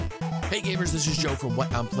Hey gamers, this is Joe from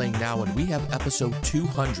What I'm Playing Now, and we have episode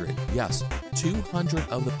 200. Yes, 200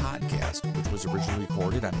 of the podcast, which was originally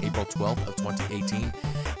recorded on April 12th of 2018.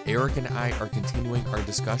 Eric and I are continuing our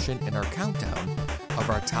discussion and our countdown of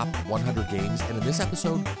our top 100 games, and in this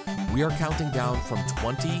episode, we are counting down from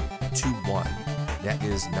 20 to 1. That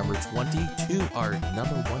is number 20 to our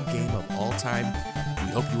number one game of all time.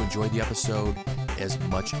 We hope you enjoyed the episode as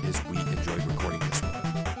much as we enjoyed recording this one.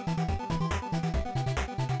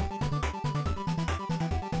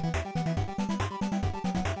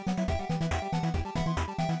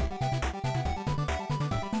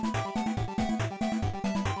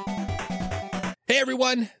 Hey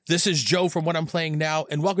everyone, this is Joe from What I'm Playing Now,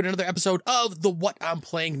 and welcome to another episode of the What I'm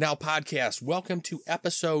Playing Now podcast. Welcome to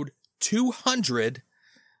episode 200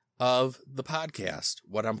 of the podcast,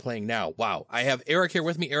 What I'm Playing Now. Wow, I have Eric here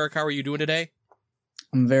with me. Eric, how are you doing today?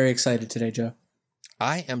 I'm very excited today, Joe.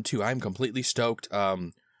 I am too. I'm completely stoked.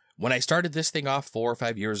 When I started this thing off 4 or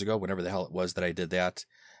 5 years ago, whenever the hell it was that I did that,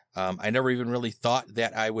 I never even really thought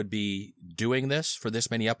that I would be doing this for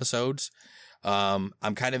this many episodes. I'm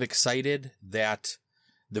kind of excited that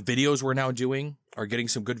the videos we're now doing are getting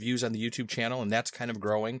some good views on the YouTube channel, and that's kind of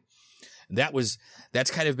growing. That's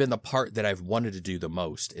kind of been the part that I've wanted to do the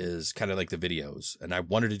most, is kind of like the videos. And I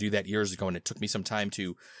wanted to do that years ago, and it took me some time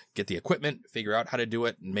to get the equipment, figure out how to do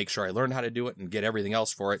it, and make sure I learned how to do it and get everything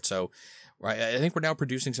else for it. So I think we're now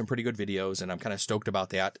producing some pretty good videos, and I'm kind of stoked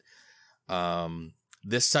about that.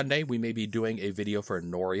 This Sunday, we may be doing a video for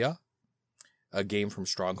Noria, a game from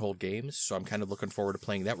Stronghold Games. So I'm kind of looking forward to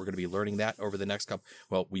playing that. We're going to be learning that over the next couple.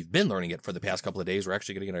 Well, we've been learning it for the past couple of days. We're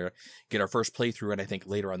actually going to get our first playthrough, and I think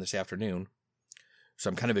later on this afternoon. So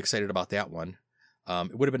I'm kind of excited about that one.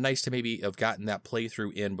 It would have been nice to maybe have gotten that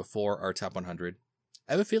playthrough in before our top 100.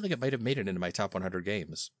 I have a feeling it might have made it into my top 100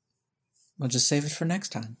 games. We'll just save it for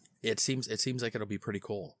next time. It seems like it'll be pretty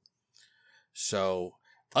cool. So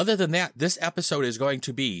other than that, this episode is going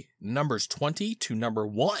to be numbers 20 to number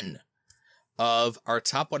 1 of our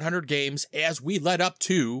top 100 games as we led up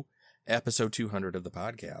to episode 200 of the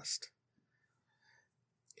podcast.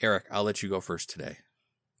 Eric, I'll let you go first today.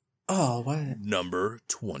 Oh, what? Number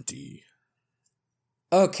 20.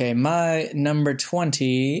 Okay, my number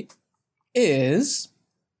 20 is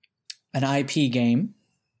an IP game,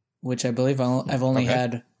 which I believe I've only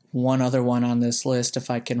had one other one on this list,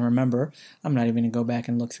 if I can remember. I'm not even going to go back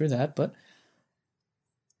and look through that, but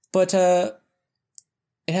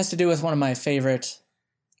it has to do with one of my favorite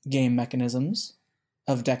game mechanisms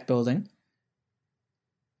of deck building.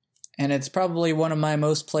 And it's probably one of my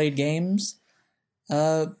most played games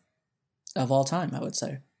of all time, I would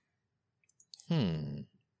say. And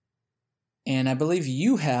I believe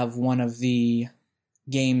you have one of the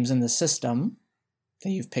games in the system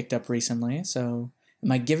that you've picked up recently. So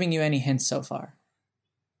am I giving you any hints so far?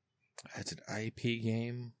 It's an IP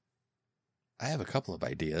game. I have a couple of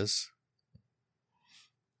ideas.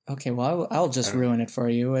 Okay, well, I'll just ruin it for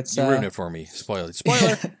you. You ruin it for me. Spoiler.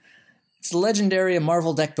 It's Legendary, a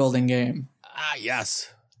Marvel deck building game. Ah,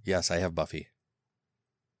 yes. Yes, I have Buffy.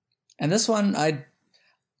 And this one,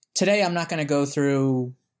 today I'm not going to go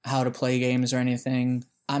through how to play games or anything.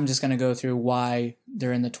 I'm just going to go through why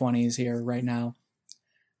they're in the 20s here right now,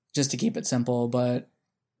 just to keep it simple. But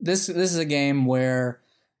this is a game where,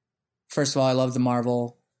 first of all, I love the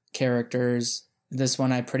Marvel characters. This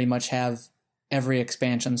one I pretty much have every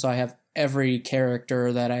expansion, so I have every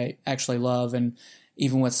character that I actually love, and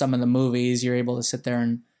even with some of the movies, you're able to sit there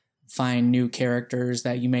and find new characters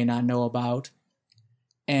that you may not know about.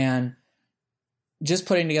 And just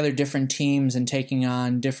putting together different teams and taking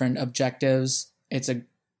on different objectives, it's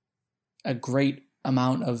a great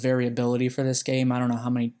amount of variability for this game. I don't know how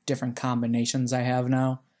many different combinations I have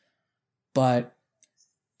now, but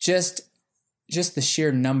just the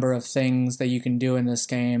sheer number of things that you can do in this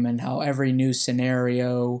game, and how every new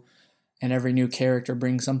scenario and every new character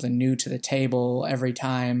brings something new to the table every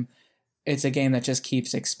time. It's a game that just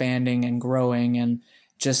keeps expanding and growing, and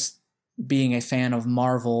just being a fan of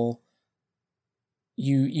Marvel,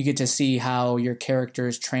 you get to see how your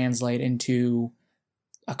characters translate into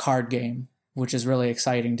a card game, which is really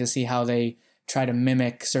exciting to see how they try to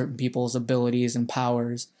mimic certain people's abilities and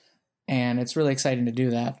powers. And it's really exciting to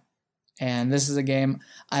do that. And this is a game,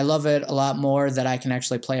 I love it a lot more that I can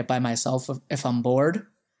actually play it by myself if I'm bored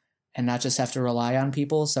and not just have to rely on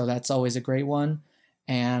people. So that's always a great one.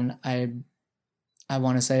 And I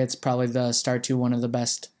want to say it's probably the start to one of the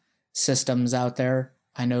best systems out there.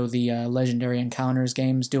 I know the Legendary Encounters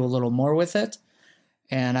games do a little more with it.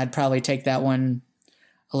 And I'd probably take that one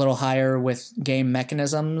a little higher with game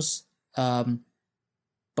mechanisms.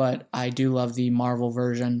 But I do love the Marvel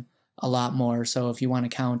version a lot more. So if you want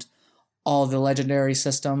to count all the legendary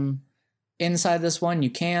system inside this one. You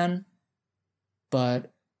can,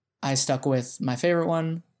 but I stuck with my favorite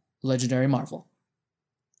one, Legendary Marvel.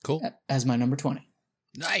 Cool. As my number 20.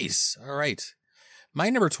 Nice. All right. My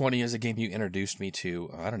number 20 is a game you introduced me to,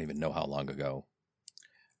 I don't even know how long ago.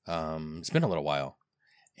 It's been a little while.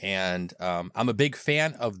 And I'm a big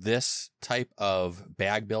fan of this type of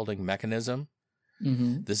bag building mechanism.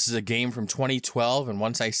 Mm-hmm. This is a game from 2012. And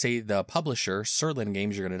once I say the publisher, Sirlin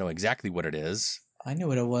Games, you're going to know exactly what it is. I knew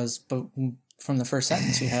what it was, but from the first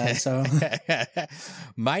sentence you had, so.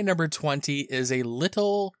 My number 20 is a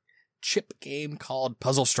little chip game called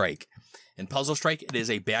Puzzle Strike. In Puzzle Strike, it is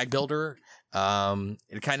a bag builder.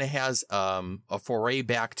 It kind of has a foray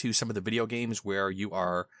back to some of the video games where you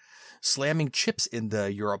are slamming chips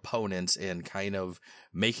into your opponents and kind of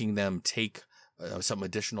making them take some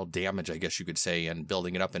additional damage, I guess you could say, and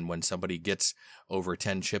building it up. And when somebody gets over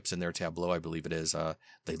 10 chips in their tableau, I believe it is,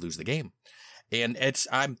 they lose the game. And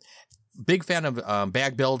I'm a big fan of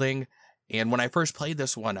bag building. And when I first played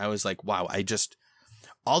this one, I was like, wow,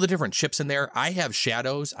 all the different chips in there. I have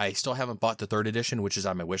Shadows. I still haven't bought the 3rd edition, which is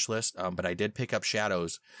on my wish list. But I did pick up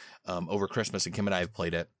Shadows over Christmas, and Kim and I have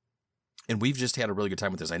played it. And we've just had a really good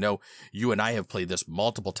time with this. I know you and I have played this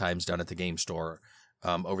multiple times down at the game store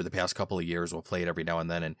over the past couple of years. We'll play it every now and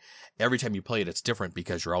then. And every time you play it, it's different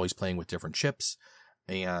because you're always playing with different chips.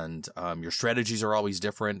 And your strategies are always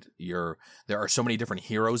different. There are so many different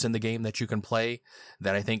heroes in the game that you can play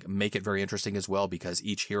that I think make it very interesting as well, because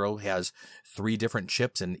each hero has 3 different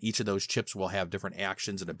chips, and each of those chips will have different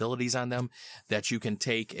actions and abilities on them that you can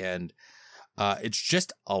take. And it's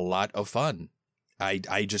just a lot of fun.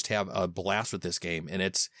 I just have a blast with this game, and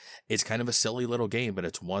it's kind of a silly little game, but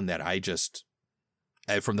it's one that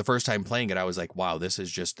from the first time playing it, I was like, wow, this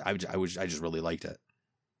is just, I just really liked it.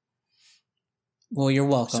 Well, you're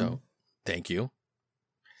welcome. So, thank you.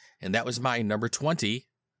 And that was my number 20.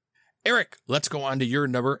 Eric, let's go on to your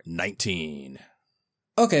number 19.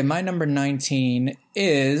 Okay, my number 19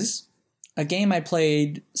 is a game I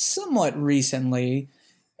played somewhat recently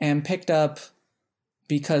and picked up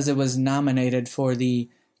because it was nominated for the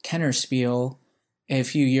Kennerspiel a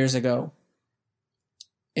few years ago.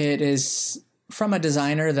 It is from a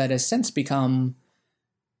designer that has since become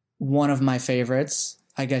one of my favorites,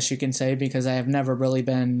 I guess you can say, because I have never really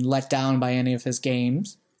been let down by any of his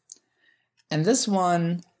games. And this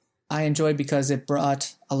one I enjoyed because it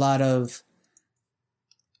brought a lot of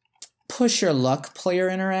push your luck player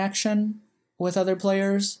interaction with other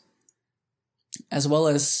players, as well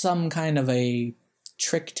as some kind of a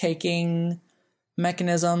trick-taking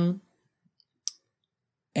mechanism.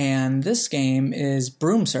 And this game is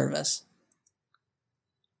Broom Service.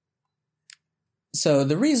 So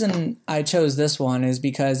the reason I chose this one is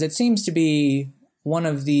because it seems to be one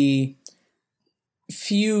of the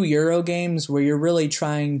few Euro games where you're really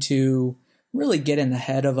trying to really get in the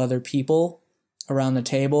head of other people around the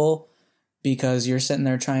table, because you're sitting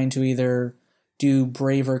there trying to either do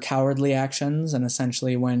brave or cowardly actions, and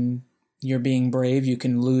essentially when you're being brave, you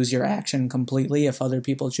can lose your action completely if other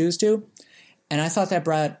people choose to. And I thought that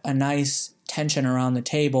brought a nice tension around the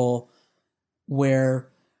table where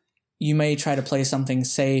you may try to play something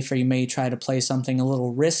safe or you may try to play something a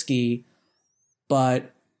little risky,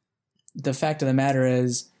 but the fact of the matter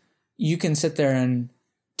is you can sit there and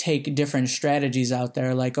take different strategies out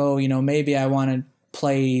there, like, oh, maybe I want to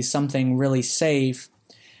play something really safe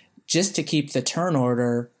just to keep the turn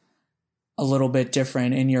order a little bit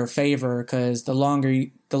different in your favor, because the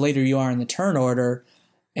later you are in the turn order,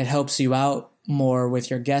 it helps you out more with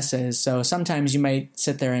your guesses. So sometimes you might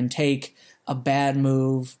sit there and take a bad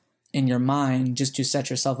move in your mind just to set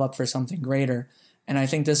yourself up for something greater. And I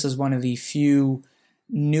think this is one of the few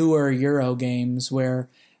newer Euro games where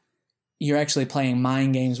you're actually playing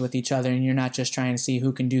mind games with each other and you're not just trying to see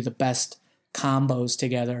who can do the best combos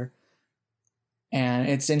together. And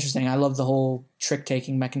it's interesting. I love the whole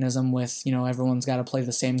trick-taking mechanism with, everyone's got to play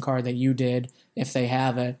the same card that you did if they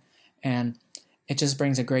have it. And it just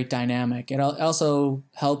brings a great dynamic. It also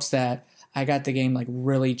helps that I got the game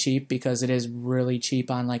really cheap, because it is really cheap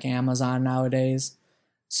on Amazon nowadays.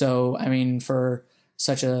 So, for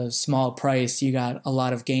such a small price, you got a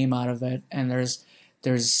lot of game out of it. And there's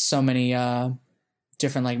so many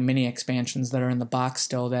different mini expansions that are in the box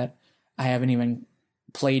still that I haven't even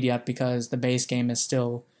played yet, because the base game is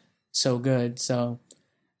still so good. So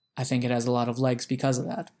I think it has a lot of legs because of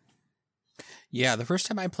that. Yeah, the first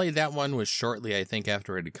time I played that one was shortly, I think,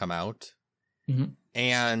 after it had come out. Mm-hmm.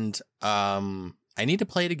 And I need to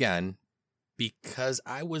play it again because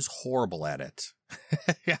I was horrible at it.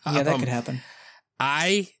 Yeah, that could happen.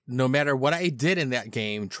 no matter what I did in that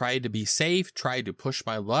game, tried to be safe, tried to push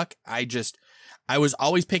my luck. I was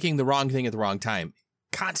always picking the wrong thing at the wrong time,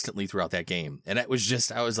 constantly throughout that game. And it was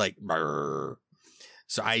just, I was like, brr.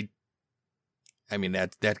 So I mean,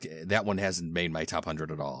 that one hasn't made my top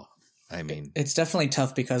 100 at all. I mean, it's definitely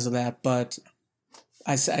tough because of that, but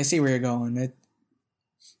I see where you're going.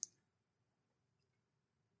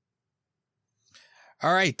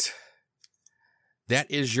 All right.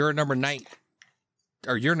 That is your number 9,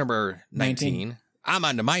 or your number 19. I'm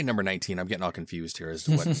on to my number 19. I'm getting all confused here as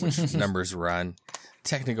to which numbers we're on.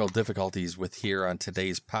 Technical difficulties with here on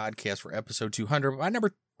today's podcast for episode 200. My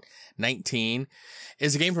number 19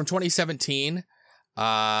 is a game from 2017.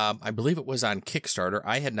 I believe it was on Kickstarter.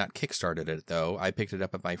 I had not kickstarted it, though. I picked it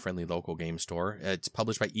up at my friendly local game store. It's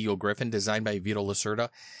published by Eagle Gryphon, designed by Vito Lacerda.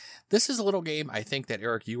 This is a little game, I think, that,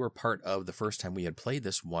 Eric, you were part of the first time we had played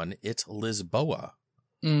this one. It's Lisboa.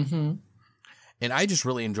 Mm-hmm. And I just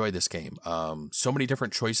really enjoyed this game. So many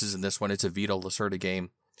different choices in this one. It's a Vito Lacerda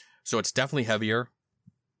game, so it's definitely heavier.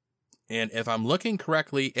 And if I'm looking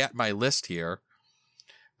correctly at my list here,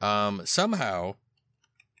 somehow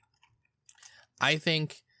I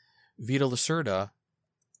think Vito Lacerda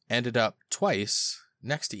ended up twice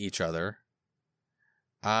next to each other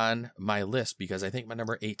on my list, because I think my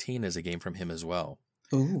number 18 is a game from him as well.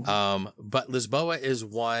 Ooh. But Lisboa is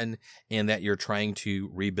one in that you're trying to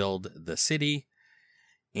rebuild the city,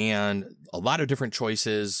 and a lot of different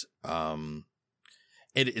choices.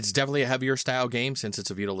 It's definitely a heavier style game since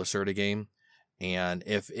it's a Vito Lacerda game. And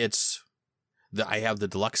if I have the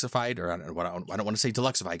deluxeified, or I don't want to say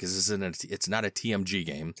deluxeified because it's not a TMG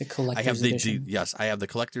game. The collector's edition. Yes, I have the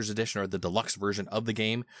collector's edition, or the deluxe version of the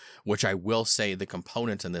game, which I will say the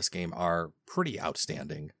components in this game are pretty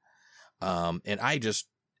outstanding. And I just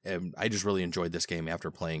really enjoyed this game after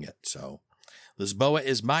playing it. So Lisboa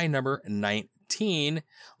is my number 19.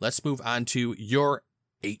 Let's move on to your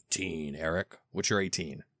 18, Eric. What's your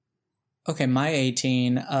 18? Okay, my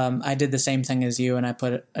 18, I did the same thing as you, and I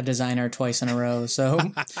put a designer twice in a row. So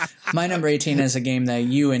my number 18 is a game that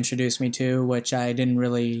you introduced me to, which I didn't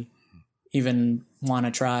really even want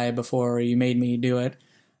to try before you made me do it.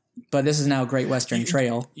 But this is now Great Western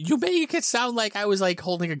Trail. You make it sound like I was like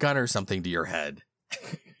holding a gun or something to your head.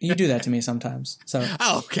 You do that to me sometimes. So.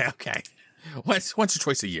 Oh, okay. Once or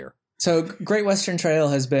twice a year. So Great Western Trail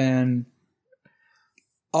has been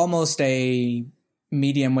almost a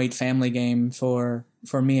medium weight family game for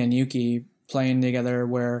me and Yuki playing together,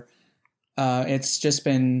 where it's just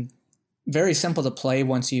been very simple to play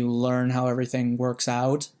once you learn how everything works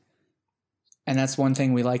out. And that's one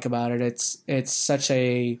thing we like about it. It's such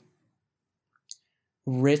a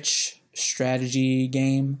rich strategy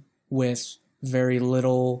game with very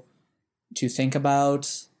little to think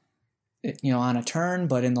about, on a turn,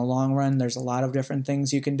 but in the long run, there's a lot of different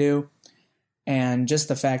things you can do. And just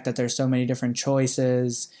the fact that there's so many different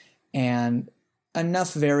choices and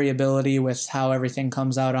enough variability with how everything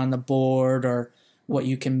comes out on the board or what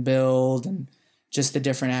you can build and just the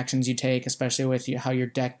different actions you take, especially with how your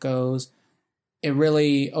deck goes. It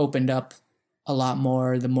really opened up a lot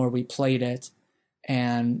more the more we played it,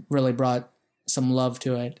 and really brought some love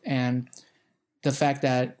to it. And the fact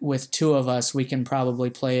that with two of us, we can probably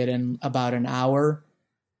play it in about an hour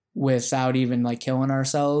without even killing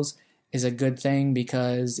ourselves is a good thing,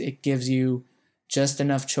 because it gives you just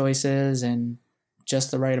enough choices and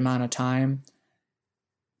just the right amount of time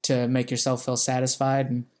to make yourself feel satisfied.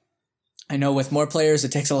 And I know with more players,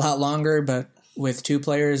 it takes a lot longer, but with two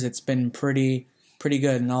players, it's been pretty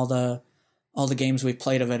good. And all the games we've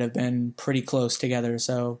played of it have been pretty close together.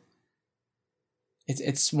 So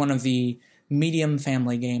it's one of the medium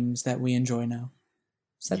family games that we enjoy now.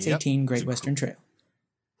 So that's 18, Great Western Trail.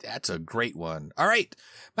 That's a great one. All right.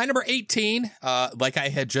 My number 18, like I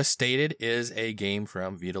had just stated, is a game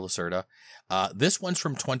from Vito Lacerda. This one's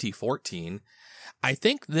from 2014. I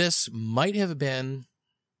think this might have been...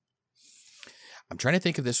 I'm trying to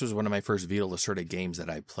think if this was one of my first Vito Lacerda games that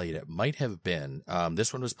I played. It might have been.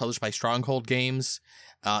 This one was published by Stronghold Games.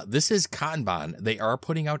 This is Kanban. They are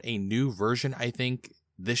putting out a new version, I think,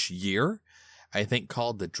 this year. I think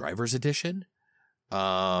called the Driver's Edition.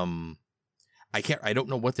 I don't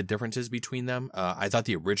know what the difference is between them. I thought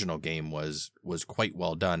the original game was quite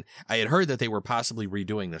well done. I had heard that they were possibly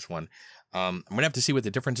redoing this one. I'm going to have to see what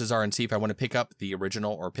the differences are and see if I want to pick up the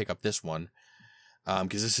original or pick up this one.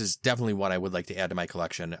 Because this is definitely one I would like to add to my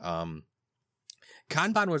collection.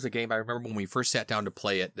 Kanban was a game I remember when we first sat down to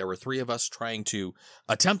play it. There were three of us trying to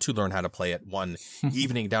attempt to learn how to play it one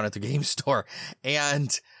evening down at the game store.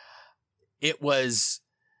 And it was...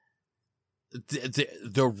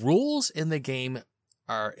 The rules in the game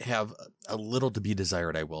have a little to be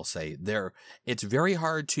desired, I will say. It's very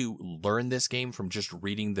hard to learn this game from just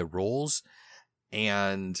reading the rules.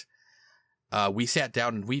 And we sat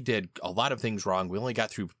down and we did a lot of things wrong. We only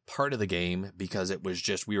got through part of the game because it was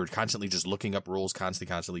just, we were constantly just looking up rules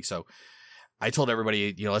constantly. So I told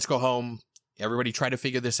everybody, let's go home. Everybody try to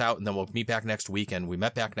figure this out, and then we'll meet back next week. And we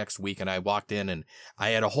met back next week, and I walked in and I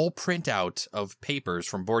had a whole printout of papers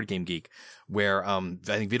from Board Game Geek where I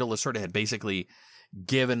think Vito Lacerda had basically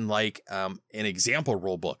given like an example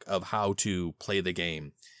rule book of how to play the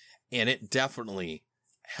game. And it definitely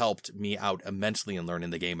helped me out immensely in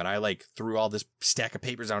learning the game. And I like threw all this stack of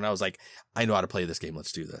papers out and I was like, I know how to play this game.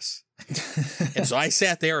 Let's do this. And so I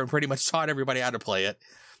sat there and pretty much taught everybody how to play it.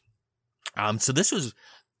 So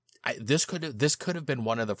this could have been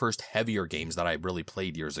one of the first heavier games that I really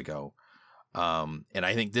played years ago. And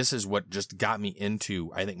I think this is what just got me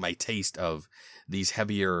into, I think, my taste of these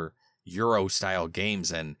heavier Euro style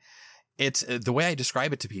games. And it's the way I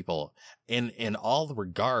describe it to people in all the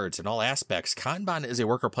regards and all aspects. Kanban is a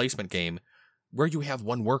worker placement game where you have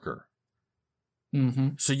one worker. Mm-hmm.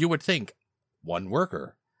 So you would think, one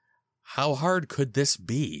worker, how hard could this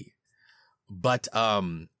be? But,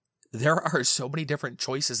 there are so many different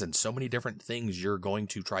choices and so many different things you're going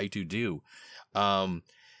to try to do. And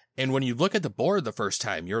when you look at the board the first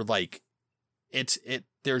time, you're like,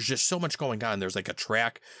 there's just so much going on. There's like a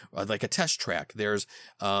track, like a test track. There's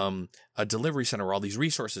a delivery center where all these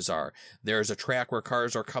resources are. There's a track where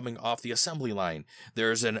cars are coming off the assembly line.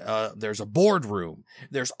 There's a board room.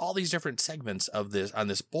 There's all these different segments of this on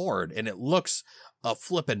this board, and it looks a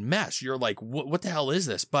flippin' mess. You're like, what the hell is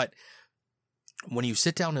this? But when you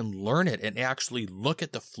sit down and learn it and actually look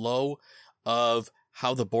at the flow of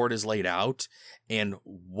how the board is laid out and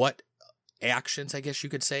what actions, I guess you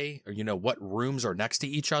could say, or, what rooms are next to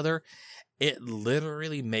each other, it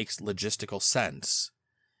literally makes logistical sense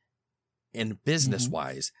in business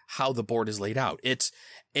wise, how the board is laid out. It's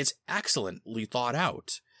excellently thought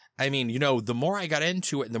out. I mean, the more I got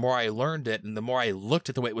into it and the more I learned it and the more I looked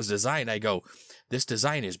at the way it was designed, I go, this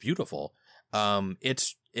design is beautiful.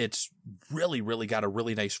 It's really, really got a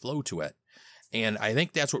really nice flow to it. And I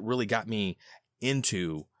think that's what really got me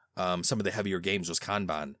into some of the heavier games was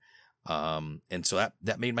Kanban. And so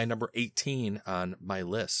that made my number 18 on my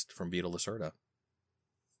list from Vito Lacerda.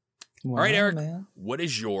 Wow, all right, Eric, man. What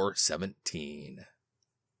is your 17?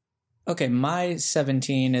 Okay, my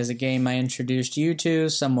 17 is a game I introduced you to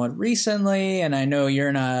somewhat recently, and I know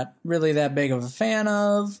you're not really that big of a fan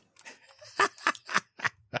of.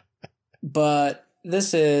 But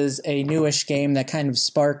this is a newish game that kind of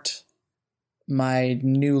sparked my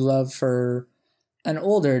new love for an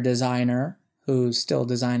older designer who's still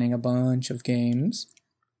designing a bunch of games.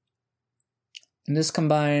 And this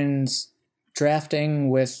combines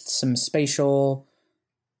drafting with some spatial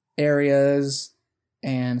areas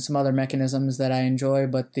and some other mechanisms that I enjoy.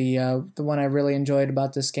 But the one I really enjoyed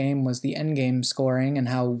about this game was the endgame scoring and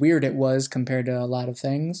how weird it was compared to a lot of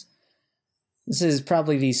things. This is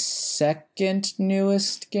probably the second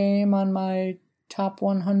newest game on my top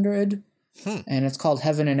 100, and it's called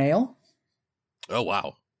Heaven and Ale. Oh,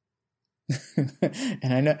 wow.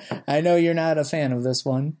 And I know you're not a fan of this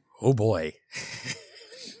one. Oh, boy.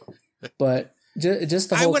 But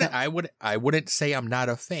just the whole... I wouldn't say I'm not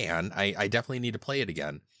a fan. I definitely need to play it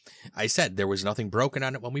again. I said there was nothing broken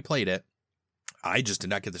on it when we played it. I just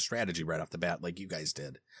did not get the strategy right off the bat like you guys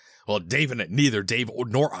did. Well, neither Dave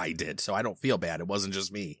nor I did, so I don't feel bad. It wasn't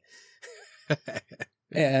just me.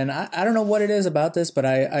 And I don't know what it is about this, but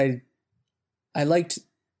I liked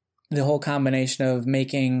the whole combination of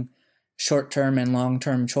making short-term and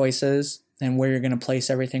long-term choices and where you're going to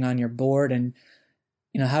place everything on your board and,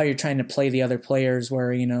 how you're trying to play the other players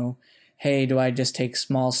where, hey, do I just take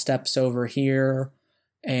small steps over here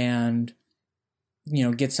and,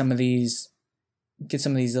 get some of these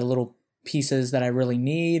little pieces that I really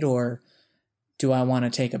need, or do I want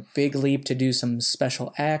to take a big leap to do some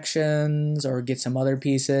special actions or get some other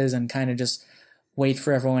pieces and kind of just wait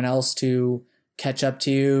for everyone else to catch up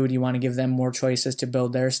to you? Do you want to give them more choices to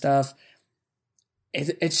build their stuff?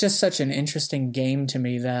 It's just such an interesting game to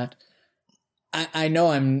me that I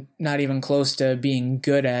know I'm not even close to being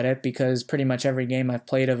good at it because pretty much every game I've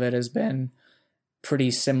played of it has been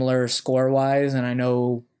pretty similar score-wise, and I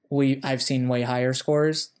know I've seen way higher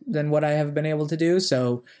scores than what I have been able to do,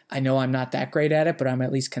 so I know I'm not that great at it, but I'm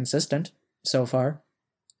at least consistent so far.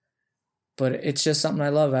 But it's just something I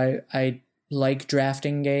love. I like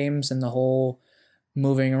drafting games and the whole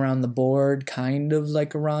moving around the board, kind of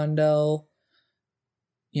like a rondel,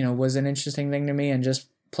 was an interesting thing to me, and just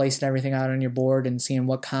placing everything out on your board and seeing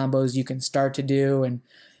what combos you can start to do and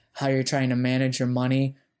how you're trying to manage your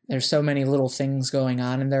money. There's so many little things going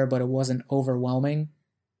on in there, but it wasn't overwhelming.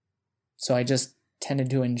 So I just tended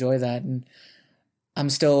to enjoy that. And I'm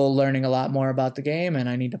still learning a lot more about the game, and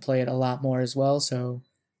I need to play it a lot more as well. So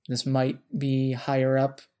this might be higher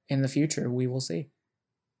up in the future. We will see.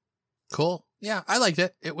 Cool. Yeah, I liked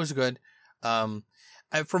it. It was good. From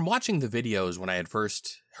watching the videos when I had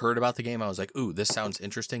first heard about the game, I was like, ooh, this sounds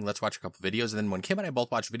interesting. Let's watch a couple videos. And then when Kim and I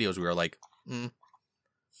both watched videos, we were like,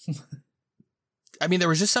 I mean, there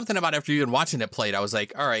was just something about after even watching it played, I was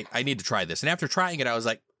like, all right, I need to try this. And after trying it, I was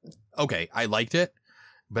like, okay, I liked it,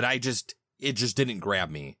 but it just didn't grab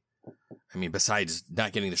me. I mean, besides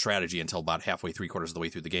not getting the strategy until about halfway, 3/4 of the way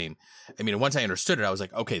through the game. I mean, once I understood it, I was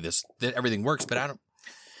like, okay, everything works, but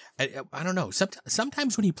I don't know.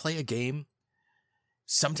 Sometimes when you play a game,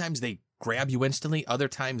 sometimes they grab you instantly. Other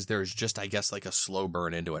times there's just, I guess, like a slow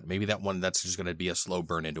burn into it. Maybe that's just going to be a slow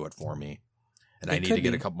burn into it for me. And I need to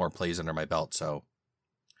get a couple more plays under my belt. So,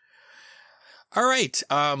 all right.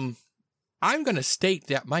 I'm going to state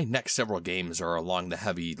that my next several games are along the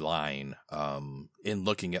heavy line. In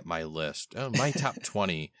looking at my list, my top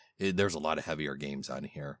 20, there's a lot of heavier games on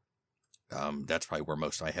here. That's probably where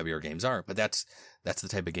most of my heavier games are, but that's the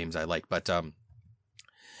type of games I like. But,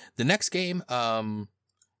 the next game,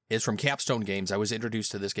 is from Capstone Games. I was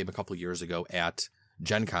introduced to this game a couple years ago at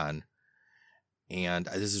Gen Con. And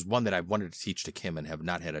this is one that I've wanted to teach to Kim and have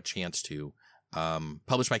not had a chance to.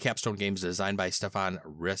 Published by Capstone Games, designed by Stefan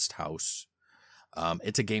Risthaus.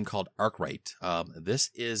 It's a game called Arkwright.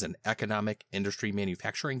 This is an economic industry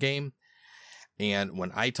manufacturing game. And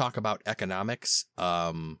when I talk about economics,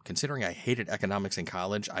 considering I hated economics in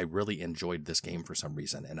college, I really enjoyed this game for some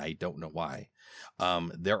reason, and I don't know why.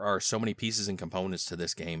 There are so many pieces and components to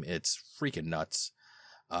this game. It's freaking nuts.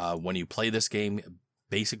 When you play this game,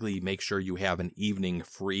 basically make sure you have an evening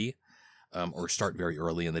free, or start very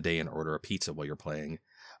early in the day and order a pizza while you're playing.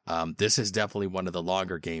 This is definitely one of the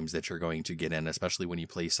longer games that you're going to get in, especially when you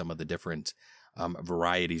play some of the different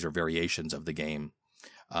varieties or variations of the game.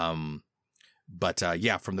 But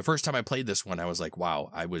yeah, from the first time I played this one, I was like, wow,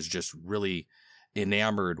 I was just really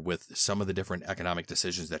enamored with some of the different economic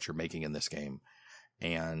decisions that you're making in this game.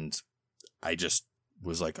 And I just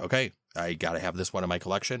was like, okay, I got to have this one in my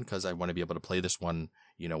collection because I want to be able to play this one,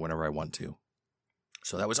 whenever I want to.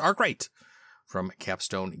 So that was Arkwright from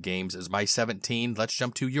Capstone Games is my 17. Let's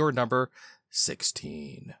jump to your number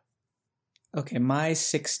 16. Okay, my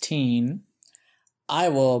 16. I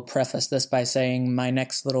will preface this by saying my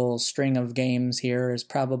next little string of games here is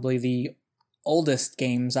probably the oldest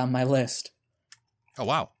games on my list. Oh,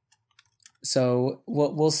 wow. So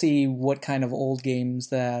we'll see what kind of old games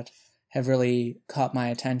that have really caught my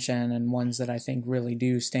attention and ones that I think really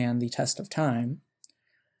do stand the test of time.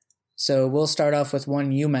 So we'll start off with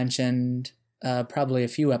one you mentioned probably a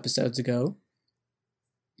few episodes ago.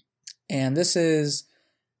 And this is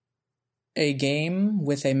a game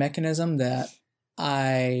with a mechanism that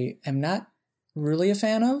I am not really a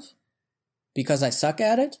fan of because I suck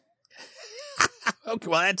at it. Okay,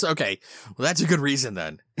 well, that's okay. Well, that's a good reason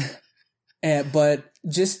then. But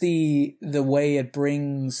just the way it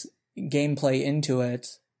brings gameplay into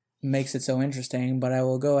it makes it so interesting. But I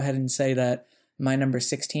will go ahead and say that my number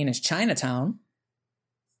 16 is Chinatown.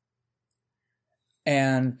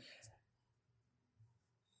 And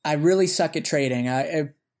I really suck at trading.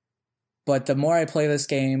 But the more I play this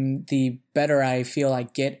game, the better I feel I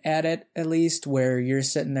get at it, at least, where you're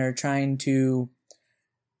sitting there trying to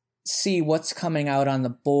see what's coming out on the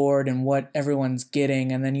board and what everyone's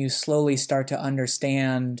getting, and then you slowly start to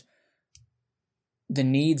understand the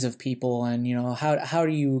needs of people and, how are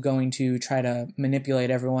you going to try to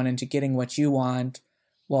manipulate everyone into getting what you want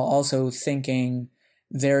while also thinking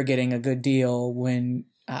they're getting a good deal when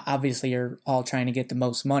obviously you're all trying to get the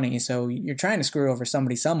most money. So you're trying to screw over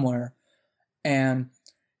somebody somewhere. And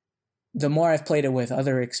the more I've played it with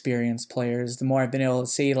other experienced players, the more I've been able to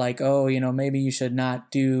see like, maybe you should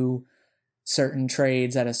not do certain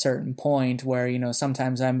trades at a certain point where,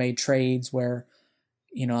 sometimes I made trades where,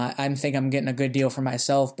 I think I'm getting a good deal for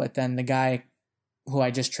myself, but then the guy who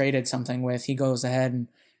I just traded something with, he goes ahead and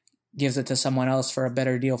gives it to someone else for a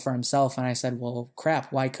better deal for himself. And I said, well,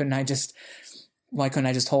 crap, why couldn't I just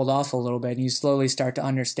hold off a little bit? And you slowly start to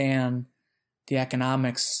understand the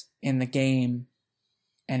economics in the game.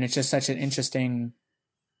 And it's just such an interesting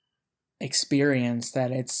experience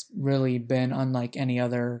that it's really been unlike any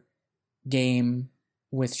other game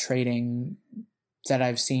with trading that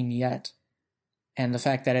I've seen yet. And the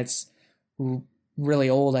fact that it's really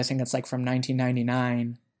old, I think it's like from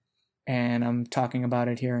 1999, and I'm talking about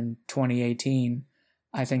it here in 2018,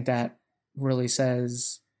 I think that really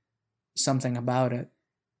says something about it.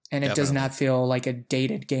 And it does not feel like a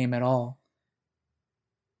dated game at all.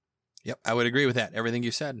 Yep, I would agree with that. Everything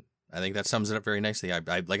you said. I think that sums it up very nicely. I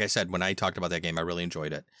like I said, when I talked about that game, I really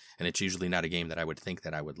enjoyed it. And it's usually not a game that I would think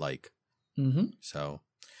that I would like. Mm-hmm. So,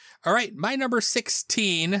 all right, my number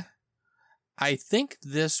 16. I think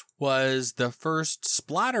this was the first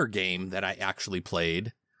Splotter game that I actually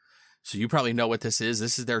played. So you probably know what this is.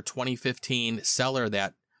 This is their 2015 seller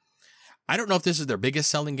that, I don't know if this is their biggest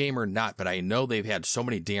selling game or not, but I know they've had so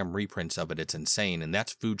many damn reprints of it. It's insane. And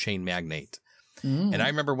that's Food Chain Magnate. And I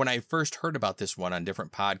remember when I first heard about this one on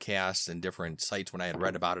different podcasts and different sites, when I had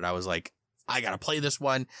read about it, I was like, I got to play this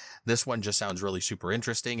one. This one just sounds really super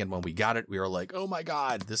interesting. And when we got it, we were like, oh my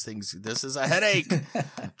God, this is a headache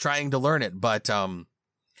trying to learn it. But I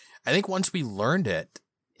think once we learned it,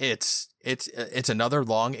 it's another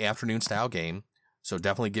long afternoon style game. So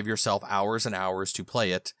definitely give yourself hours and hours to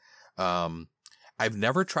play it. I've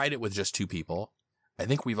never tried it with just 2 people. I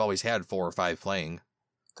think we've always had 4 or 5 playing.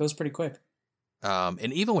 Goes pretty quick.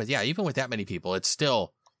 And even with that many people, it's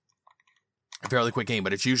still a fairly quick game,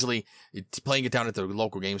 but it's playing it down at the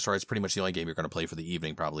local game store. It's pretty much the only game you're going to play for the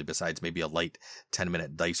evening, probably, besides maybe a light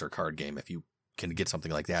 10-minute dice or card game, if you can get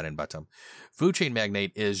something like that in. But Food Chain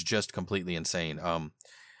Magnate is just completely insane.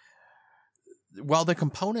 While the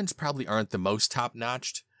components probably aren't the most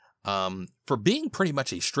top-notched, for being pretty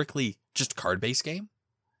much a strictly just card-based game,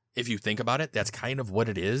 if you think about it, that's kind of what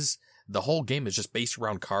it is. The whole game is just based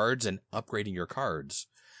around cards and upgrading your cards.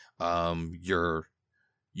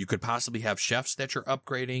 You could possibly have chefs that you're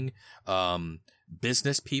upgrading,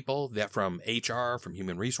 business people that from HR, from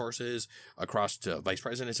human resources, across to vice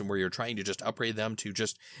presidents, and where you're trying to just upgrade them to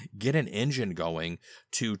just get an engine going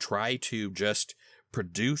to try to just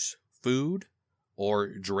produce food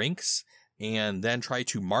or drinks and then try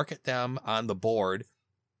to market them on the board.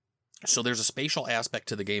 So there's a spatial aspect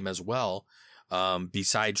to the game as well.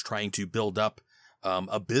 Besides trying to build up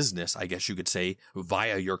a business, I guess you could say,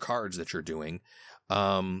 via your cards that you're doing.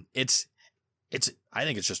 I think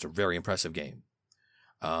it's just a very impressive game.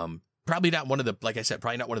 Probably not one of the, like I said,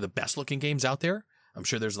 probably not one of the best looking games out there. I'm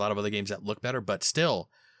sure there's a lot of other games that look better, but still,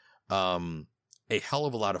 a hell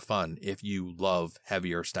of a lot of fun if you love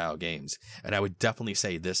heavier style games. And I would definitely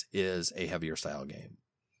say this is a heavier style game.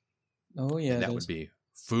 Oh yeah. And that would be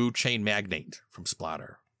Food Chain Magnate from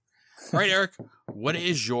Splotter. All right, Eric, what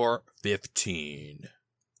is your 15?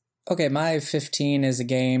 Okay, my 15 is a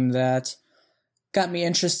game that got me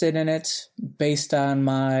interested in it based on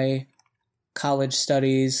my college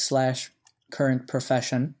studies / current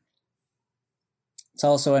profession. It's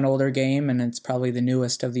also an older game, and it's probably the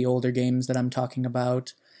newest of the older games that I'm talking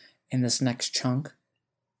about in this next chunk.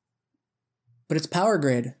 But it's Power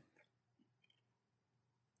Grid.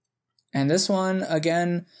 And this one,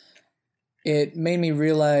 again, it made me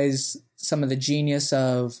realize some of the genius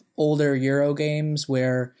of older Euro games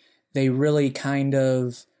where they really kind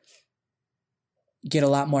of get a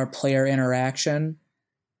lot more player interaction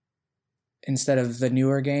instead of the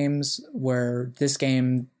newer games where this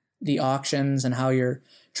game, the auctions and how you're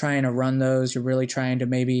trying to run those, you're really trying to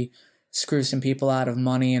maybe screw some people out of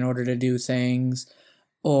money in order to do things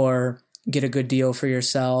or get a good deal for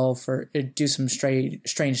yourself or do some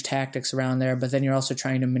strange tactics around there. But then you're also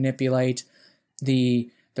trying to manipulate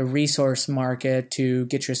the resource market to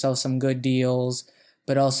get yourself some good deals,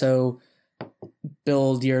 but also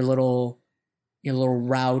build your little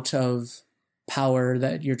route of power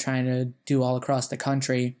that you're trying to do all across the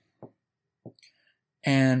country.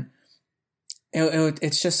 And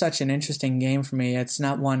it's just such an interesting game for me. It's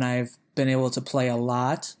not one I've been able to play a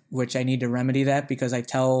lot, which I need to remedy that because I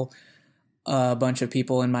tell a bunch of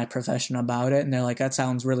people in my profession about it and they're like, that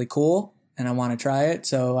sounds really cool and I want to try it.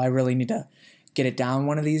 So I really need to get it down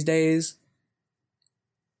one of these days.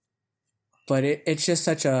 But it's just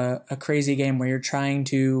such a crazy game where you're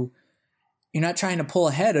not trying to pull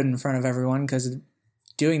ahead in front of everyone because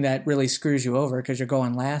doing that really screws you over because you're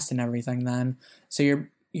going last and everything then. So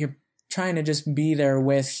you're trying to just be there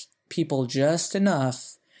with people just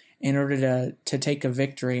enough in order to take a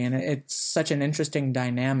victory. And it's such an interesting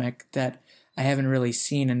dynamic that I haven't really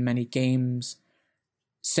seen in many games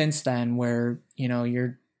since then where,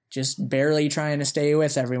 you're just barely trying to stay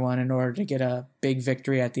with everyone in order to get a big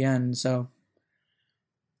victory at the end. So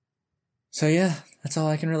yeah, that's all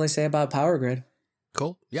I can really say about Power Grid.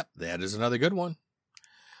 Cool. Yep, that is another good one.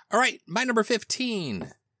 All right, my number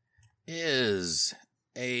 15 is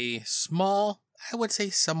a small, I would say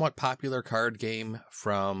somewhat popular card game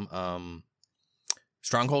from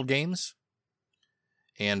Stronghold Games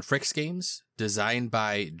and Fricks Games, designed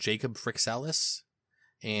by Jacob Fryxelis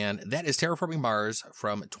and that is Terraforming Mars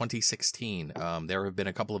from 2016. There have been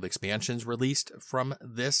a couple of expansions released from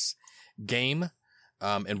this game,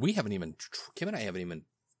 and we haven't even, Kim and I haven't even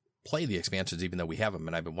played the expansions, even though we have them,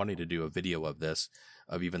 and I've been wanting to do a video of this,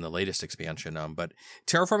 of even the latest expansion. But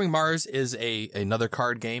Terraforming Mars is another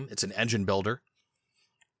card game. It's an engine builder.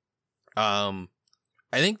 I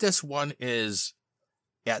think this one is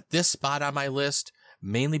at this spot on my list,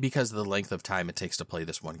 mainly because of the length of time it takes to play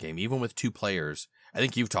this one game, even with 2 players. I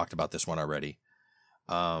think you've talked about this one already.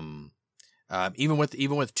 Even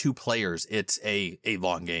with 2 players, it's a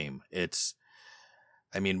long game.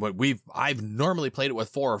 I've normally played it with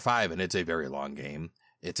 4 or 5, and it's a very long game.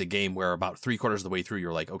 It's a game where about 3/4 of the way through,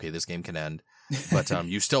 you're like, okay, this game can end, but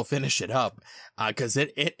you still finish it up because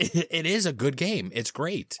it is a good game. It's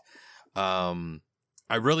great.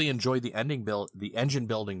 I really enjoy the engine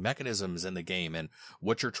building mechanisms in the game and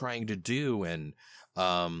what you're trying to do. And,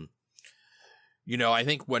 I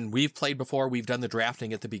think when we've played before, we've done the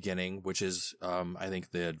drafting at the beginning, which is, I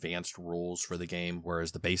think the advanced rules for the game.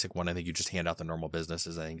 Whereas the basic one, I think you just hand out the normal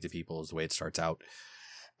businesses, I think, to people is the way it starts out.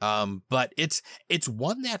 But it's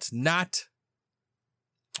one that's not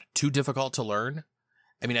too difficult to learn.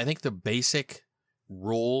 I mean, I think the basic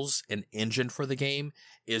rules and engine for the game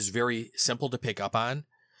is very simple to pick up on.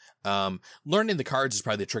 Learning the cards is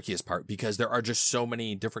probably the trickiest part because there are just so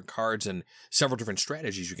many different cards and several different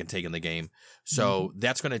strategies you can take in the game. So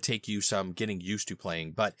that's going to take you some getting used to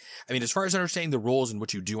playing. But I mean, as far as understanding the rules and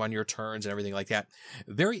what you do on your turns and everything like that,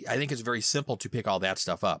 I think it's very simple to pick all that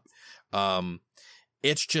stuff up.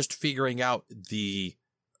 It's just figuring out the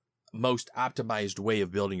most optimized way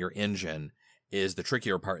of building your engine is the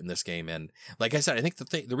trickier part in this game. And like I said, I think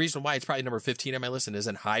the reason why it's probably number 15 on my list and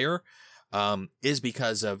isn't higher, is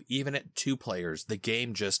because of even at 2 players, the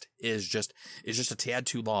game is just a tad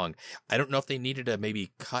too long. I don't know if they needed to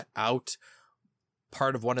maybe cut out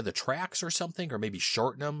part of one of the tracks or something, or maybe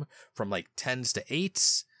shorten them from like 10s to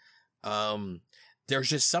 8s. There's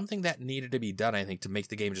just something that needed to be done, I think, to make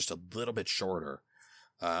the game just a little bit shorter.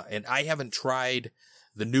 And I haven't tried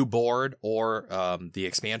the new board or the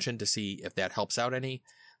expansion to see if that helps out any.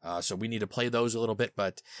 So we need to play those a little bit,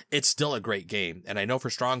 but it's still a great game. And I know for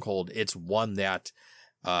Stronghold, it's one that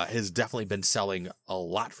has definitely been selling a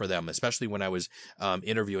lot for them, especially when I was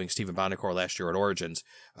interviewing Stephen Bondacore last year at Origins.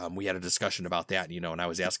 We had a discussion about that, and I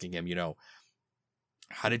was asking him,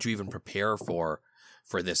 how did you even prepare for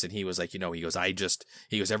this? And he was like, he goes,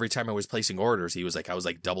 every time I was placing orders, he was like, I was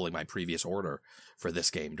like doubling my previous order for this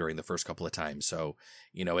game during the first couple of times. So,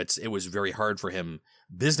 it was very hard for him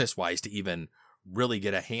business wise to even really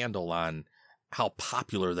get a handle on how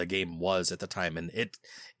popular the game was at the time. And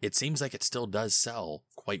it seems like it still does sell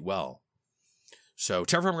quite well. So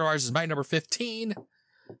Terraforming Mars is my number 15.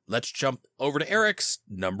 Let's jump over to Eric's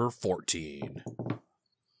number 14.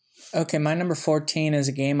 Okay, my number 14 is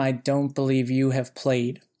a game I don't believe you have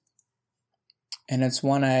played. And it's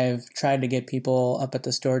one I've tried to get people up at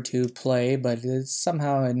the store to play, but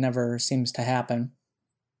somehow it never seems to happen.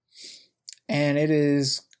 And it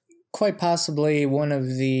is quite possibly one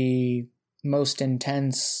of the most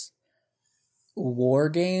intense war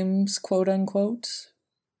games, quote unquote,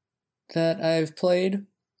 that I've played.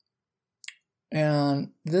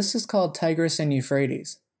 And this is called Tigris and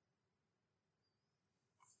Euphrates.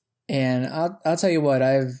 And I'll tell you what,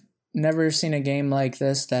 I've never seen a game like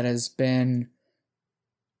this that has been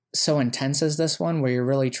so intense as this one, where you're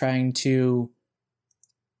really trying to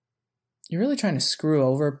screw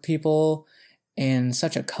over people in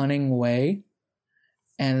such a cunning way.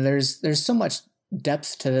 And there's so much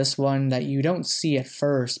depth to this one that you don't see at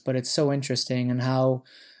first, but it's so interesting, and how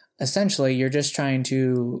essentially you're just trying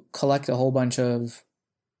to collect a whole bunch of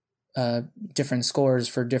different scores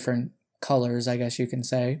for different colors, I guess you can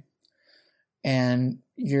say. And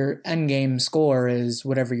your end game score is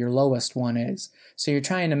whatever your lowest one is. So you're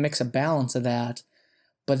trying to mix a balance of that,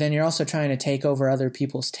 but then you're also trying to take over other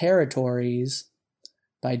people's territories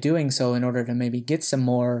by doing so in order to maybe get some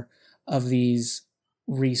more of these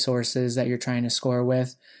resources that you're trying to score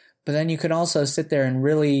with. But then you could also sit there and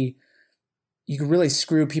you could really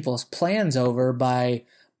screw people's plans over by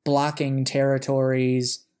blocking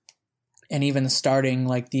territories, and even starting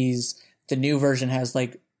like the new version has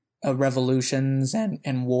like revolutions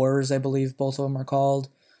and wars, I believe both of them are called,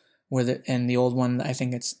 and the old one, I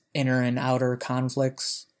think it's inner and outer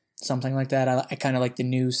conflicts, something like that. I kind of like the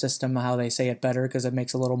new system, how they say it better, because it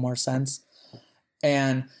makes a little more sense.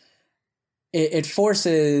 And it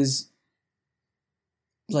forces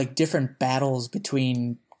like different battles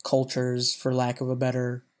between cultures, for lack of a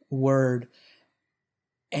better word.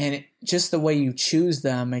 And just the way you choose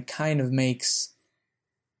them, it kind of makes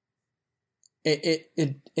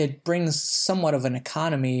it brings somewhat of an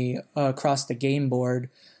economy across the game board,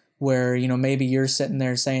 where maybe you're sitting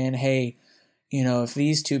there saying, hey, if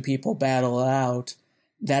these two people battle it out,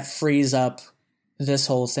 that frees up this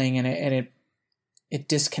whole thing, and it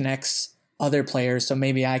disconnects other players. So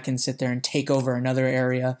maybe I can sit there and take over another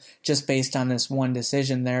area just based on this one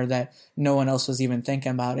decision there that no one else was even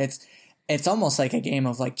thinking about. It's almost like a game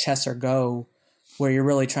of like chess or Go, where you're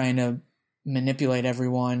really trying to manipulate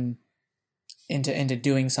everyone into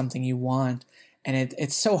doing something you want. And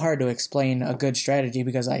it's so hard to explain a good strategy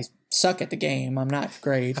because I suck at the game. I'm not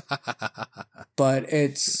great, but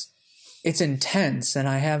it's intense, and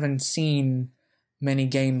I haven't seen many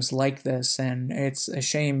games like this. And it's a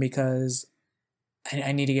shame because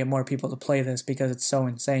I need to get more people to play this because it's so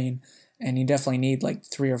insane. And you definitely need like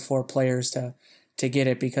 3 or 4 players to get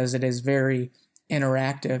it, because it is very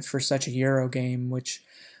interactive for such a Euro game, which,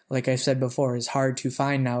 like I said before, is hard to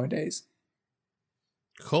find nowadays.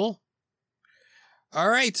 Cool. All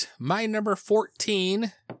right. My number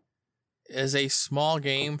 14 is a small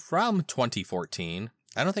game from 2014.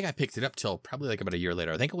 I don't think I picked it up till probably like about a year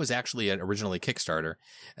later. I think it was actually originally Kickstarter,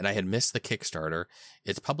 and I had missed the Kickstarter.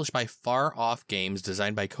 It's published by Far Off Games,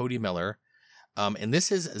 designed by Cody Miller. And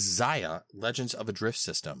this is Xia, Legends of a Drift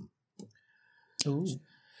System. Ooh.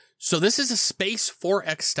 So this is a Space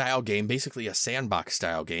 4X style game, basically a sandbox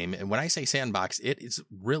style game. And when I say sandbox, it is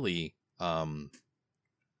really,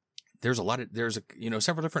 there's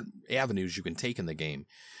several different avenues you can take in the game.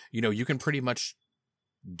 You can pretty much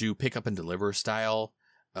do pick up and deliver style,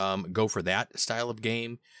 go for that style of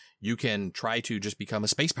game. You can try to just become a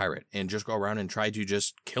space pirate and just go around and try to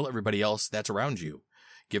just kill everybody else that's around you.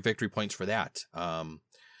 Get victory points for that.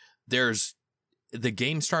 The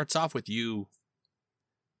game starts off with you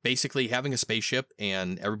basically having a spaceship,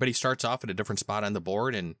 and everybody starts off at a different spot on the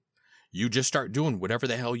board, and you just start doing whatever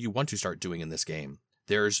the hell you want to start doing in this game.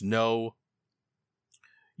 There's no,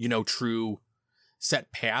 true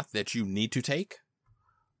set path that you need to take.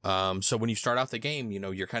 So when you start off the game,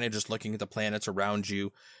 you're kind of just looking at the planets around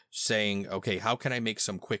you, saying, okay, how can I make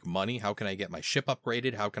some quick money? How can I get my ship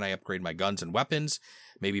upgraded? How can I upgrade my guns and weapons?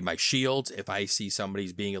 Maybe my shields if I see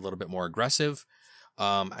somebody's being a little bit more aggressive.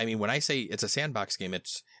 When I say it's a sandbox game,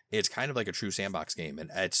 it's kind of like a true sandbox game, and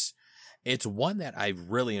it's one that I've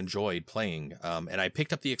really enjoyed playing. And I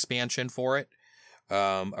picked up the expansion for it.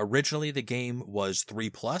 Originally the game was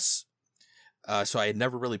 3+, so I had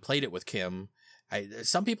never really played it with Kim.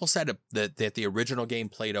 Some people said that the original game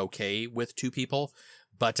played okay with 2 people,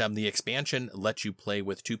 but the expansion lets you play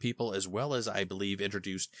with 2 people, as well as, I believe,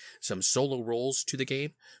 introduced some solo roles to the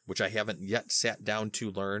game, which I haven't yet sat down to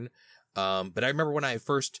learn. But I remember when I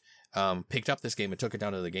first picked up this game and took it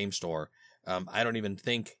down to the game store, I don't even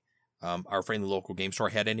think our friendly local game store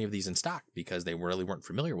had any of these in stock because they really weren't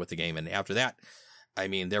familiar with the game. And after that,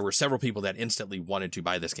 there were several people that instantly wanted to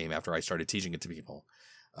buy this game after I started teaching it to people.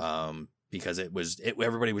 Because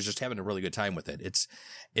everybody was just having a really good time with it. It's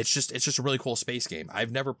just a really cool space game.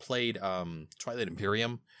 I've never played Twilight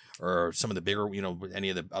Imperium or some of the bigger, any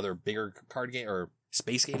of the other bigger card game or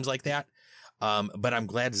space games like that. But I'm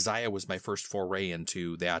glad Xia was my first foray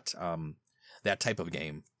into that type of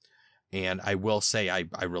game. And I will say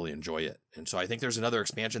I really enjoy it. And so I think there's another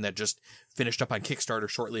expansion that just finished up on Kickstarter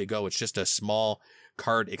shortly ago. It's just a small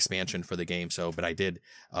card expansion for the game. But I did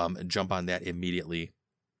jump on that immediately,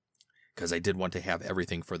 because I did want to have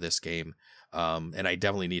everything for this game. And I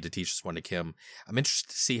definitely need to teach this one to Kim. I'm interested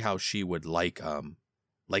to see how she would like a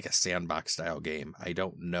sandbox style game. I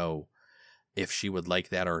don't know if she would like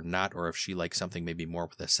that or not, or if she likes something maybe more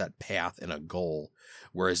with a set path and a goal.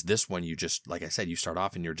 Whereas this one, you just, like I said, you start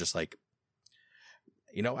off and you're just like,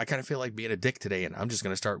 I kind of feel like being a dick today, and I'm just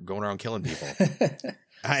going to start going around killing people.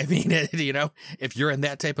 If you're in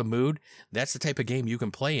that type of mood, that's the type of game you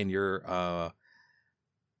can play, and your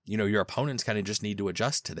opponents kind of just need to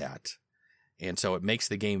adjust to that. And so it makes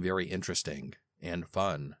the game very interesting and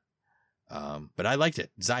fun. But I liked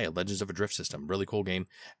it. Xia, Legends of a Drift System. Really cool game.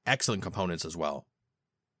 Excellent components as well.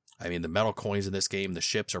 The metal coins in this game, the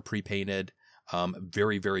ships are pre-painted.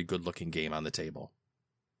 Very, very good looking game on the table.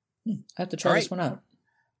 I have to try this one out.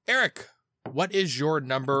 Eric, what is your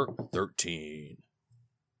number 13?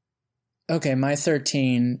 Okay, my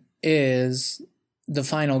 13 is the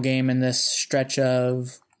final game in this stretch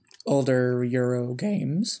of older Euro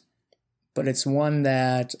games, but it's one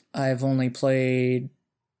that I've only played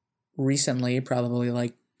recently, probably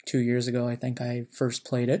like 2 years ago. I think I first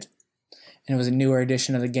played it, and it was a newer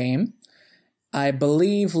edition of the game. I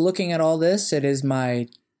believe, looking at all this, it is my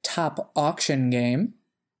top auction game,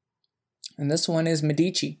 and this one is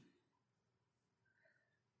Medici.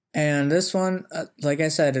 And this one, like I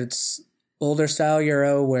said, it's older style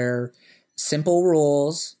Euro where simple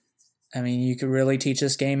rules. I mean, you could really teach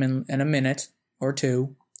this game in a minute or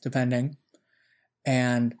two, depending.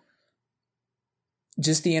 And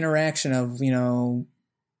just the interaction of,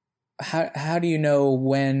 how do you know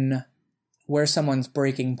where someone's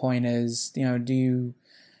breaking point is? Do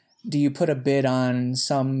you put a bid on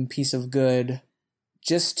some piece of good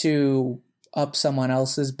just to up someone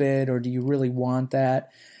else's bid, or do you really want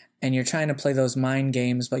that? And you're trying to play those mind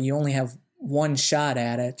games, but you only have one shot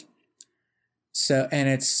at it. So, and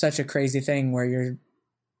it's such a crazy thing where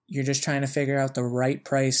you're just trying to figure out the right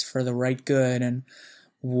price for the right good and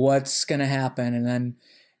what's going to happen. And then,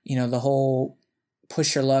 the whole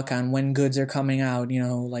push your luck on when goods are coming out,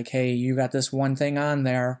 like, hey, you got this one thing on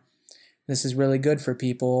there. This is really good for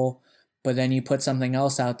people. But then you put something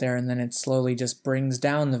else out there and then it slowly just brings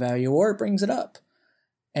down the value or it brings it up.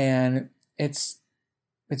 And it's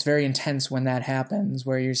very intense when that happens,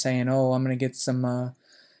 where you're saying, oh, I'm going to get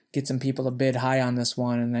some people to bid high on this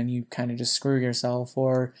one, and then you kind of just screw yourself.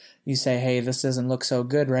 Or you say, hey, this doesn't look so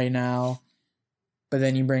good right now. But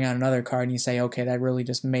then you bring out another card and you say, okay, that really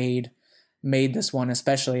just made this one,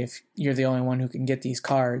 especially if you're the only one who can get these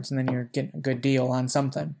cards, and then you're getting a good deal on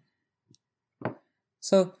something.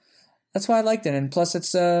 So that's why I liked it. And plus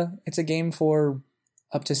it's a game for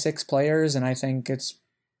up to 6 players, and I think it's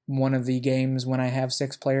one of the games when I have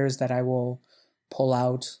 6 players that I will pull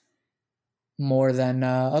out more than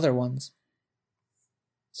other ones.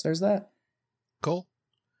 So there's that. Cool.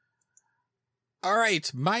 All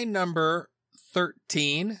right, my number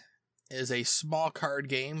 13 is a small card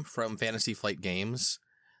game from Fantasy Flight Games,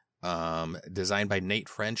 designed by Nate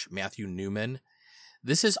French, Matthew Newman.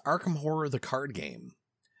 This is Arkham Horror, the card game.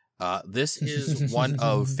 This is one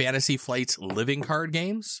of Fantasy Flight's living card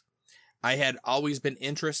games. I had always been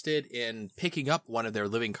interested in picking up one of their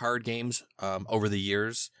living card games over the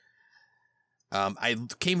years. I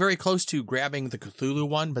came very close to grabbing the Cthulhu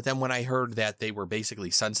one, but then when I heard that they were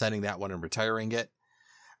basically sunsetting that one and retiring it,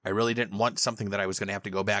 I really didn't want something that I was going to have to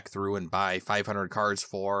go back through and buy 500 cards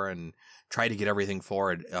for and try to get everything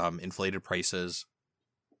for at inflated prices,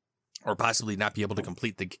 or possibly not be able to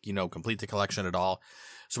complete the collection at all.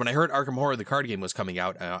 So when I heard Arkham Horror, the card game, was coming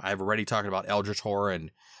out, I've already talked about Eldritch Horror and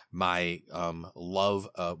my love.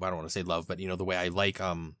 I don't want to say love, but the way I like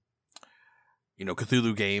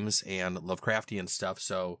Cthulhu games and Lovecraftian stuff.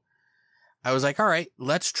 So I was like, all right,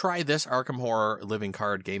 let's try this Arkham Horror living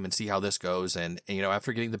card game and see how this goes. And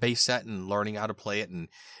after getting the base set and learning how to play it and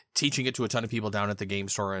teaching it to a ton of people down at the game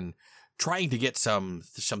store and trying to get some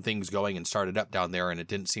things going and started up down there, and it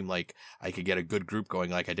didn't seem like I could get a good group going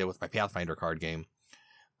like I did with my Pathfinder card game.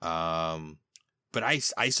 But I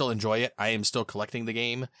still enjoy it. I am still collecting the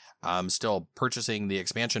game. I'm still purchasing the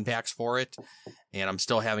expansion packs for it, and I'm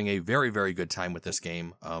still having a very, very good time with this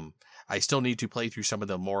game. I still need to play through some of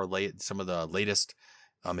the latest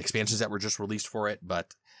expansions that were just released for it,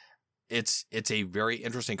 but it's a very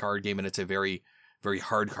interesting card game, and it's a very, very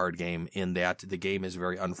hard card game in that the game is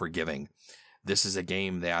very unforgiving. This is a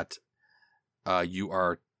game that you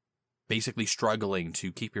are basically struggling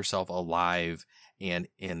to keep yourself alive and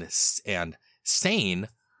sane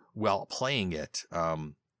while playing it.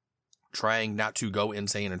 Trying not to go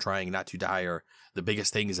insane and trying not to die are the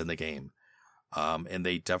biggest things in the game. And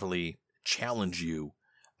they definitely challenge you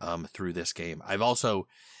through this game. I've also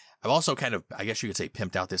kind of, I guess you could say,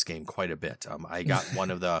 pimped out this game quite a bit. I got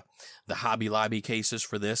one of the Hobby Lobby cases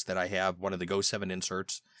for this that I have, one of the Go 7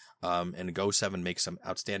 inserts. And Go 7 makes some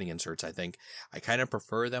outstanding inserts, I think. I kind of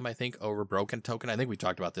prefer them, over Broken Token. I think we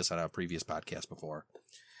talked about this on a previous podcast before.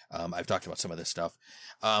 I've talked about some of this stuff.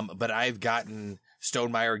 But I've gotten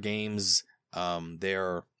Stonemaier Games,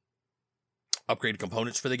 their upgraded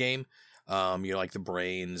components for the game. Like the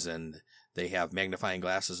brains, and they have magnifying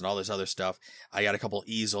glasses and all this other stuff. I got a couple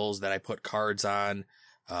easels that I put cards on.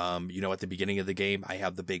 At the beginning of the game, I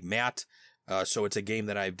have the big mat. So it's a game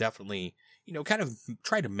that I've definitely, kind of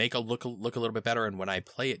tried to make look a little bit better. And when I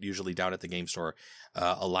play it, usually down at the game store,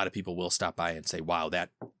 a lot of people will stop by and say, wow,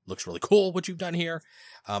 that looks really cool, what you've done here.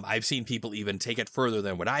 I've seen people even take it further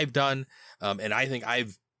than what I've done. And I think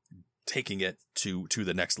I've taken it to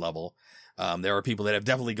the next level. There are people that have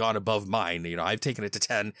definitely gone above mine. I've taken it to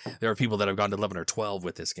 10. There are people that have gone to 11 or 12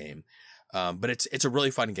 with this game. But it's a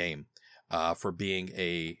really fun game, for being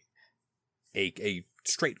a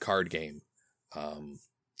straight card game.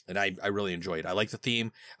 And I really enjoy it. I like the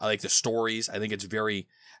theme. I like the stories. I think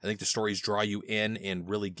the stories draw you in and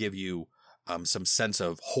really give you some sense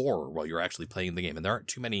of horror while you're actually playing the game. And there aren't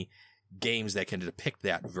too many games that can depict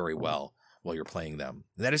that very well while you're playing them.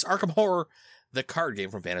 And that is Arkham Horror, the card game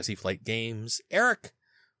from Fantasy Flight Games. Eric,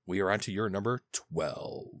 we are on to your number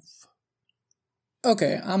 12.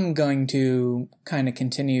 Okay, I'm going to kind of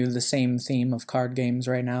continue the same theme of card games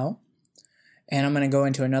right now, and I'm going to go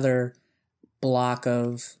into another block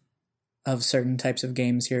of certain types of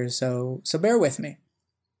games here. So bear with me.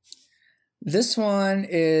 This one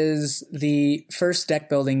is the first deck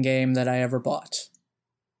building game that I ever bought.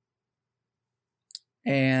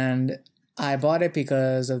 And I bought it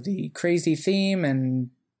because of the crazy theme,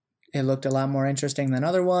 and it looked a lot more interesting than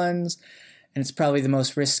other ones. And it's probably the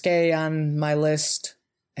most risque on my list.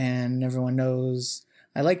 And everyone knows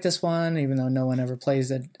I like this one, even though no one ever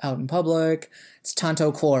plays it out in public. It's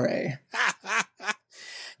Tanto Cuore.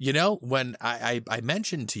 You know, when I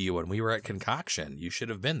mentioned to you when we were at Concoction, you should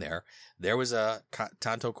have been there. There was a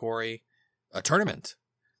Tanto Cuore a tournament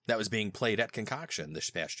that was being played at Concoction this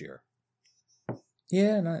past year.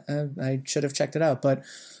 Yeah, and I should have checked it out. But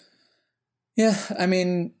yeah, I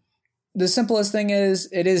mean, the simplest thing is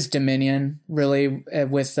it is Dominion, really,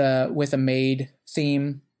 with a made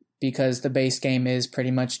theme, because the base game is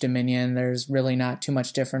pretty much Dominion. There's really not too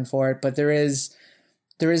much different for it, but there is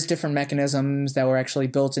different mechanisms that were actually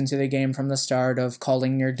built into the game from the start of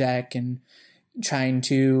calling your deck and trying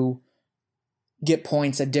to get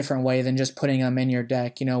points a different way than just putting them in your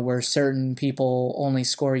deck, you know, where certain people only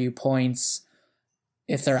score you points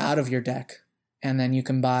if they're out of your deck. And then you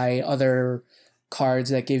can buy other cards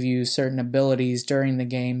that give you certain abilities during the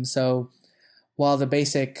game. So while the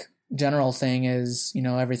basic general thing is, you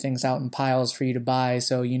know, everything's out in piles for you to buy,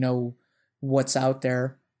 so you know what's out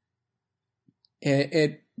there,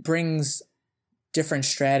 it brings different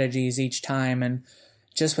strategies each time. And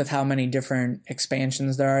just with how many different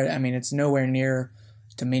expansions there are, I mean, it's nowhere near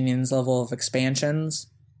Dominion's level of expansions,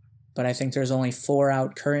 but I think there's only 4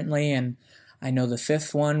 out currently, and I know the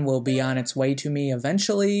 5th one will be on its way to me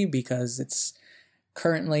eventually because it's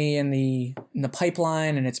currently in the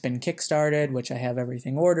pipeline and it's been kickstarted, which I have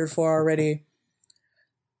everything ordered for already.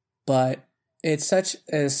 But it's such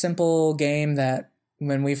a simple game that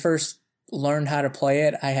when we first learned how to play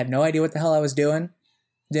it, I had no idea what the hell I was doing.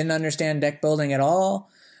 Didn't understand deck building at all.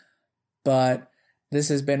 But this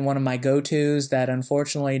has been one of my go-tos that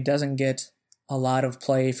unfortunately doesn't get a lot of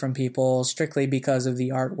play from people strictly because of the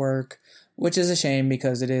artwork, which is a shame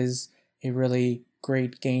because it is a really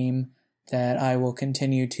great game that I will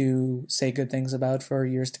continue to say good things about for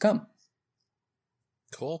years to come.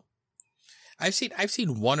 Cool. I've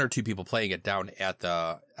seen 1 or 2 people playing it down at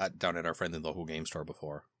our friendly local game store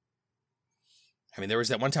before. I mean, there was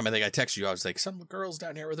that one time I think I texted you. I was like, some girl's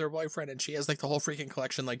down here with her boyfriend, and she has like the whole freaking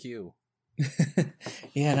collection like you.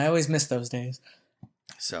 Yeah, and I always miss those days.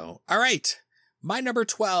 So, all right. My number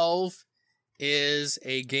 12 is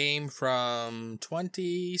a game from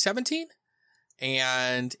 2017,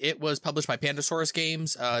 and it was published by Pandasaurus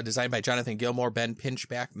Games, designed by Jonathan Gilmour, Ben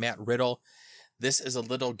Pinchback, Matt Riddle. This is a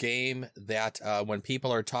little game that when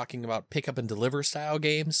people are talking about pick up and deliver style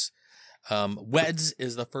games, WEDS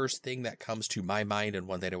is the first thing that comes to my mind, and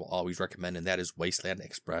one that I will always recommend, and that is Wasteland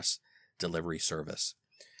Express Delivery Service.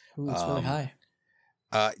 Ooh, it's really high.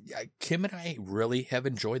 Kim and I really have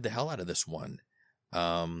enjoyed the hell out of this one.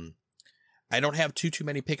 I don't have too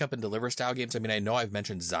many pick up and deliver style games. I mean, I know I've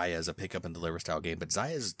mentioned Zaya as a pick up and deliver style game, but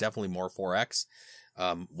Zaya is definitely more 4X.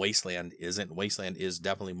 Wasteland isn't. Wasteland is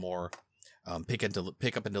definitely more pick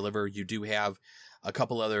up and deliver. You do have a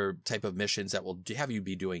couple other type of missions that will have you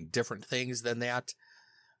be doing different things than that.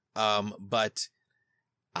 But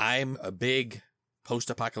I'm a big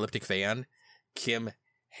post-apocalyptic fan. Kim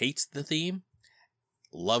hates the theme,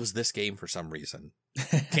 loves this game for some reason.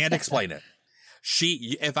 Can't explain it.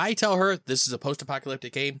 If I tell her this is a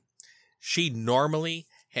post-apocalyptic game, she normally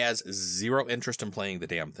has zero interest in playing the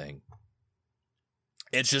damn thing.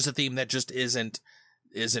 It's just a theme that just isn't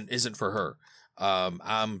for her. I'm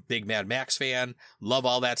a big Mad Max fan, love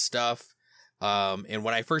all that stuff. And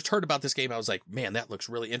when I first heard about this game, I was like, man, that looks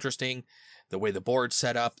really interesting. The way the board's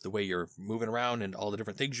set up, the way you're moving around and all the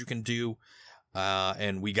different things you can do.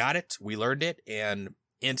 And we got it, we learned it, and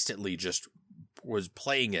instantly just was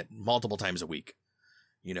playing it multiple times a week.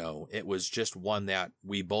 You know, it was just one that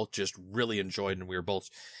we both just really enjoyed, and we were both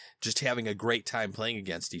just having a great time playing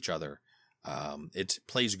against each other. It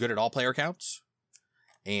plays good at all player counts,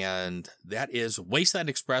 and that is Wasteland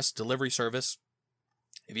Express Delivery Service.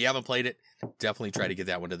 If you haven't played it, definitely try to get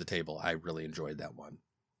that one to the table. I really enjoyed that one.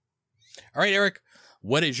 All right, Eric,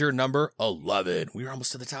 what is your number 11? We were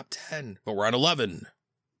almost to the top 10, but we're on 11.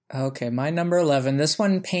 Okay, my number 11. This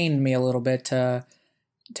one pained me a little bit to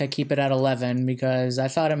keep it at 11 because I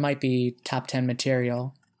thought it might be top 10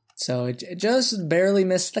 material. So it just barely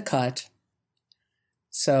missed the cut.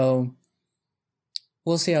 So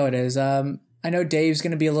we'll see how it is. I know Dave's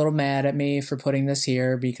going to be a little mad at me for putting this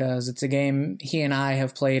here because it's a game he and I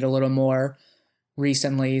have played a little more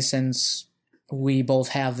recently since we both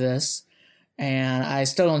have this, and I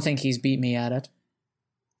still don't think he's beat me at it.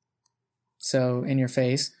 So, in your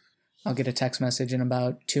face, I'll get a text message in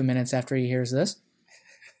about 2 minutes after he hears this.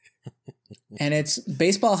 And it's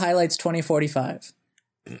Baseball Highlights 2045.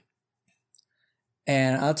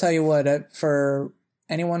 And I'll tell you what, for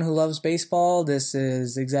anyone who loves baseball, this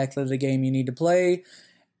is exactly the game you need to play.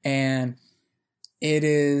 And it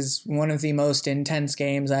is one of the most intense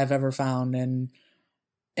games I've ever found. And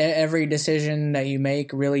every decision that you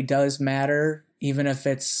make really does matter, even if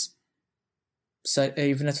it's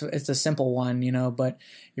a simple one, you know, but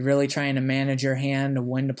you're really trying to manage your hand and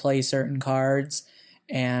when to play certain cards.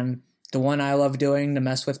 And the one I love doing to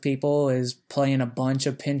mess with people is playing a bunch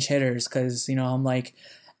of pinch hitters because, you know, I'm like,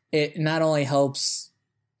 it not only helps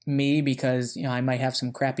me because, you know, I might have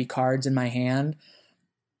some crappy cards in my hand,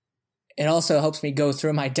 it also helps me go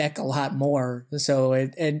through my deck a lot more. So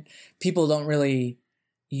it people don't really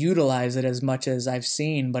utilize it as much as I've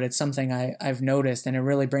seen, but it's something I've noticed, and it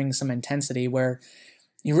really brings some intensity where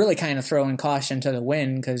you're really kind of throwing caution to the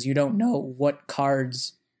wind because you don't know what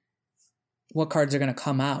cards are going to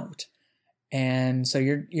come out. And so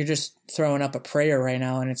you're just throwing up a prayer right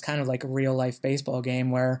now, and it's kind of like a real life baseball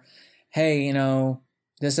game where, hey, you know,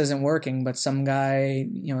 this isn't working, but some guy,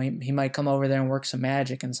 you know, he might come over there and work some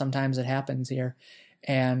magic, and sometimes it happens here.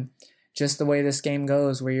 And just the way this game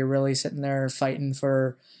goes, where you're really sitting there fighting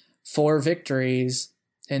for 4 victories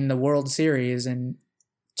in the World Series, and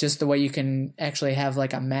just the way you can actually have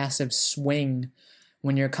like a massive swing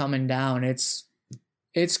when you're coming down, it's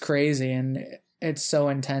crazy, and it's so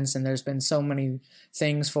intense, and there's been so many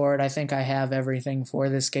things for it. I think I have everything for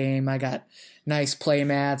this game. I got nice play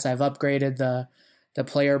mats. I've upgraded the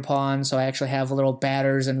player pawn, so I actually have little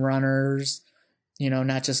batters and runners, you know,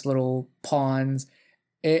 not just little pawns.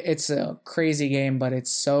 It's a crazy game, but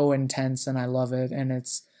it's so intense, and I love it. And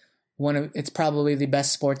it's probably the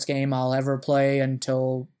best sports game I'll ever play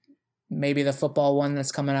until maybe the football one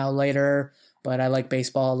that's coming out later. But I like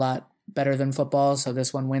baseball a lot better than football, so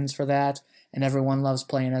this one wins for that. And everyone loves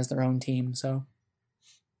playing as their own team. So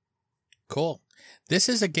cool. This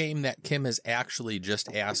is a game that Kim has actually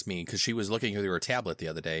just asked me because she was looking through her tablet the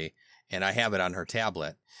other day, and I have it on her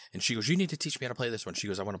tablet. And she goes, "You need to teach me how to play this one." She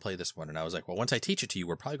goes, "I want to play this one." And I was like, "Well, once I teach it to you,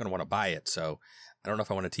 we're probably going to want to buy it. So I don't know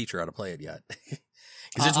if I want to teach her how to play it yet."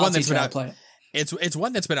 Because it's one that's been out. It's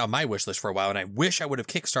one that's been on my wish list for a while, and I wish I would have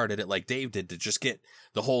kickstarted it like Dave did to just get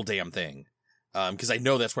the whole damn thing. Because I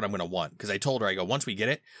know that's what I'm going to want. Because I told her, I go, once we get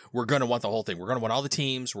it, we're going to want the whole thing. We're going to want all the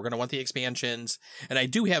teams. We're going to want the expansions. And I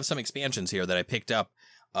do have some expansions here that I picked up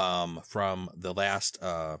from the last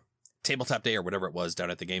tabletop day or whatever it was down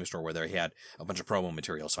at the game store where they had a bunch of promo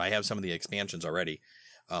material. So I have some of the expansions already,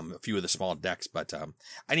 a few of the small decks. But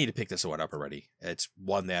I need to pick this one up already. It's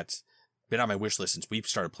one that's been on my wish list since we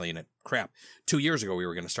started playing it. Crap. 2 years ago, we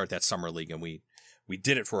were going to start that summer league, and we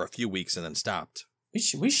did it for a few weeks and then stopped.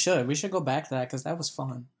 We should go back to that because that was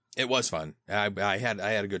fun. It was fun. I had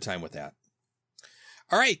a good time with that.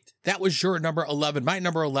 All right, that was your number 11. My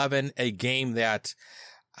number 11, a game that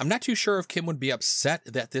I'm not too sure if Kim would be upset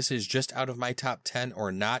that this is just out of my top 10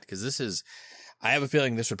 or not, because I have a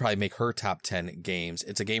feeling this would probably make her top 10 games.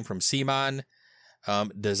 It's a game from CMON,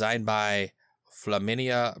 designed by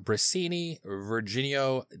Flaminia Brasini,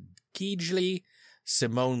 Virginio Gigli,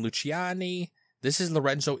 Simone Luciani. This is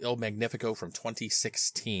Lorenzo Il Magnifico from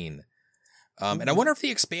 2016. And I wonder if the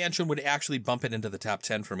expansion would actually bump it into the top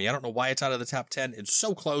 10 for me. I don't know why it's out of the top 10. It's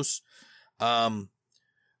so close.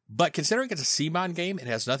 But considering it's a CMON game, it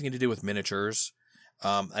has nothing to do with miniatures.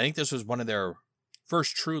 I think this was one of their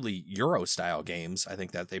first truly Euro-style games, I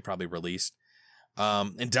think, that they probably released.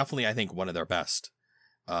 And definitely, I think, one of their best.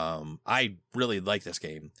 I really like this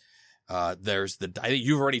game. I think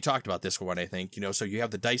you've already talked about this one, I think, so you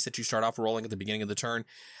have the dice that you start off rolling at the beginning of the turn.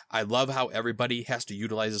 I love how everybody has to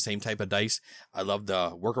utilize the same type of dice. I love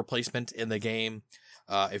the worker placement in the game.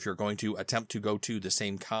 If you're going to attempt to go to the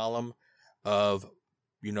same column of,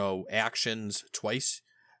 actions twice,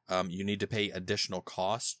 you need to pay additional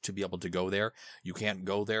costs to be able to go there. You can't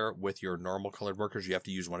go there with your normal colored workers. You have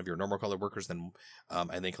to use one of your normal colored workers. Then,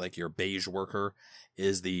 I think like your beige worker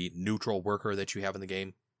is the neutral worker that you have in the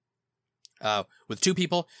game. With 2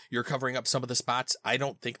 people, you're covering up some of the spots. I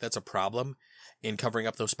don't think that's a problem in covering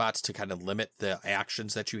up those spots to kind of limit the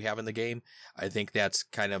actions that you have in the game. I think that's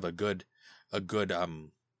kind of a good way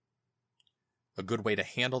to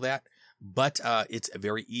handle that. But it's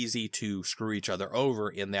very easy to screw each other over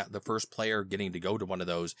in that the first player getting to go to one of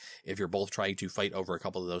those, if you're both trying to fight over a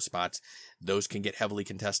couple of those spots, those can get heavily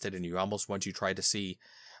contested, and you almost want to try to see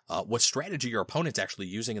what strategy your opponent's actually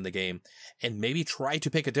using in the game, and maybe try to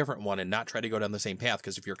pick a different one and not try to go down the same path.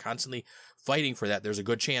 Because if you're constantly fighting for that, there's a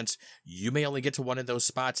good chance you may only get to one of those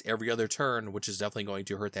spots every other turn, which is definitely going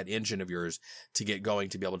to hurt that engine of yours to get going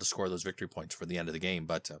to be able to score those victory points for the end of the game.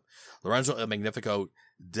 But Lorenzo El Magnifico,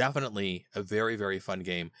 definitely a very, very fun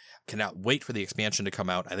game. Cannot wait for the expansion to come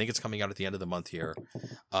out. I think it's coming out at the end of the month here.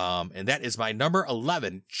 And that is my number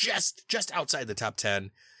 11, just outside the top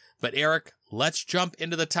 10. But Eric, let's jump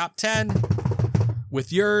into the top 10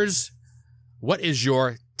 with yours. What is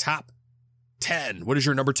your top 10? What is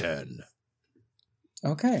your number 10?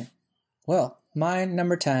 Okay. Well, my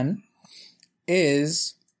number 10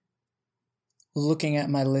 is, looking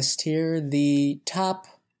at my list here, the top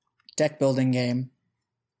deck building game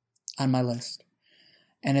on my list.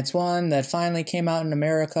 And it's one that finally came out in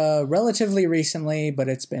America relatively recently, but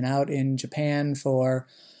it's been out in Japan for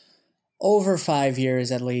over 5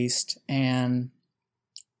 years at least, and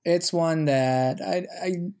it's one that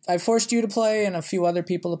I forced you to play and a few other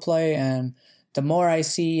people to play, and the more I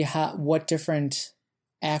see what different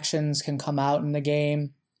actions can come out in the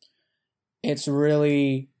game, it's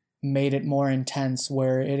really made it more intense,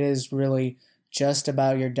 where it is really just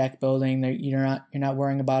about your deck building. That you're not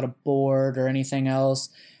worrying about a board or anything else.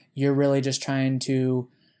 You're really just trying to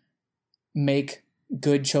make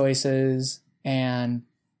good choices, and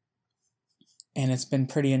it's been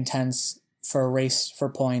pretty intense for a race for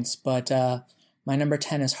points. But my number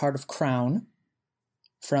 10 is Heart of Crown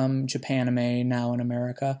from Japanime, now in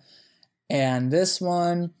America. And this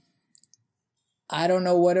one, I don't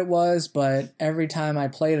know what it was, but every time I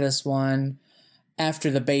play this one, after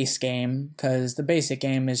the base game, because the basic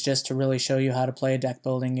game is just to really show you how to play a deck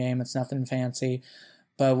building game, it's nothing fancy.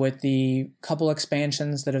 But with the couple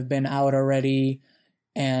expansions that have been out already,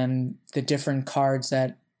 and the different cards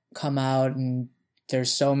that come out, and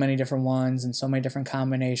there's so many different ones and so many different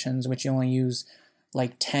combinations, which you only use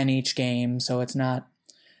like 10 each game, so it's not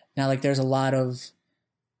like there's a lot of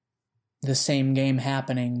the same game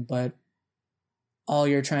happening, but all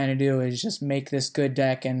you're trying to do is just make this good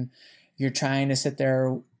deck, and you're trying to sit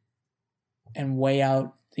there and weigh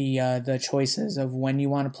out the choices of when you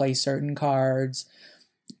want to play certain cards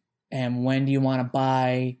and when do you want to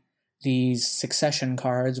buy these succession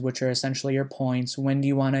cards, which are essentially your points. When do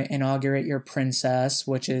you want to inaugurate your princess,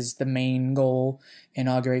 which is the main goal,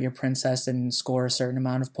 inaugurate your princess and score a certain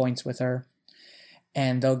amount of points with her.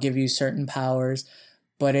 And they'll give you certain powers.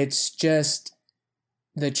 But it's just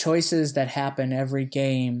the choices that happen every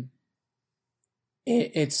game.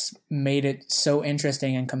 It's made it so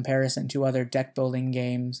interesting in comparison to other deck building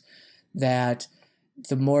games that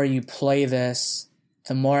the more you play this,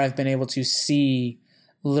 the more I've been able to see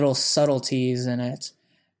little subtleties in it,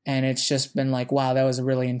 and it's just been like, wow, that was a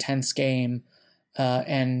really intense game.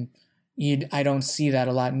 And I don't see that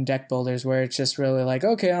a lot in deck builders, where it's just really like,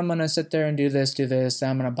 okay, I'm gonna sit there and do this,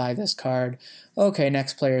 I'm gonna buy this card, okay,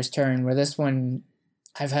 next player's turn. Where this one,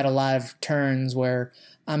 I've had a lot of turns where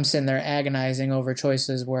I'm sitting there agonizing over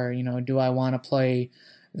choices where, do I want to play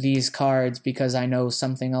these cards because I know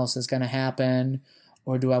something else is going to happen,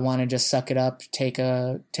 or do I want to just suck it up, take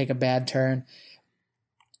a bad turn?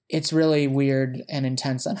 It's really weird and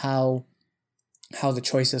intense on how the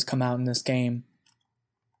choices come out in this game.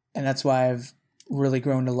 And that's why I've really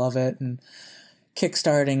grown to love it, and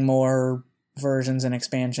kickstarting more versions and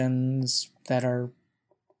expansions that are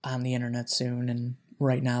on the internet soon and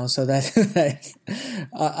right now. So that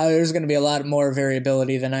there's going to be a lot more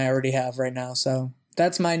variability than I already have right now. So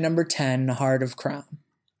that's my number 10, Heart of Crown.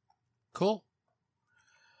 Cool.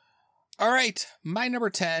 All right, my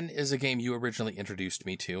number 10 is a game you originally introduced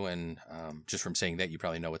me to, and just from saying that, you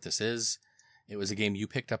probably know what this is. It was a game you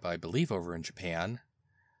picked up, I believe, over in Japan,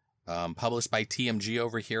 published by TMG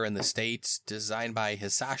over here in the States, designed by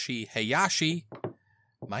Hisashi Hayashi.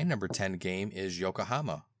 My number 10 game is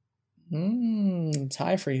Yokohama. It's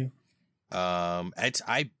high for you.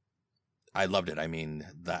 I loved it. I mean,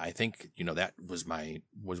 I think, that was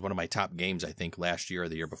one of my top games, I think, last year or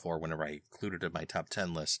the year before, whenever I included it in my top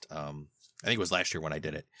 10 list. I think it was last year when I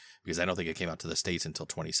did it, because I don't think it came out to the States until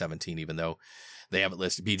 2017, even though they have it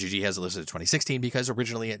listed. BGG has it listed in 2016, because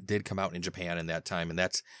originally it did come out in Japan in that time. And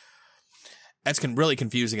that's really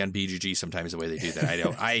confusing on BGG sometimes, the way they do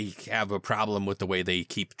that. I have a problem with the way they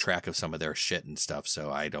keep track of some of their shit and stuff, so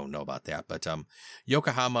I don't know about that. But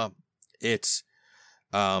Yokohama, it's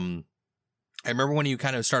I remember when you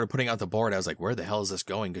kind of started putting out the board, I was like, where the hell is this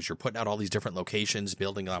going? Because you're putting out all these different locations,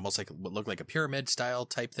 building almost like what looked like a pyramid style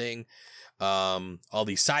type thing. All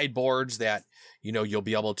these sideboards that, you'll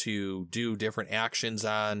be able to do different actions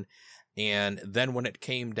on. And then when it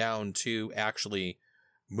came down to actually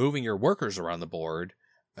moving your workers around the board,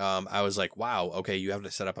 I was like, wow, okay, you have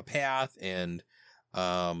to set up a path, and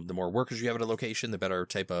the more workers you have at a location, the better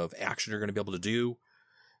type of action you're going to be able to do.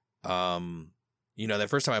 That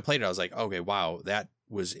first time I played it, I was like, okay, wow, that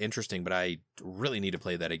was interesting, but I really need to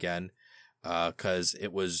play that again. 'Cause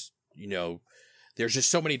it was, there's just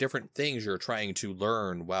so many different things you're trying to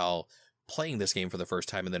learn while playing this game for the first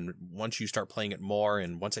time. And then once you start playing it more,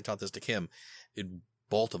 and once I taught this to Kim,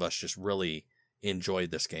 both of us just really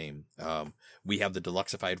enjoyed this game. We have the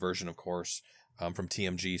deluxeified version, of course, from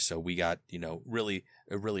TMG. So we got, really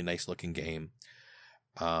a really nice looking game.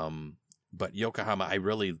 But Yokohama, I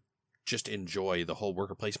really just enjoy the whole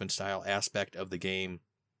worker placement style aspect of the game.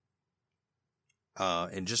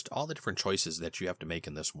 And just all the different choices that you have to make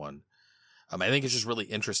in this one. I think it's just really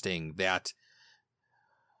interesting that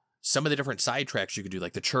some of the different side tracks you could do,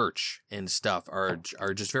 like the church and stuff, are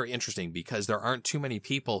just very interesting, because there aren't too many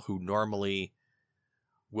people who normally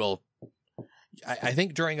will. I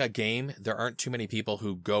think during a game, there aren't too many people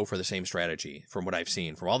who go for the same strategy, from what I've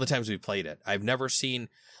seen, from all the times we've played it. I've never seen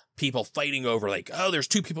people fighting over like, oh, there's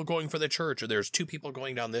 2 people going for the church, or there's 2 people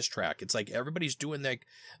going down this track. It's like everybody's doing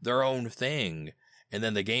their own thing. And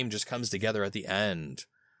then the game just comes together at the end,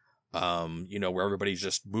 where everybody's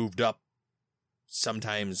just moved up,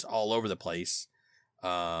 sometimes all over the place.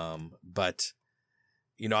 But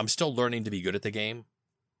I'm still learning to be good at the game.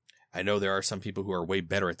 I know there are some people who are way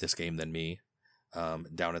better at this game than me,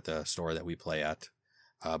 down at the store that we play at.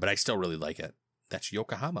 But I still really like it. That's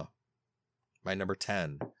Yokohama, my number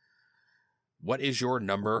 10. What is your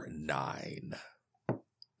number 9?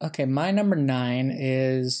 Okay, my number 9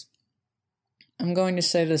 is, I'm going to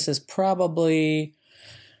say this is probably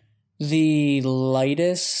the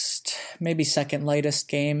lightest, maybe second lightest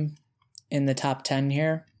game in the top 10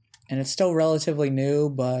 here. And it's still relatively new,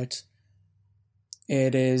 but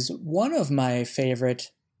it is one of my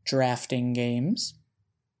favorite drafting games.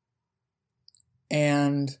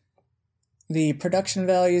 And the production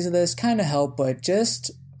values of this kind of help, but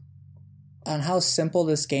just on how simple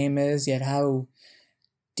this game is, yet how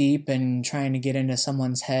deep and trying to get into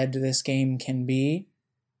someone's head this game can be,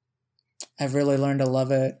 I've really learned to love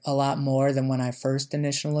it a lot more than when I first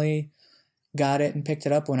initially got it and picked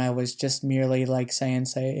it up, when I was just merely like saying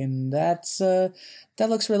that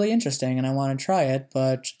looks really interesting and I want to try it.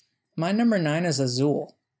 But my number 9 is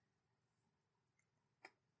Azul.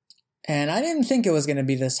 And I didn't think it was going to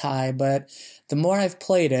be this high, but the more I've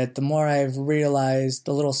played it, the more I've realized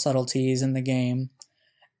the little subtleties in the game.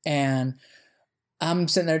 And I'm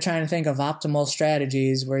sitting there trying to think of optimal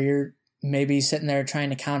strategies where you're maybe sitting there trying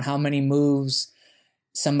to count how many moves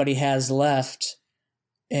somebody has left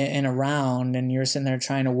in a round, and you're sitting there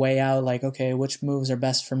trying to weigh out, like, okay, which moves are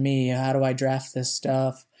best for me? How do I draft this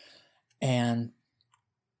stuff? And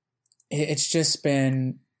it's just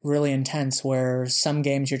been really intense, where some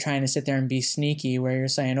games you're trying to sit there and be sneaky, where you're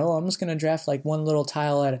saying, oh, I'm just going to draft like one little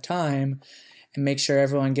tile at a time and make sure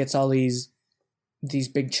everyone gets all these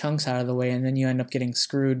big chunks out of the way, and then you end up getting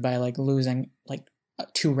screwed by like losing like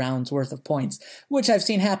 2 rounds worth of points, which I've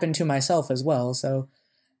seen happen to myself as well. So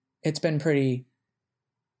it's been pretty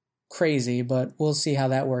crazy, but we'll see how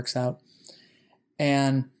that works out.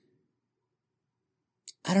 And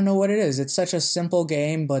I don't know what it is. It's such a simple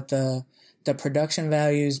game, but the production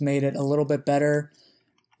values made it a little bit better.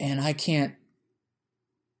 And I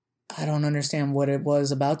don't understand what it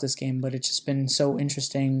was about this game, but it's just been so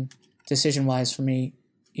interesting decision-wise for me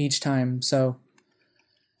each time. So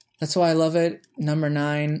that's why I love it. Number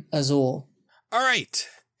 9, Azul. All right,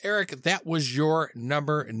 Eric, that was your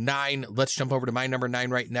number 9. Let's jump over to my number 9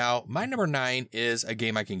 right now. My number 9 is a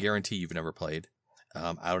game I can guarantee you've never played.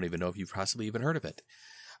 I don't even know if you've possibly even heard of it.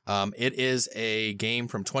 It is a game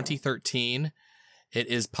from 2013. It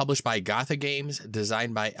is published by Gotha Games,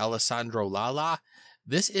 designed by Alessandro Lala.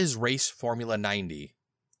 This is Race Formula 90.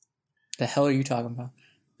 The hell are you talking about?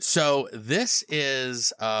 So this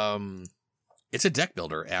is, it's a deck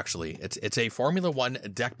builder, actually. It's a Formula 1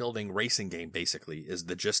 deck building racing game, basically, is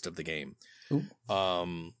the gist of the game. Ooh.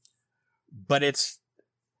 But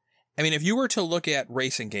if you were to look at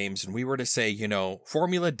racing games and we were to say,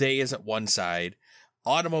 Formula Day is at one side,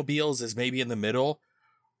 Automobiles is maybe in the middle,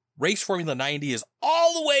 Race Formula 90 is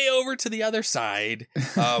all the way over to the other side,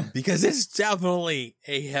 because it's definitely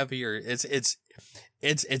a heavier, it's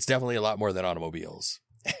definitely a lot more than Automobiles.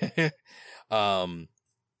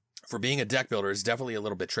 For being a deck builder, it's definitely a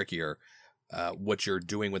little bit trickier. what you're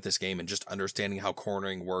doing with this game and just understanding how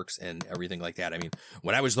cornering works and everything like that. I mean,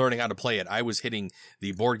 when I was learning how to play it, I was hitting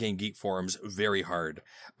the Board Game Geek forums very hard,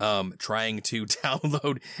 trying to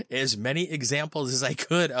download as many examples as I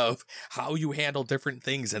could of how you handle different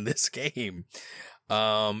things in this game.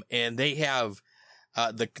 And they have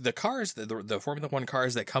the cars, the Formula One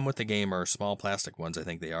cars that come with the game are small plastic ones, I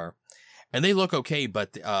think they are. And they look okay,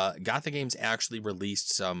 but Gothic Games actually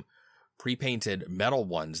released some pre-painted metal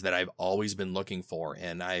ones that I've always been looking for,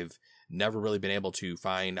 and I've never really been able to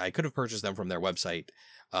find. I could have purchased them from their website,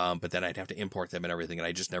 but then I'd have to import them and everything, and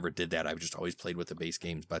I just never did that. I've just always played with the base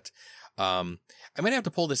games, but I might have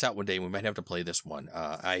to pull this out one day. We might have to play this one.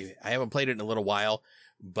 I haven't played it in a little while,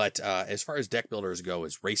 but as far as deck builders go,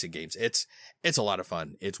 as racing games, it's a lot of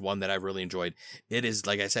fun. It's one that I've really enjoyed. It is,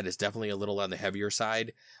 like I said, it's definitely a little on the heavier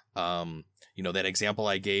side. That example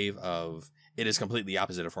I gave of it is completely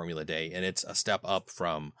opposite of Formula Day, and it's a step up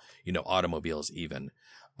from, automobiles even.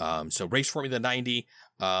 So Race Formula 90,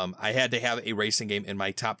 I had to have a racing game in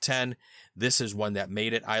my top 10. This is one that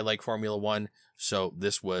made it. I like Formula One, so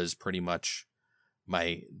this was pretty much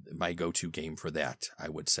my go-to game for that, I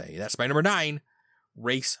would say. That's my number 9,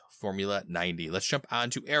 Race Formula 90. Let's jump on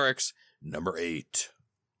to Eric's number 8.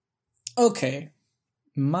 Okay,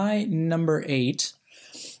 my number 8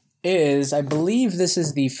 is, I believe this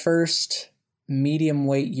is the first medium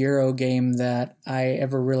weight Euro game that I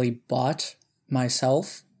ever really bought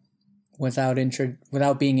myself without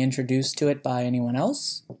being introduced to it by anyone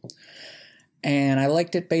else. And I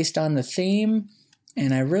liked it based on the theme,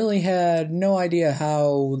 and I really had no idea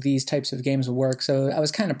how these types of games work. So I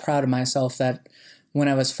was kind of proud of myself that when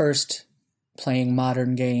I was first playing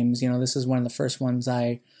modern games, this is one of the first ones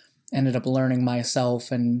I ended up learning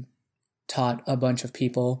myself and taught a bunch of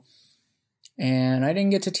people. And I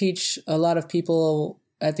didn't get to teach a lot of people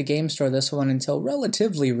at the game store this one until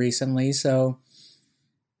relatively recently, so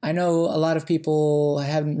I know a lot of people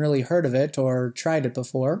haven't really heard of it or tried it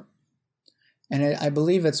before. And I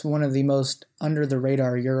believe it's one of the most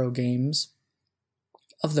under-the-radar Euro games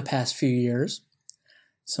of the past few years.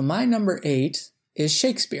 So my number 8 is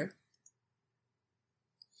Shakespeare.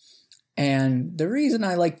 And the reason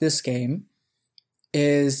I like this game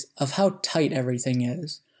is of how tight everything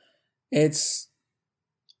is. It's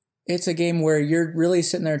a game where you're really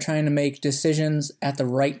sitting there trying to make decisions at the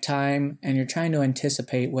right time, and you're trying to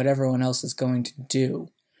anticipate what everyone else is going to do.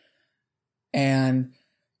 And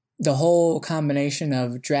the whole combination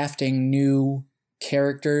of drafting new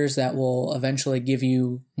characters that will eventually give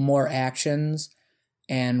you more actions,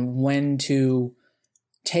 and when to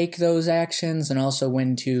take those actions, and also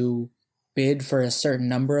when to bid for a certain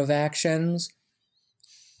number of actions,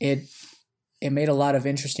 it made a lot of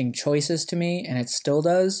interesting choices to me, and it still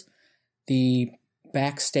does. The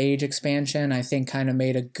backstage expansion, I think, kind of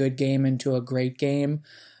made a good game into a great game,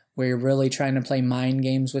 where you're really trying to play mind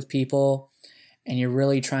games with people, and you're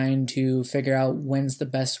really trying to figure out when's the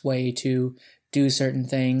best way to do certain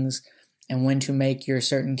things, and when to make your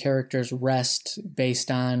certain characters rest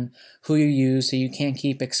based on who you use, so you can't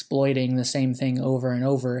keep exploiting the same thing over and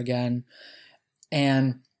over again.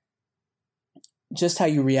 And just how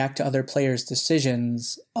you react to other players'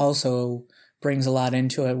 decisions also brings a lot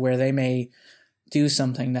into it, where they may do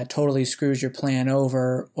something that totally screws your plan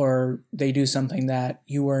over, or they do something that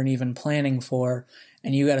you weren't even planning for,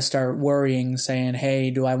 and you got to start worrying, saying,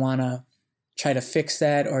 hey, do I want to try to fix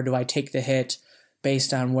that, or do I take the hit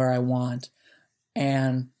based on where I want?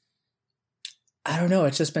 And I don't know,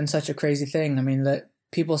 it's just been such a crazy thing. I mean,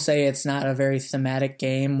 people say it's not a very thematic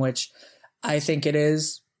game, which I think it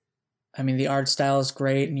is. I mean, the art style is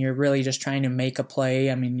great, and you're really just trying to make a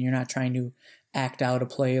play. I mean, you're not trying to act out a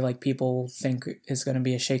play like people think is going to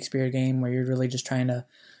be a Shakespeare game, where you're really just trying to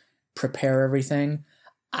prepare everything.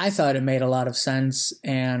 I thought it made a lot of sense,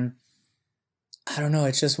 and I don't know,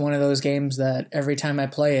 it's just one of those games that every time I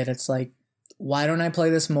play it, it's like, why don't I play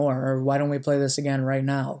this more? Or why don't we play this again right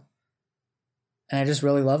now? And I just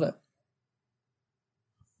really love it.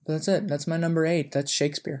 But that's it. That's my number 8. That's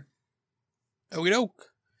Shakespeare. Okie doke.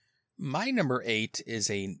 My number 8 is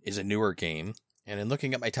a newer game, and in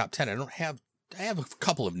looking at my top 10, I have a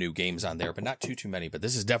couple of new games on there, but not too many, but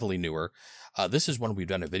this is definitely newer. This is one we've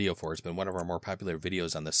done a video for. It's been one of our more popular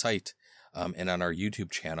videos on the site and on our YouTube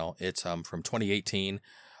channel. It's from 2018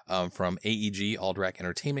 from AEG, Alderac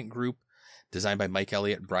Entertainment Group, designed by Mike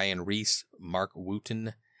Elliott, Brian Reese, Mark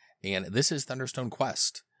Wooten, and this is Thunderstone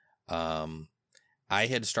Quest. I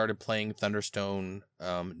had started playing Thunderstone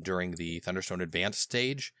during the Thunderstone Advanced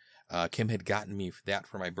stage. Kim had gotten me that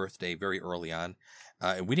for my birthday very early on,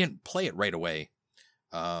 and we didn't play it right away.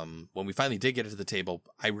 When we finally did get it to the table,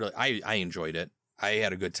 I enjoyed it. I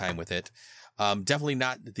had a good time with it. Definitely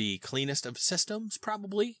not the cleanest of systems,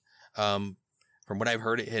 probably. From what I've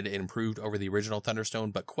heard, it had improved over the original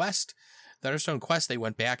Thunderstone, but Thunderstone Quest, they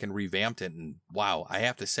went back and revamped it, and wow, I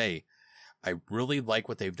have to say, I really like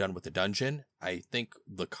what they've done with the dungeon. I think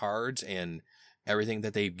the cards and everything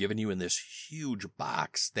that they've given you in this huge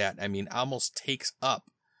box that, I mean, almost takes up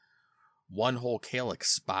one whole Calyx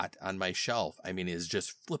spot on my shelf, I mean, is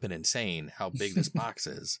just flipping insane how big this box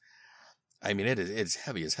is. I mean, it's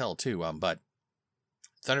heavy as hell too. But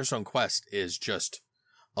Thunderstone Quest is just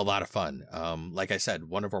a lot of fun. Like I said,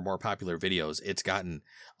 one of our more popular videos. It's gotten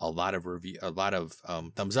a lot of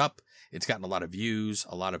thumbs up. It's gotten a lot of views,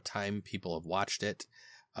 a lot of time people have watched it.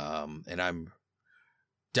 And I'm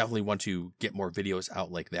definitely want to get more videos out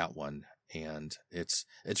like that one. And it's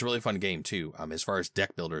a really fun game too. As far as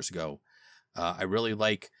deck builders go, I really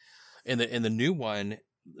like in the new one,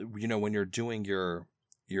 you know, when you're doing your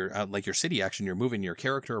like your city action, you're moving your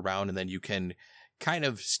character around, and then you can kind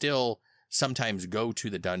of still sometimes go to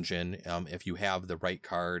the dungeon if you have the right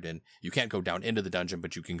card, and you can't go down into the dungeon,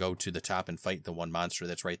 but you can go to the top and fight the one monster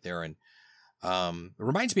that's right there. And it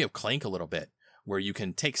reminds me of Clank a little bit, where you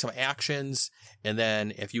can take some actions, and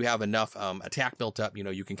then if you have enough attack built up, you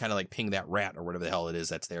know, you can kind of like ping that rat or whatever the hell it is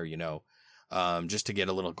that's there, you know, just to get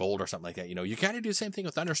a little gold or something like that. You know, you kind of do the same thing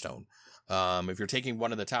with Thunderstone. If you're taking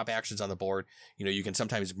one of the top actions on the board, you know, you can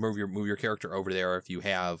sometimes move your character over there if you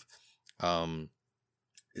have,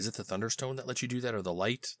 is it the Thunderstone that lets you do that, or the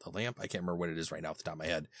lamp? I can't remember what it is right now off the top of my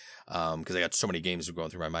head. Cause I got so many games going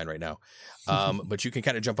through my mind right now. But you can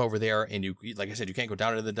kind of jump over there, and you, like I said, you can't go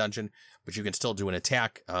down into the dungeon, but you can still do an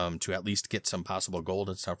attack, to at least get some possible gold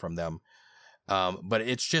and stuff from them. But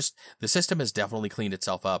it's just, the system has definitely cleaned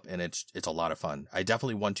itself up, and it's a lot of fun. I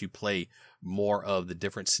definitely want to play more of the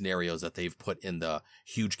different scenarios that they've put in the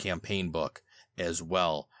huge campaign book as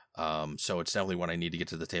well. So it's definitely one I need to get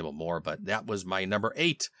to the table more, but that was my number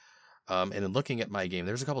 8. And then looking at my game,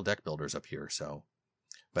 there's a couple deck builders up here. So,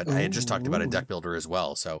 but I had just talked about a deck builder as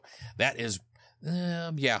well. So that is,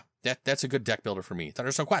 that's a good deck builder for me.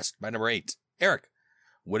 Thunderstone Quest, my number 8. Eric,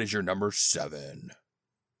 what is your number 7?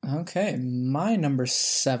 Okay, my number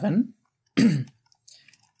 7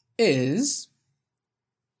 is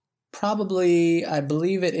probably, I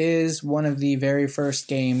believe it is one of the very first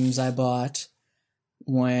games I bought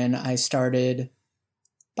when I started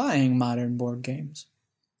buying modern board games.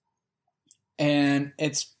 And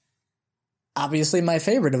it's obviously my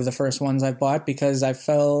favorite of the first ones I've bought, because I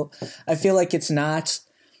feel like it's not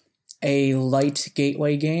a light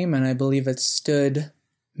gateway game, and I believe it's stood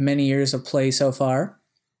many years of play so far.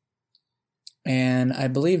 And I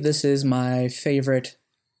believe this is my favorite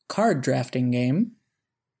card drafting game,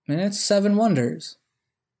 and it's Seven Wonders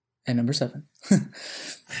at number 7.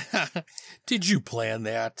 Did you plan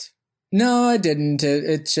that? No, I didn't.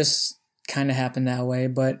 It just kind of happened that way,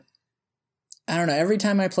 but I don't know. Every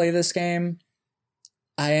time I play this game,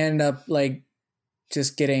 I end up like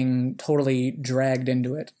just getting totally dragged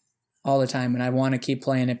into it all the time, and I want to keep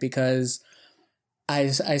playing it because I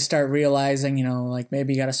start realizing, you know, like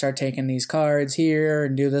maybe you got to start taking these cards here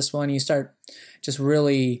and do this one. You start just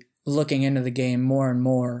really looking into the game more and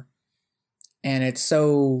more, and it's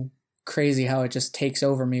so crazy how it just takes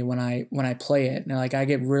over me when I play it. And like I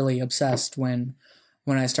get really obsessed when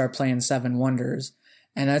I start playing Seven Wonders,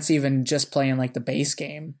 and that's even just playing like the base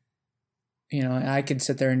game. You know, I could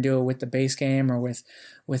sit there and do it with the base game or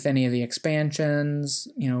with any of the expansions.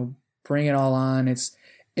 You know, bring it all on. It's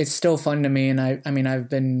still fun to me, and I mean I've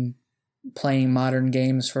been playing modern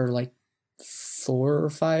games for like 4 or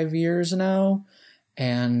 5 years now,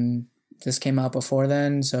 and this came out before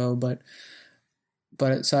then. So, but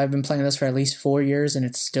so I've been playing this for at least 4 years, and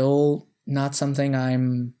it's still not something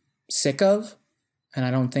I'm sick of, and I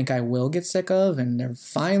don't think I will get sick of. And they're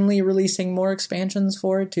finally releasing more expansions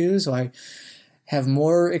for it too, so I have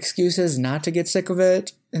more excuses not to get sick of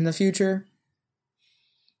it in the future.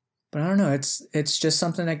 But I don't know, it's just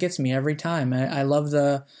something that gets me every time. I love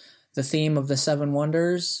the theme of the Seven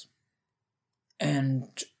Wonders, and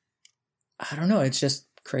I don't know, it's just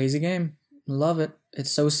a crazy game. Love it. It's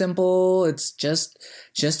so simple. It's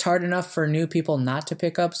just hard enough for new people not to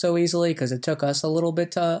pick up so easily, because it took us a little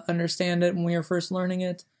bit to understand it when we were first learning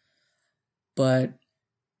it. But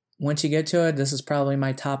once you get to it, this is probably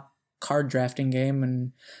my top card drafting game,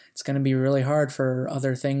 and it's going to be really hard for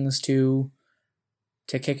other things to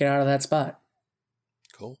kick it out of that spot.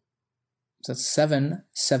 Cool. So it's Seven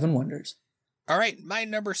Wonders. All right, my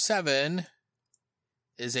number 7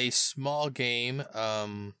 is a small game.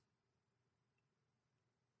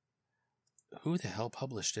 Who the hell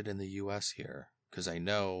published it in the U.S. here? Because I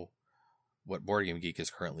know what Board Game Geek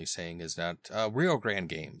is currently saying is not Rio Grande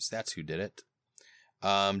Games. That's who did it.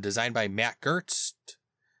 Designed by Matt Gertz,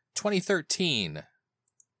 2013.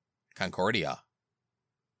 Concordia.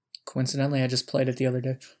 Coincidentally, I just played it the other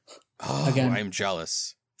day. Oh, again. I'm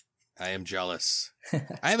jealous. I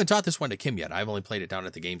haven't taught this one to Kim yet. I've only played it down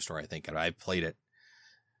at the game store, I think, and I've played it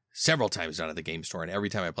several times down at the game store, and every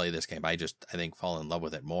time I play this game, I think fall in love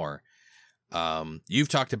with it more. You've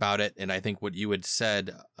talked about it, and I think what you had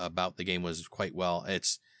said about the game was quite well.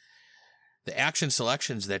 It's the action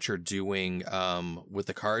selections that you're doing with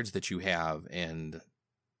the cards that you have and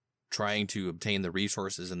trying to obtain the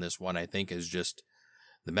resources in this one, I think is just,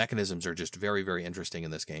 the mechanisms are just very, very interesting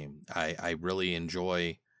in this game. I really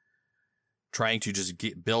enjoy trying to just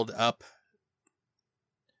build up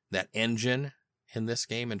that engine in this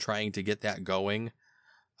game and trying to get that going.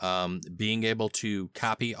 Being able to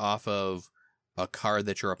copy off of a card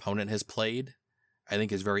that your opponent has played, I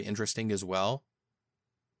think is very interesting as well.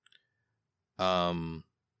 But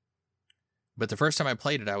the first time I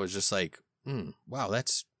played it, I was just like, wow,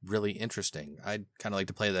 that's really interesting. I'd kind of like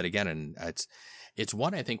to play that again. And it's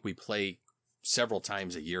one I think we play several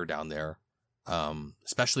times a year down there,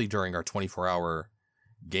 especially during our 24-hour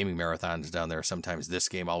gaming marathons down there. Sometimes this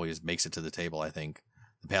game always makes it to the table, I think.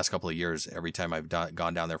 The past couple of years, every time I've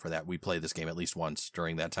gone down there for that, we play this game at least once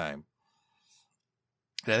during that time.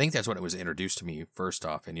 And I think that's when it was introduced to me first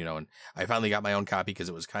off. And, and I finally got my own copy because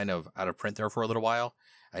it was kind of out of print there for a little while.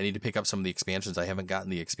 I need to pick up some of the expansions. I haven't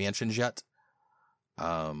gotten the expansions yet.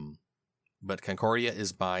 But Concordia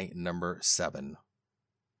is my number 7.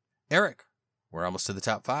 Eric, we're almost to the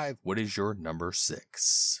top 5. What is your number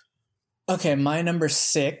 6? Okay, my number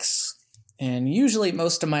 6, and usually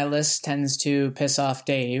most of my list tends to piss off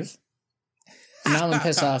Dave. And I'm going to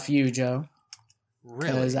piss off you, Joe.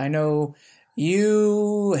 Really? Because I know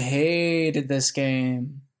you hated this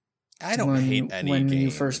game. I don't hate any when games.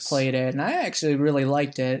 you first played it, and I actually really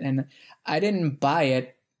liked it. And I didn't buy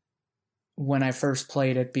it when I first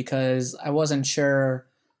played it because I wasn't sure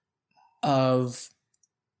of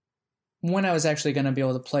when I was actually going to be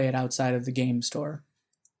able to play it outside of the game store.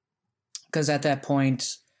 Because at that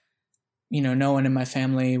point, no one in my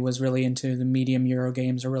family was really into the medium Euro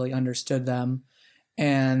games or really understood them.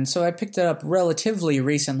 And so I picked it up relatively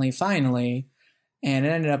recently, finally, and it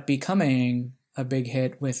ended up becoming a big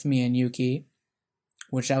hit with me and Yuki,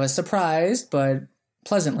 which I was surprised, but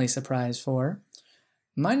pleasantly surprised for.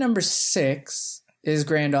 My number 6 is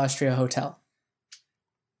Grand Austria Hotel.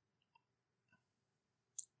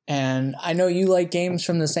 And I know you like games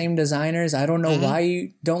from the same designers. I don't know why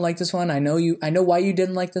you don't like this one. I know why you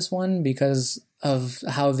didn't like this one because of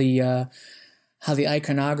how the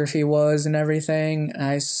iconography was and everything.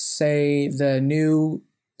 I say the new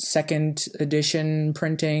 2nd edition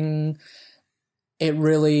printing, it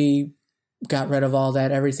really got rid of all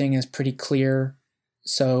that. Everything is pretty clear.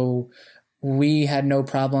 So we had no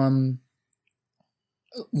problem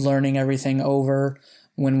learning everything over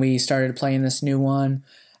when we started playing this new one.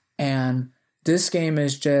 And this game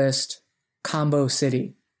is just Combo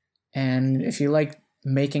City. And if you like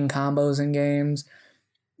making combos in games,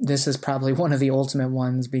 this is probably one of the ultimate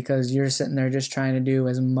ones because you're sitting there just trying to do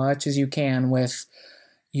as much as you can with,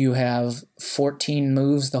 you have 14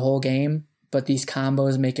 moves the whole game, but these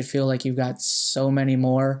combos make it feel like you've got so many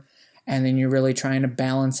more. And then you're really trying to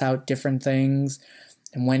balance out different things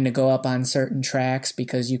and when to go up on certain tracks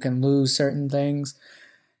because you can lose certain things.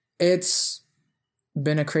 It's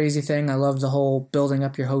been a crazy thing. I love the whole building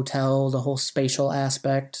up your hotel, the whole spatial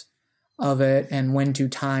aspect of it, and when to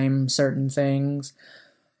time certain things.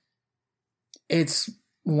 It's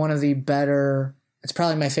one of the better, it's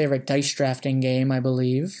probably my favorite dice drafting game, I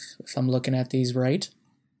believe, if I'm looking at these right.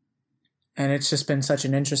 And it's just been such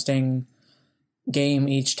an interesting game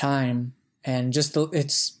each time. And just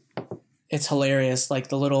it's hilarious, like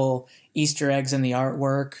the little Easter eggs in the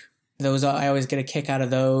artwork. Those, I always get a kick out of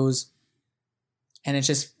those. And it's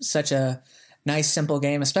just such a nice, simple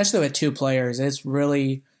game, especially with 2 players. It's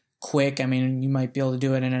really quick. I mean, you might be able to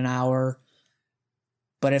do it in an hour,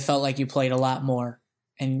 but it felt like you played a lot more.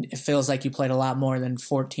 And it feels like you played a lot more than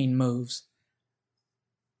 14 moves.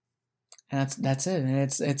 And that's it. And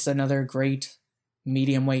it's another great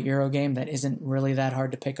medium weight Euro game that isn't really that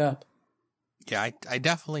hard to pick up. Yeah, I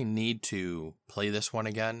definitely need to play this one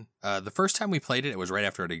again. The first time we played it, it was right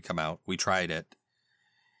after it had come out. We tried it.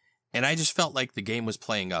 And I just felt like the game was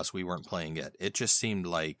playing us. We weren't playing it. It just seemed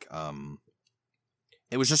like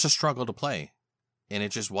it was just a struggle to play. And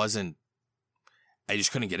it just wasn't, I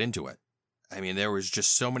just couldn't get into it. I mean, there was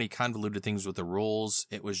just so many convoluted things with the rules.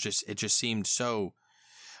 It just seemed so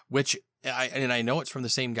which I know it's from the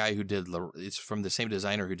same guy who did, it's from the same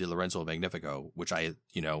designer who did Lorenzo Magnifico, which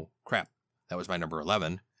crap, that was my number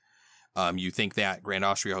 11. You think that Grand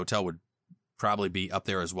Austria Hotel would probably be up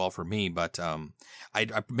there as well for me, but I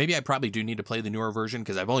probably do need to play the newer version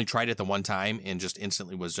because I've only tried it the one time and just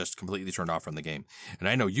instantly was just completely turned off from the game. And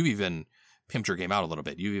I know you even pimped your game out a little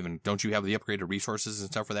bit. Don't you have the upgraded resources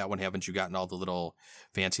and stuff for that one? Haven't you gotten all the little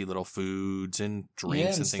fancy little foods and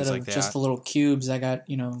drinks and things like that? Just the little cubes, I got,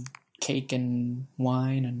 cake and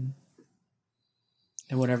wine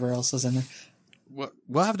and whatever else is in there.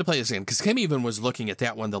 We'll have to play this again because Kim even was looking at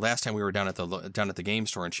that one the last time we were down at the game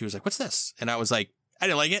store, and she was like, "What's this?" And I was like, "I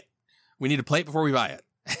didn't like it. We need to play it before we buy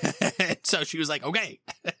it." So she was like, "Okay."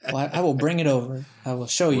 Well, I will bring it over. I will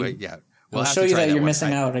show you. We'll show you that you're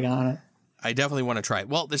missing out on it. I definitely want to try it.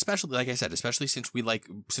 Well, especially like I said, especially since we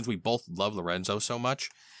both love Lorenzo so much,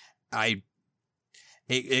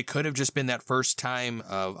 it could have just been that first time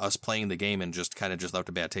of us playing the game and just kind of just left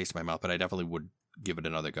a bad taste in my mouth. But I definitely would give it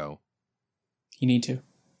another go. You need to.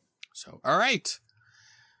 So, all right.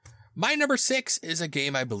 My number 6 is a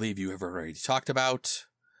game I believe you have already talked about.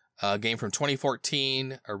 A game from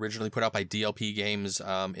 2014, originally put out by DLP Games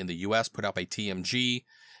in the US, put out by TMG,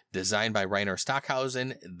 designed by Rainer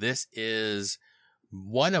Stockhausen. This is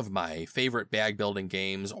one of my favorite bag building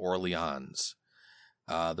games, Orleans.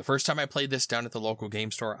 The first time I played this down at the local game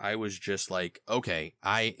store, I was just like, okay,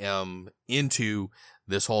 I am into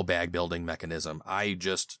this whole bag building mechanism. I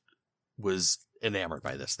just was enamored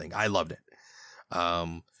by this thing. I loved it.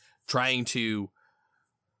 Trying to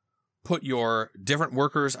put your different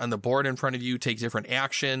workers on the board in front of you, take different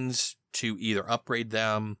actions to either upgrade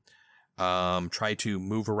them, try to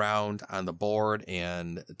move around on the board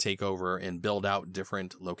and take over and build out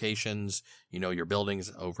different locations, your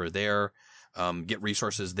buildings over there, get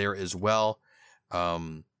resources there as well.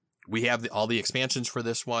 We have all the expansions for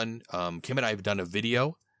this one. Kim and I have done a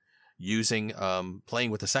video using, playing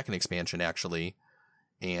with the second expansion actually.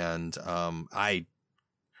 And,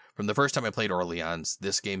 from the first time I played Orleans,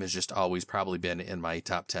 this game has just always probably been in my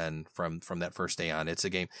top 10 from that first day on. It's a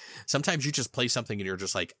game. Sometimes you just play something and you're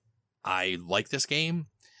just like, I like this game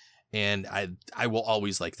and I will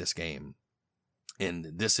always like this game. And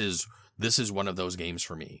this is one of those games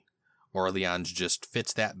for me. Orleans just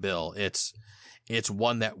fits that bill. It's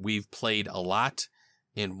one that we've played a lot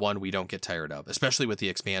and one we don't get tired of, especially with the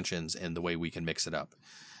expansions and the way we can mix it up.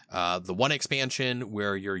 The one expansion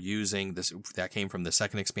where you're using this, that came from the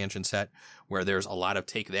second expansion set, where there's a lot of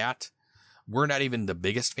Take That. We're not even the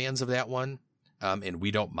biggest fans of that one, and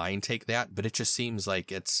we don't mind Take That, but it just seems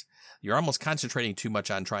like you're almost concentrating too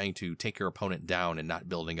much on trying to take your opponent down and not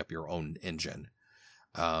building up your own engine,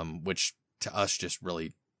 which to us just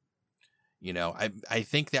really, I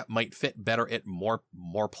think that might fit better at more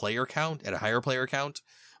player count, at a higher player count,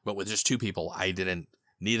 but with just 2 people,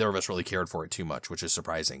 neither of us really cared for it too much, which is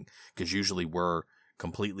surprising because usually we're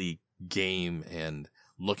completely game and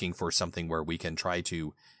looking for something where we can try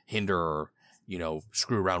to hinder or,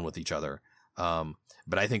 screw around with each other.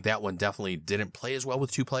 But I think that one definitely didn't play as well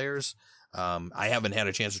with 2 players. I haven't had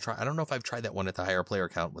a chance to try. I don't know if I've tried that one at the higher player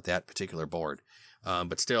count with that particular board.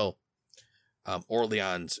 But still,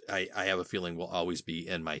 Orleans, I have a feeling will always be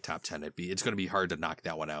in my top 10. It's going to be hard to knock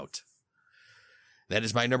that one out. That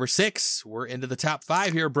is my number 6. We're into the top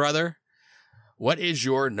 5 here, brother. What is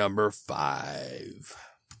your number 5?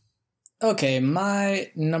 Okay, my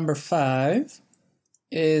number 5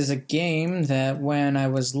 is a game that when I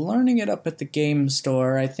was learning it up at the game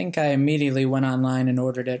store, I think I immediately went online and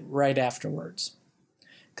ordered it right afterwards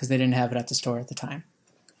because they didn't have it at the store at the time.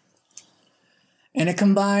 And it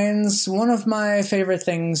combines one of my favorite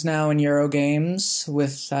things now in Euro games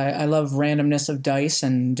with, I love randomness of dice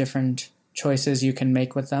and different choices you can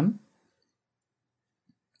make with them.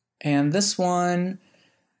 And this one,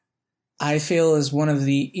 I feel, is one of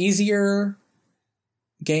the easier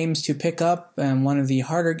games to pick up and one of the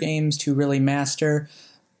harder games to really master.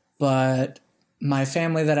 But my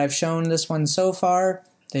family that I've shown this one so far,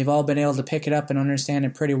 they've all been able to pick it up and understand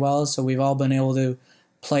it pretty well. So we've all been able to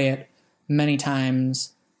play it many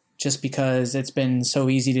times just because it's been so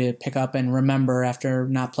easy to pick up and remember after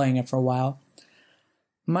not playing it for a while.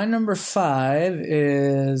 My number 5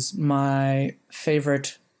 is my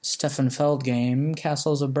favorite Stefan Feld game,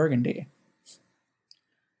 Castles of Burgundy.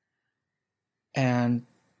 And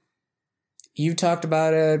you talked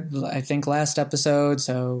about it, I think, last episode,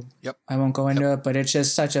 so yep. I won't go into it, but it's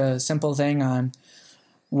just such a simple thing on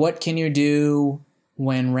what can you do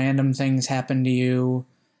when random things happen to you.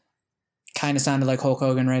 Kind of sounded like Hulk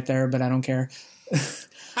Hogan right there, but I don't care.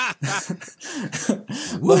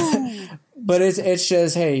 But it's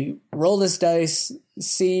just, hey, roll this dice,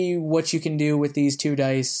 see what you can do with these 2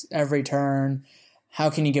 dice every turn. How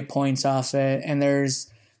can you get points off it? And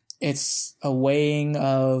it's a weighing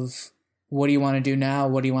of what do you want to do now?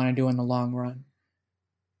 What do you want to do in the long run?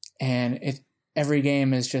 And every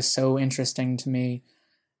game is just so interesting to me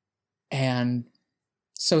and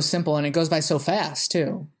so simple, and it goes by so fast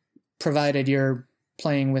too, provided you're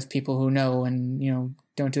playing with people who know and,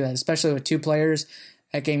 don't do that. Especially with 2 players,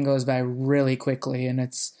 that game goes by really quickly, and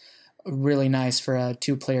it's really nice for a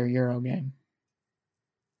 2-player Euro game.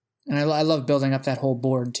 And I love building up that whole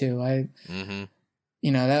board too.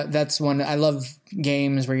 That's one. I love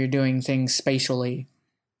games where you're doing things spatially.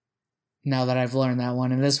 Now that I've learned that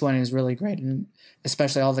one, and this one is really great, and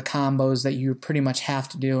especially all the combos that you pretty much have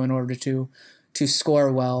to do in order to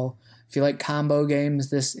score well. If you like combo games,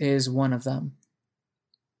 this is one of them.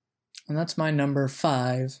 And that's my number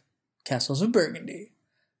 5, Castles of Burgundy.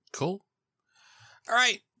 Cool. All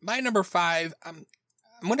right, my number 5. I'm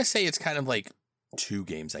going to say it's kind of like 2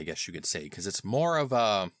 games, I guess you could say, because it's more of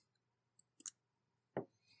a.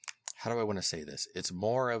 How do I want to say this? It's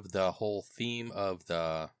more of the whole theme of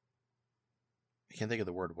the. I can't think of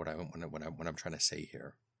the word what I'm trying to say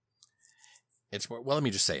here. It's more, well, let me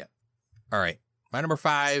just say it. All right. My number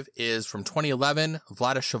 5 is from 2011,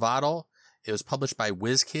 Vlaada Chvátil. It was published by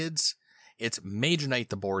WizKids. It's Mage Knight,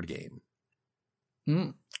 the board game.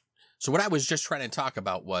 So what I was just trying to talk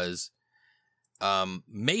about was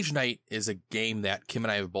Mage Knight is a game that Kim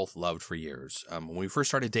and I have both loved for years. When we first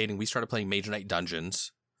started dating, we started playing Mage Knight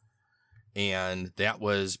Dungeons. And that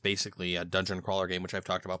was basically a dungeon crawler game, which I've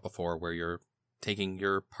talked about before, where you're taking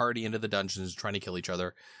your party into the dungeons, trying to kill each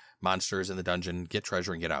other, monsters in the dungeon, get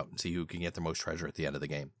treasure and get out and see who can get the most treasure at the end of the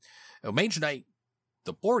game. Now, Mage Knight,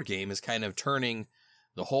 the board game, is kind of turning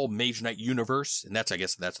the whole Mage Knight universe, and I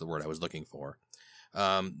guess that's the word I was looking for,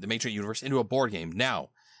 the Mage Knight universe into a board game. Now,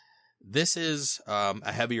 this is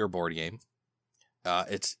a heavier board game.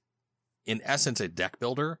 It's, in essence, a deck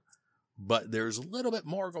builder, but there's a little bit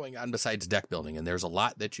more going on besides deck building, and there's a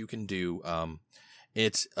lot that you can do.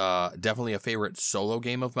 It's definitely a favorite solo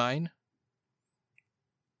game of mine.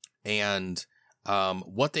 And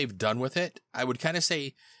what they've done with it, I would kind of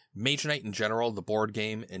say Mage Knight in general, the board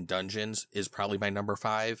game and Dungeons, is probably my number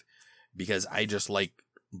 5 because I just like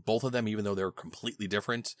both of them, even though they're completely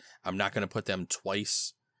different. I'm not going to put them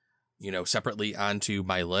twice, separately onto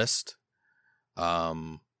my list.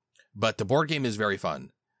 But the board game is very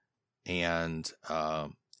fun. And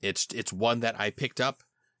it's one that I picked up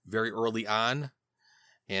very early on.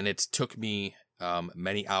 And it took me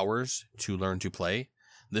many hours to learn to play.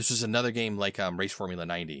 This was another game like Race Formula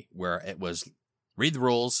 90, where it was read the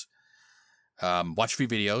rules, watch a few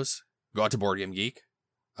videos, go out to Board Game Geek,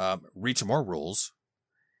 read some more rules,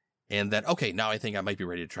 and then, okay, now I think I might be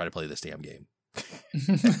ready to try to play this damn game.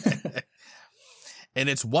 And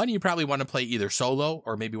it's one you probably want to play either solo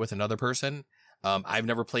or maybe with another person. I've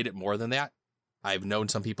never played it more than that. I've known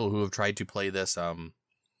some people who have tried to play this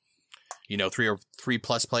 3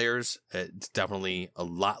 plus players. It's definitely a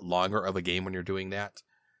lot longer of a game when you're doing that.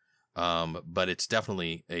 But it's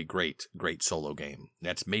definitely a great, great solo game.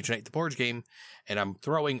 That's Mage Knight, the board game. And I'm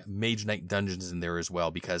throwing Mage Knight Dungeons in there as well,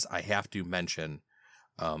 because I have to mention,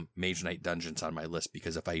 Mage Knight Dungeons on my list,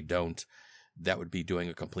 because if I don't, that would be doing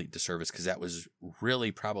a complete disservice, because that was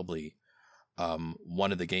really probably,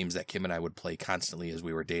 one of the games that Kim and I would play constantly as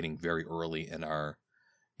we were dating very early in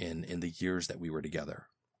in the years that we were together.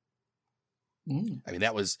 I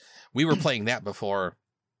mean, we were playing that before.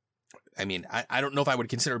 I mean, I don't know if I would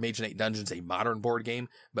consider Mage Knight Dungeons a modern board game,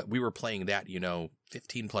 but we were playing that,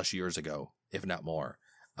 15 plus years ago, if not more.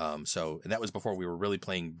 And that was before we were really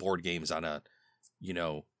playing board games on a,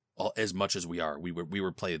 as much as we are. We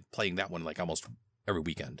were playing that one like almost every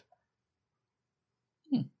weekend.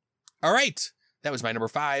 All right. That was my number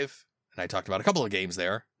 5. And I talked about a couple of games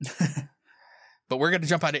there. But we're going to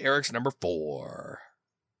jump on to Eric's number 4.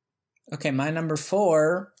 Okay, my number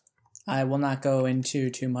 4, I will not go into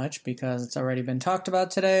too much because it's already been talked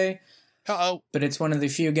about today. Uh-oh. But it's one of the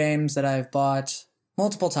few games that I've bought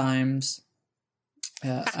multiple times.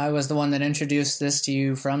 I was the one that introduced this to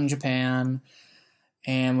you from Japan,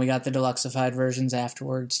 and we got the deluxeified versions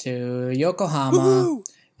afterwards to Yokohama. Woo-hoo!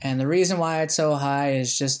 And the reason why it's so high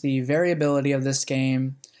is just the variability of this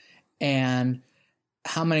game and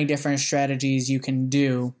how many different strategies you can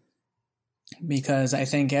do. Because I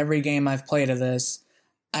think every game I've played of this,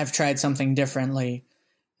 I've tried something differently.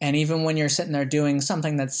 And even when you're sitting there doing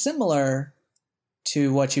something that's similar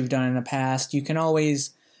to what you've done in the past, you can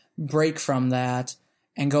always break from that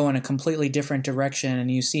and go in a completely different direction,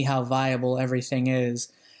 and you see how viable everything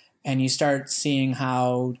is. And you start seeing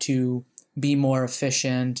how to be more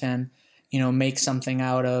efficient and, make something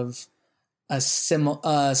out of a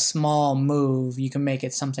small move. You can make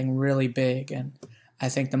it something really big. And I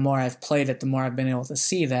think the more I've played it, the more I've been able to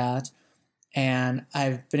see that. And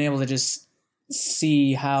I've been able to just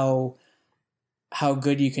see how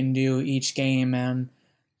good you can do each game. And,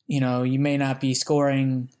 you may not be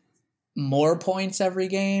scoring more points every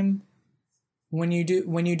game when you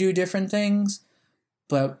do different things,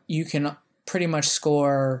 but you can pretty much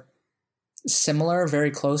score similar,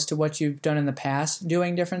 very close to what you've done in the past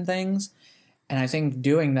doing different things. And I think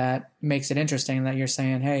doing that makes it interesting that you're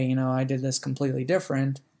saying, hey, I did this completely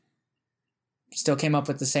different, still came up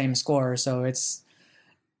with the same score. So it's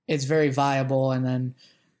very viable. And then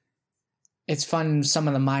it's fun, some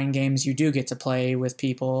of the mind games you do get to play with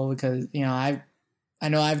people, because, I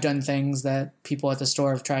know I've done things that people at the store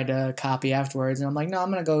have tried to copy afterwards. And I'm like, no, I'm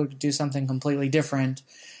going to go do something completely different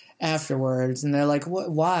afterwards. And they're like, what?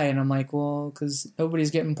 Why? And I'm like, well, because nobody's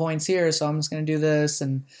getting points here, so I'm just going to do this.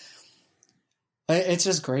 And it's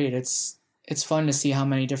just great. It's fun to see how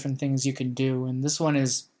many different things you can do. And this one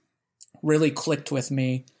is really clicked with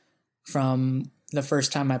me from the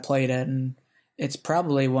first time I played it. And it's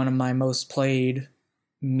probably one of my most played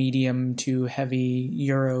medium to heavy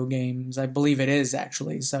Euro games. I believe it is,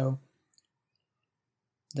 actually. So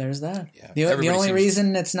there's that. Yeah, the only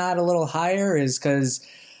reason it's not a little higher is because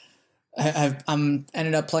I'm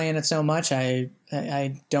ended up playing it so much I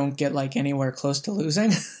don't get like anywhere close to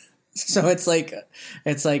losing. So it's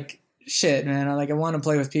like shit, man. I want to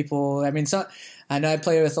play with people. I mean, I know I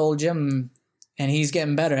play with old Jim, and he's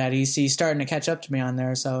getting better at it. He's starting to catch up to me on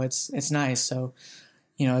there, so it's nice. So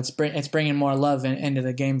it's bringing more love into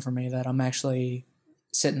the game for me, that I'm actually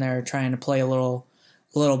sitting there trying to play a little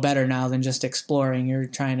better now than just exploring. You're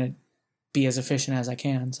trying to be as efficient as I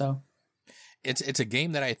can. So it's a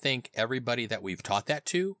game that I think everybody that we've taught that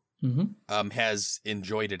to has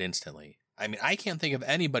enjoyed it instantly. I mean, I can't think of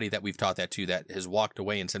anybody that we've taught that to that has walked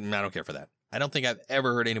away and said, I don't care for that. I don't think I've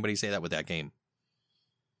ever heard anybody say that with that game.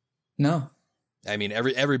 No. I mean,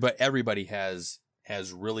 everybody has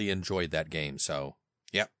really enjoyed that game. So,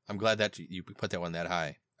 yeah, I'm glad that you put that one that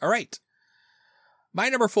high. All right. My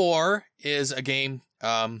number 4 is a game,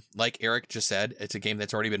 like Eric just said, it's a game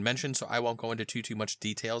that's already been mentioned, so I won't go into too much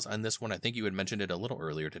details on this one. I think you had mentioned it a little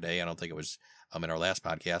earlier today. I don't think it was in our last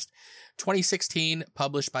podcast. 2016,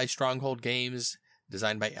 published by Stronghold Games,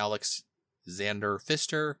 designed by Alexander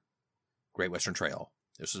Pfister, Great Western Trail.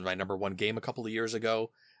 This was my number 1 game a couple of years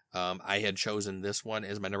ago. I had chosen this one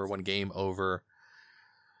as my number 1 game over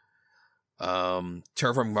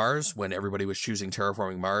Terraforming Mars when everybody was choosing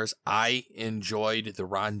Terraforming Mars. I enjoyed the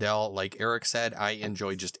rondel, like Eric said. I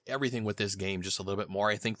enjoyed just everything with this game just a little bit more.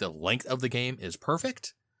 I think the length of the game is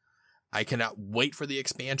perfect. I cannot wait for the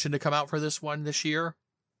expansion to come out for this one this year.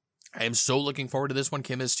 I am so looking forward to this one.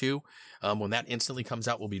 Kim is too. When that instantly comes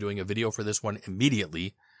out, we'll be doing a video for this one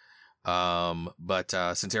immediately. But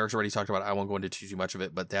since Eric's already talked about it, I won't go into too much of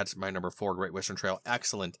it, but that's my number 4, Great Western Trail.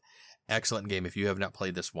 Excellent game. If you have not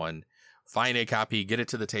played this one, find a copy, get it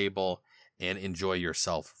to the table, and enjoy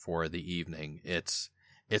yourself for the evening. It's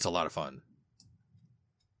a lot of fun.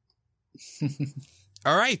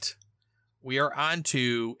 All right. We are on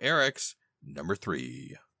to Eric's number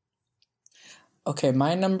 3. Okay,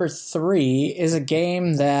 my number 3 is a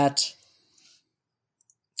game that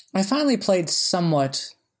I finally played somewhat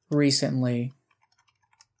recently,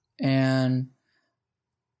 and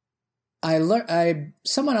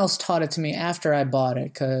someone else taught it to me after I bought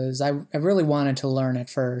it, because I really wanted to learn it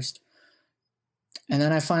first. And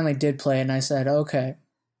then I finally did play it, and I said, okay,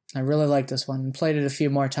 I really like this one. And played it a few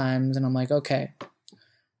more times, and I'm like, okay,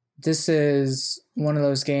 this is one of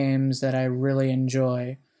those games that I really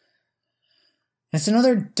enjoy. It's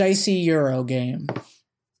another dicey Euro game,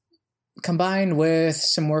 combined with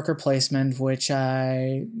some worker placement, which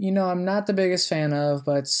I'm not the biggest fan of,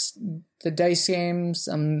 but the dice games,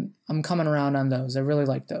 I'm coming around on those. I really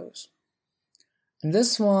like those. And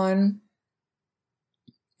this one,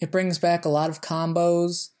 it brings back a lot of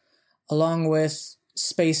combos, along with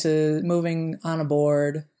spaces, moving on a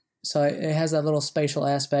board. So it has that little spatial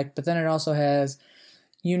aspect, but then it also has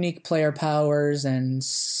unique player powers and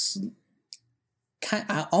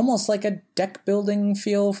almost like a deck building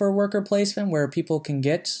feel for worker placement, where people can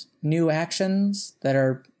get new actions that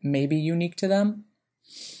are maybe unique to them.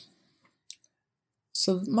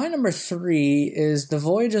 So my number 3 is The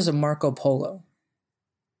Voyages of Marco Polo.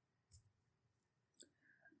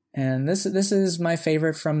 And this is my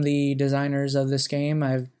favorite from the designers of this game.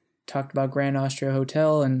 I've talked about Grand Austria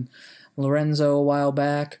Hotel and Lorenzo a while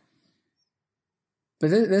back. But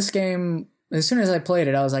this game as soon as I played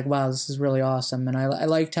it, I was like, wow, this is really awesome. And I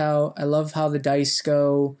love how the dice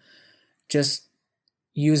go, just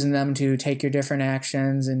using them to take your different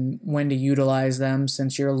actions and when to utilize them,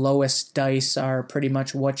 since your lowest dice are pretty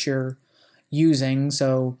much what you're using.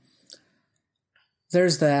 So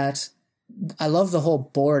there's that. I love the whole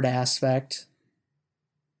board aspect.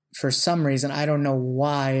 For some reason, I don't know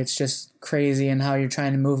why, it's just crazy, and how you're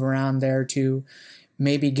trying to move around there to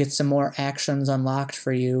maybe get some more actions unlocked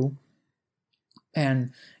for you.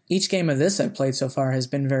 And each game of this I've played so far has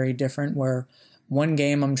been very different, where one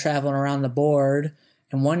game I'm traveling around the board,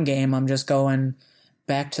 and one game I'm just going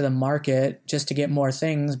back to the market just to get more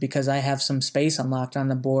things because I have some space unlocked on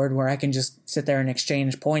the board where I can just sit there and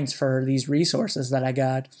exchange points for these resources that I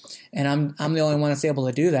got. And I'm the only one that's able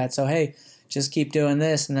to do that. So, hey, just keep doing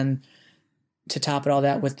this. And then to top it all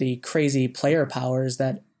that with the crazy player powers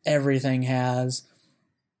that everything has,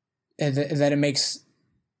 that it makes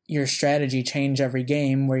your strategy change every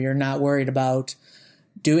game, where you're not worried about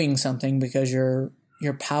doing something because your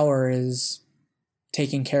power is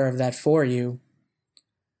taking care of that for you.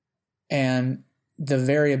 And the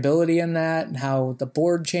variability in that, and how the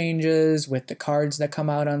board changes with the cards that come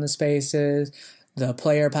out on the spaces, the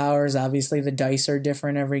player powers, obviously the dice are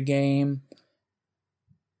different every game.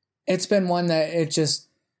 It's been one that it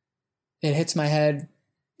hits my head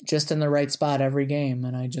just in the right spot every game,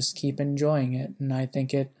 and I just keep enjoying it. And I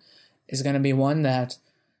think it is going to be one that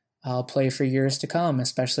I'll play for years to come,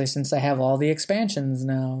 especially since I have all the expansions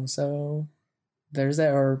now. So there's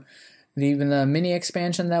that. Or even the mini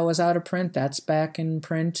expansion that was out of print, that's back in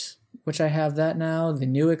print, which I have that now. The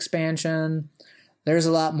new expansion, there's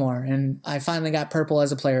a lot more. And I finally got purple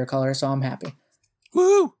as a player color, so I'm happy.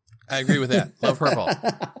 Woo! I agree with that. Love purple.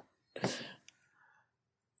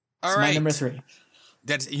 All right. My number 3.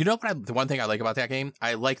 That's, you know what? The one thing I like about that game,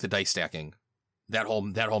 I like the dice stacking. That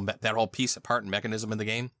whole piece part and mechanism in the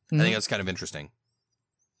game. Mm-hmm. I think that's kind of interesting.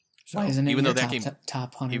 So, why isn't it even though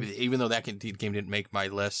top 100? Even though that game didn't make my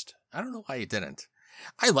list, I don't know why it didn't.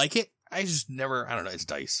 I like it. I just never. I don't know. It's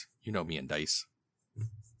dice. You know me and dice.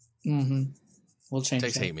 Mm-hmm. We'll change.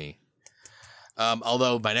 Dice hate me.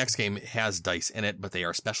 Although my next game has dice in it, but they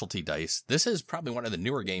are specialty dice. This is probably one of the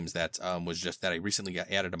newer games that that I recently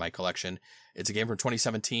got added to my collection. It's a game from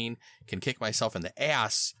 2017. Can kick myself in the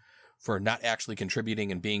ass for not actually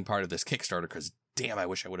contributing and being part of this Kickstarter, because damn, I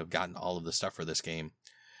wish I would have gotten all of the stuff for this game.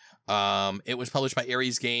 It was published by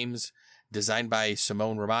Ares Games, designed by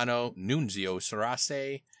Simone Romano, Nunzio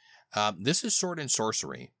Sarace. This is Sword and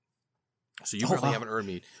Sorcery. So you probably haven't heard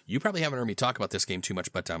me. You probably haven't heard me talk about this game too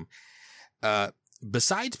much, but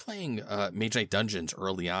besides playing Mage Knight Dungeons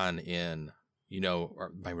early on in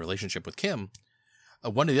my relationship with Kim,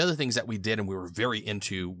 one of the other things that we did and we were very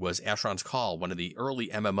into was Asheron's Call, one of the early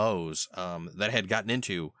MMOs that I had gotten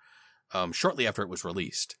into shortly after it was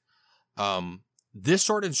released. This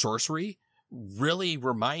Sword and Sorcery really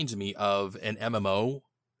reminds me of an MMO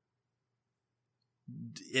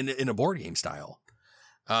in a board game style.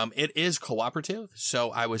 It is cooperative, so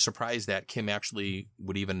I was surprised that Kim actually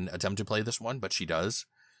would even attempt to play this one, but she does.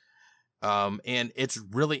 And it's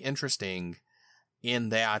really interesting in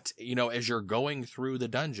that, as you're going through the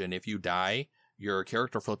dungeon, if you die, your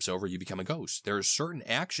character flips over, you become a ghost. There's certain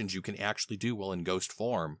actions you can actually do while in ghost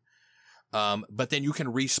form. But then you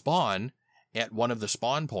can respawn at one of the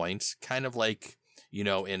spawn points, kind of like, in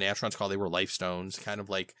Asheron's Call, they were life stones, kind of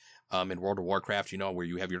like in World of Warcraft, where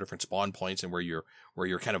you have your different spawn points and where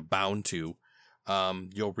you're kind of bound to.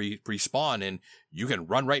 You'll respawn and you can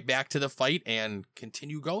run right back to the fight and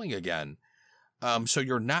continue going again. So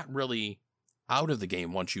you're not really out of the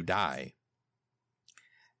game once you die.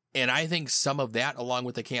 And I think some of that, along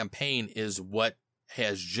with the campaign, is what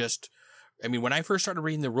has when I first started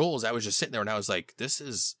reading the rules, I was just sitting there and I was like, this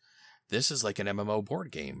is like an MMO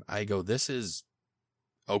board game. I go, this is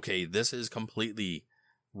completely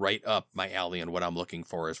right up my alley and what I'm looking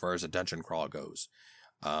for as far as a dungeon crawl goes.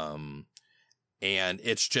 And I think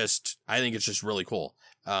it's just really cool.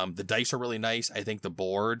 The dice are really nice. I think the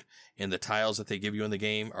board and the tiles that they give you in the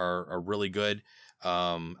game are really good.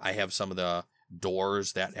 I have some of the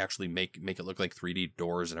doors that actually make it look like 3D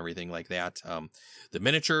doors and everything like that. The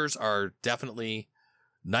miniatures are definitely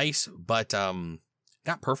nice, but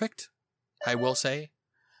not perfect, I will say.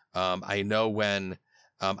 I know when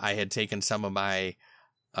I had taken some of my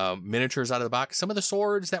miniatures out of the box, some of the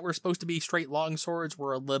swords that were supposed to be straight long swords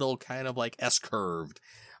were a little kind of like S-curved.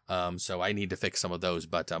 So I need to fix some of those.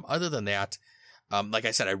 But other than that, Like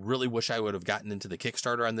I said, I really wish I would have gotten into the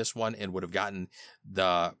Kickstarter on this one and would have gotten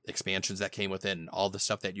the expansions that came with it and all the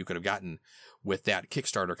stuff that you could have gotten with that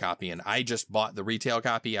Kickstarter copy. And I just bought the retail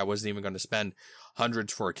copy. I wasn't even going to spend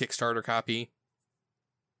hundreds for a Kickstarter copy,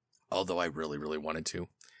 although I really, really wanted to.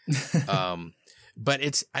 But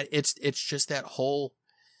it's just that whole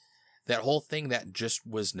thing that just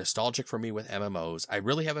was nostalgic for me with MMOs. I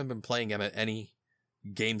really haven't been playing any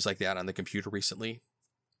games like that on the computer recently.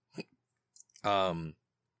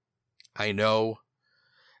 I know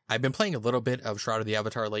I've been playing a little bit of Shroud of the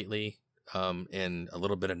Avatar lately, and a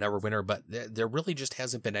little bit of Neverwinter, but there really just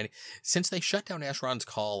hasn't been any since they shut down Asheron's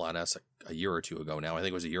Call on us a year or two ago now. I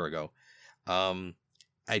think it was a year ago.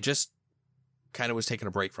 I just kind of was taking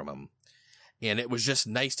a break from them, and it was just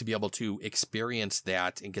nice to be able to experience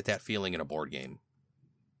that and get that feeling in a board game.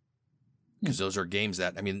 Because those are games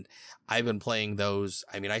that, I mean, I've been playing those.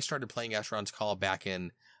 I mean, I started playing Asheron's Call back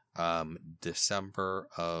in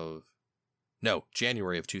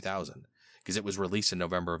January of 2000, because it was released in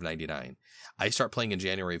November of 99. I start playing in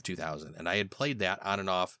January of 2000, and I had played that on and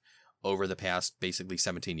off over the past basically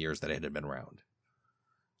 17 years that it had been around.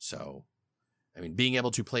 So, I mean, being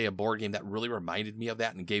able to play a board game that really reminded me of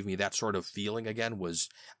that and gave me that sort of feeling again was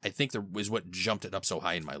what jumped it up so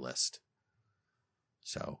high in my list.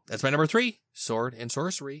 So that's my number 3, Sword and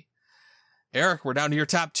Sorcery. Eric, we're down to your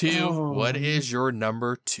top 2. Oh. What is your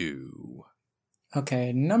number 2?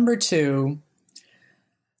 Okay, number 2.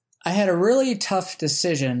 I had a really tough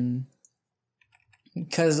decision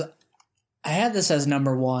because I had this as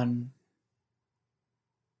number 1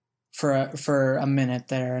 for a minute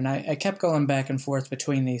there, and I kept going back and forth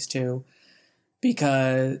between these two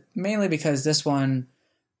mainly because this one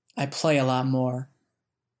I play a lot more.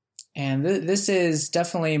 And this is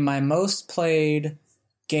definitely my most played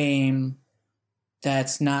game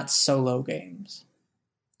that's not solo games.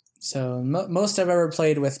 So most I've ever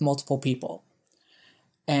played with multiple people.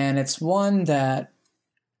 And it's one that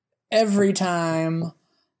every time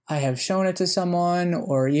I have shown it to someone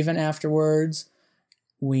or even afterwards,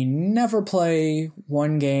 we never play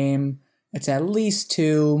one game. It's at least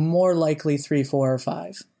 2, more likely 3, 4, or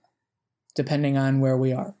 5, depending on where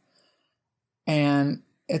we are. And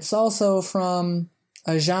it's also from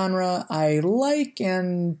a genre I like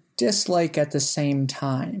and dislike at the same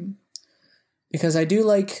time. Because I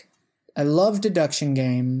love deduction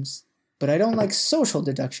games, but I don't like social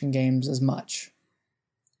deduction games as much.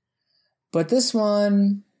 But this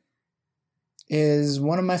one is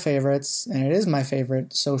one of my favorites, and it is my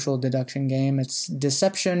favorite social deduction game. It's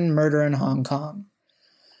Deception, Murder in Hong Kong.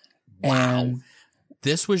 Wow. And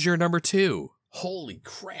this was your number 2. Holy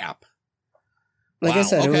crap. Like I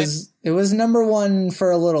said, okay. It was number 1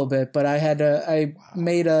 for a little bit, but I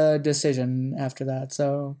made a decision after that.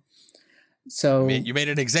 So you made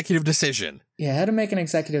an executive decision. Yeah, I had to make an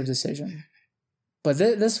executive decision. But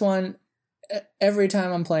this one, every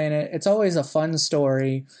time I'm playing it, it's always a fun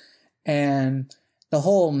story, and the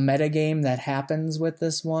whole metagame that happens with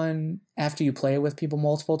this one after you play it with people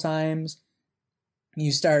multiple times,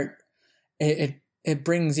 you start it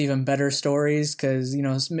brings even better stories because, you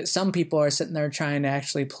know, some people are sitting there trying to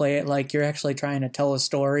actually play it like you're actually trying to tell a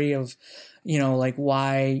story of, you know, like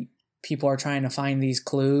why people are trying to find these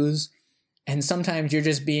clues. And sometimes you're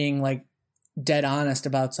just being like dead honest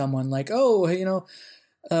about someone, like, oh, you know,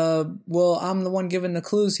 well, I'm the one giving the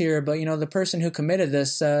clues here, but, you know, the person who committed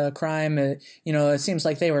this crime, you know, it seems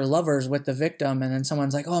like they were lovers with the victim. And then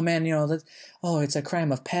someone's like, oh, man, you know, it's a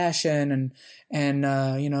crime of passion.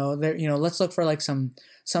 And you know, let's look for like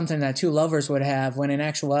something that 2 lovers would have, when in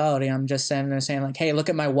actuality, I'm just saying like, hey, look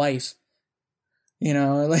at my wife. You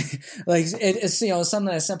know, like it's, you know,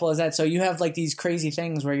 something as simple as that. So you have like these crazy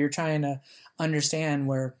things where you're trying to understand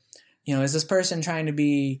where, you know, is this person trying to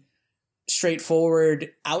be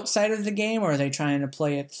straightforward outside of the game, or are they trying to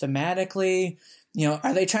play it thematically? You know,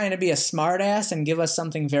 are they trying to be a smartass and give us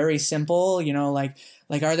something very simple? You know, like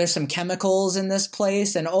are there some chemicals in this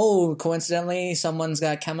place? And oh, coincidentally, someone's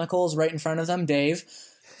got chemicals right in front of them, Dave.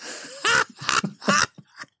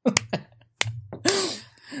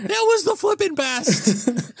 That was the flipping best.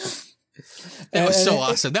 That was so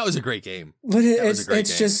awesome. That was a great game. But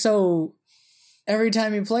it's just so. Every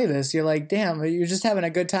time you play this, you're like, damn, you're just having a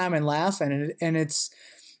good time and laughing. And it's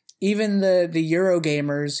even the Euro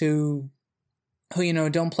gamers who, you know,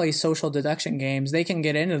 don't play social deduction games, they can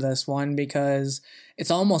get into this one because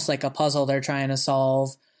it's almost like a puzzle they're trying to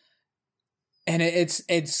solve. And it's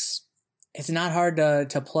not hard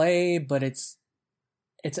to play, but it's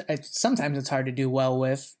sometimes it's hard to do well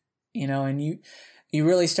with, you know, and you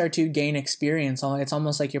really start to gain experience. It's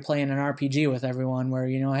almost like you're playing an RPG with everyone where,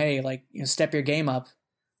 you know, hey, like, you know, step your game up.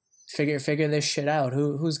 figure this shit out.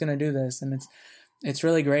 Who's gonna do this? And it's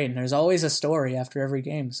really great. And there's always a story after every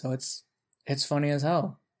game, so it's funny as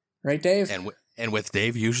hell, right, Dave? And with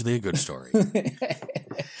Dave, usually a good story.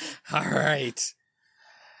 All right.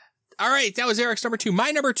 That was Eric's number 2. My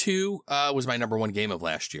number 2 was my number 1 game of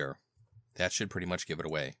last year. That should pretty much give it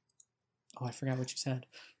away. Oh, I forgot what you said.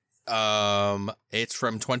 It's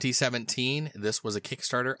from 2017. This was a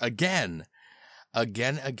Kickstarter again, a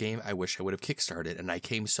game I wish I would have kickstarted, and I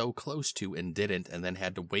came so close to and didn't, and then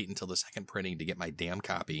had to wait until the second printing to get my damn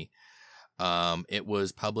copy. It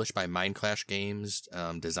was published by Mindclash Games,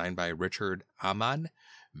 designed by Richard Amann,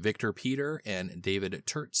 Victor Peter, and David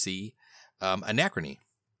Turtzi. Anachrony.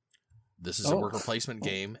 This is a worker placement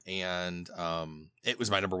game, and it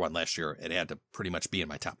was my number 1 last year. It had to pretty much be in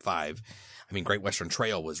my top 5. I mean, Great Western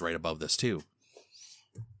Trail was right above this, too.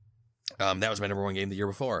 That was my number 1 game the year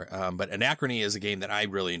before. But Anachrony is a game that I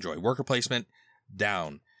really enjoy. Worker placement,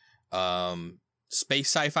 down. Space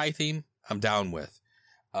sci-fi theme, I'm down with.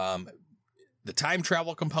 The time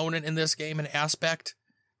travel component in this game and aspect,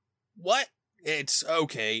 what? It's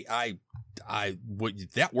okay.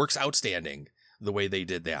 That works outstanding the way they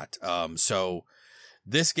did that. So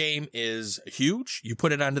this game is huge. You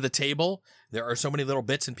put it onto the table. There are so many little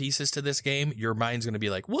bits and pieces to this game. Your mind's going to be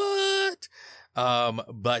like, what?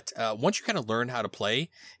 But once you kind of learn how to play,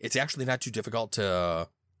 it's actually not too difficult to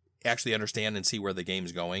actually understand and see where the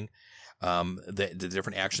game's going. The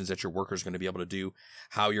different actions that your worker is going to be able to do,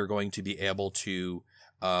 how you're going to be able to,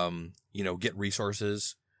 get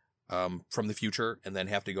resources, from the future and then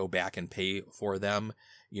have to go back and pay for them,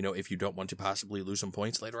 if you don't want to possibly lose some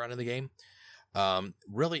points later on in the game.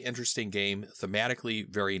 Really interesting game, thematically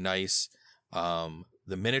very nice. The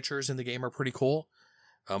miniatures in the game are pretty cool.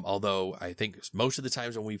 Although I think most of the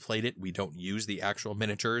times when we played it, we don't use the actual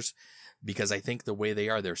miniatures because I think the way they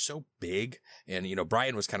are, they're so big. And,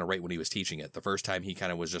 Brian was kind of right when he was teaching it. The first time he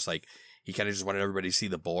kind of was just like, he kind of just wanted everybody to see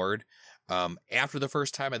the board. After the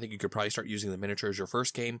first time, I think you could probably start using the miniatures. Your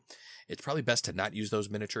first game, it's probably best to not use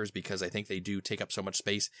those miniatures because I think they do take up so much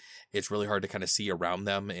space. It's really hard to kind of see around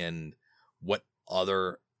them and what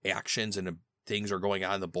other actions and things are going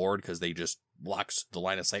on the board because they just blocks the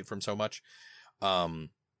line of sight from so much.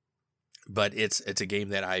 But it's a game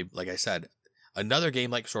that like I said, another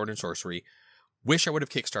game like Sword and Sorcery. Wish I would have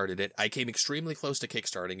kickstarted it. I came extremely close to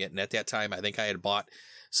kickstarting it. And at that time, I think I had bought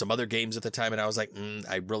some other games at the time. And I was like,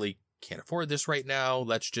 I really can't afford this right now.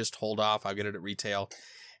 Let's just hold off. I'll get it at retail.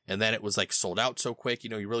 And then it was like sold out so quick.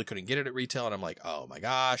 You really couldn't get it at retail. And I'm like, oh my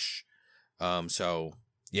gosh. So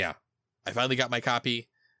yeah, I finally got my copy.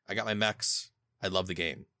 I got my mechs. I love the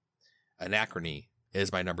game. Anachrony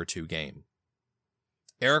is my number 2 game.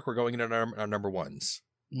 Eric, we're going into our number 1s.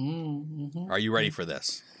 Mm-hmm. Are you ready for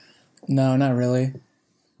this? No, not really.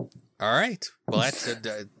 All right. Well, that's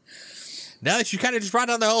now that you kind of just brought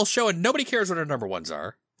down the whole show and nobody cares what our number 1s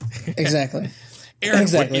are. Exactly. Eric,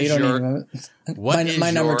 exactly.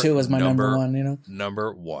 My number 2 was my number 1,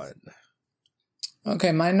 Number 1.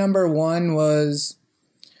 Okay, my number 1 was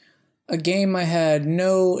a game I had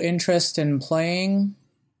no interest in playing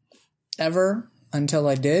ever until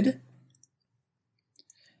I did.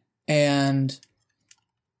 And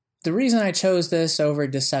the reason I chose this over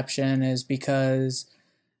Deception is because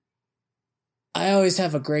I always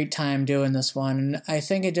have a great time doing this one. And I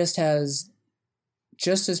think it just has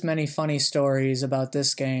just as many funny stories about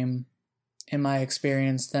this game, in my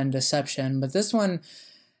experience, than Deception. But this one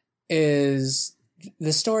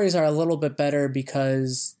the stories are a little bit better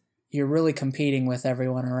because you're really competing with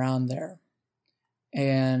everyone around there.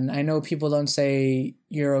 And I know people don't say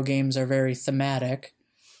Euro games are very thematic,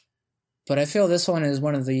 but I feel this one is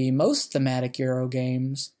one of the most thematic Euro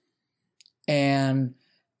games. And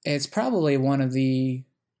it's probably one of the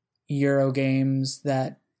Euro games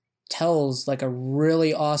that tells like a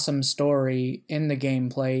really awesome story in the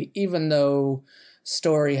gameplay, even though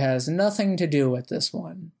story has nothing to do with this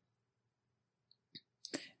one.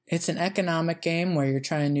 It's an economic game where you're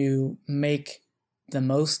trying to make the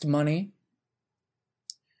most money.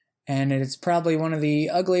 And it's probably one of the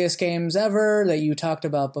ugliest games ever that you talked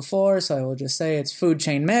about before, so I will just say it's Food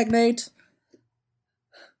Chain Magnate.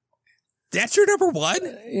 That's your number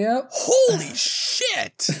 1? Yep. Holy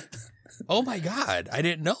shit! Oh my god, I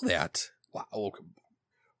didn't know that. Wow.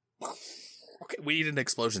 Okay, we need an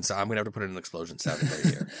explosion sound. I'm going to have to put in an explosion sound right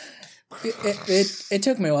here. It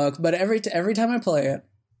took me a while, but every time I play it,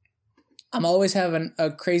 I'm always having a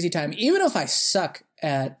crazy time, even if I suck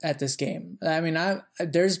at this game. I mean,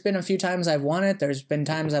 there's been a few times I've won it. There's been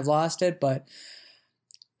times I've lost it, but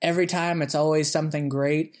every time it's always something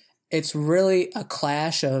great. It's really a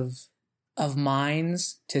clash of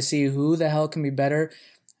minds to see who the hell can be better.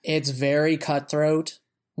 It's very cutthroat,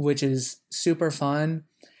 which is super fun,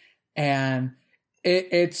 and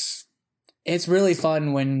it's really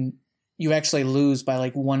fun when you actually lose by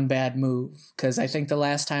like one bad move. Because I think the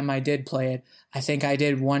last time I did play it, I think I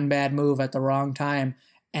did one bad move at the wrong time,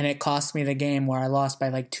 and it cost me the game where I lost by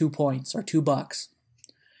like 2 points or $2.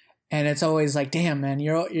 And it's always like, damn, man,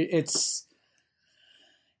 you're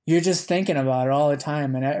just thinking about it all the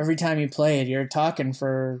time, and every time you play it, you're talking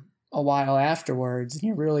for a while afterwards, and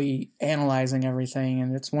you're really analyzing everything.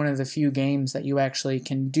 And it's one of the few games that you actually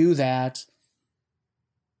can do that.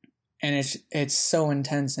 And it's so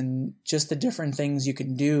intense, and just the different things you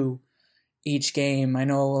can do each game. I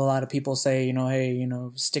know a lot of people say, hey,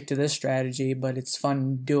 stick to this strategy, but it's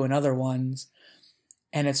fun doing other ones.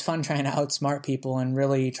 And it's fun trying to outsmart people and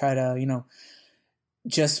really try to,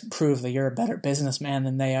 just prove that you're a better businessman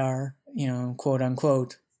than they are, quote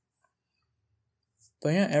unquote.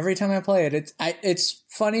 But yeah, every time I play it, it's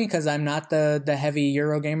funny because I'm not the heavy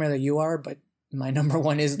Eurogamer that you are, but my number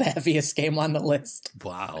one is the heaviest game on the list.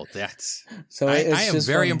 Wow, that's so. I am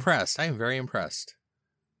very funny. impressed. I am very impressed.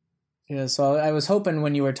 Yeah, so I was hoping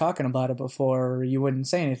when you were talking about it before, you wouldn't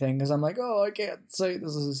say anything because I'm like, oh, I can't say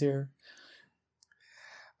this is here.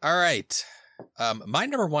 All right. My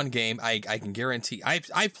number one game, I can guarantee,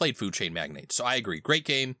 I've played Food Chain Magnate, so I agree. Great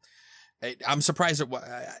game. I'm surprised it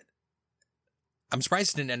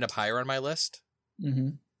didn't end up higher on my list. Mm-hmm.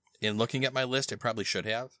 In looking at my list, it probably should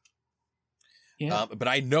have. Yeah. But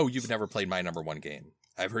I know you've never played my number one game.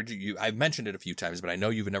 I've heard I've mentioned it a few times, but I know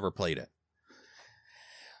you've never played it.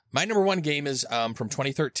 My number one game is from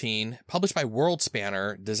 2013, published by World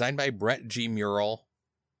Spanner, designed by Brett G. Murrell.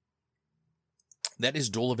 That is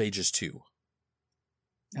Duel of Ages 2.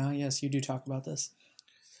 Oh, yes, you do talk about this.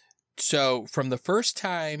 So from the first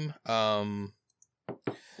time,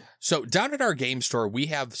 so down at our game store, we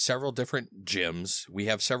have several different gyms. We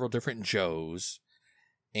have several different Joes.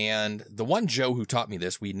 And the one Joe who taught me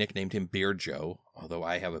this, we nicknamed him Beard Joe, although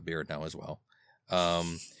I have a beard now as well.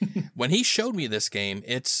 When he showed me this game,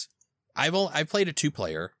 I've played a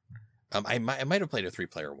 2-player. I might have played a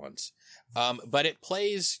 3-player once. But it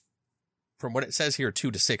plays, from what it says here,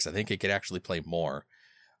 2 to 6. I think it could actually play more.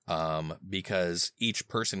 Because each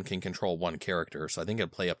person can control one character. So I think it'll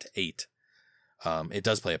play up to 8. It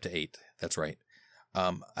does play up to 8. That's right.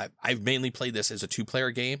 I've mainly played this as a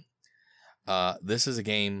 2-player game. This is a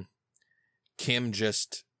game Kim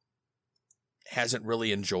just hasn't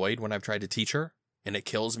really enjoyed when I've tried to teach her, and it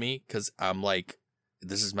kills me because I'm like,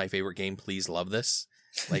 this is my favorite game. Please love this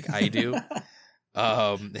like I do.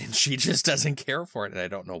 And she just doesn't care for it, and I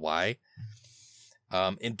don't know why.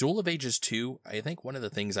 In Duel of Ages 2, I think one of the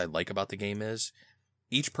things I like about the game is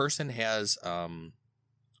each person has kind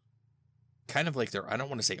of like I don't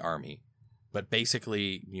want to say army, but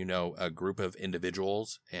basically, a group of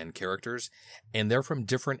individuals and characters, and they're from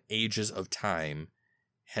different ages of time,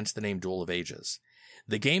 hence the name Duel of Ages.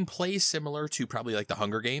 The game plays similar to probably like the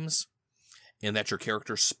Hunger Games, in that your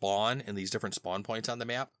characters spawn in these different spawn points on the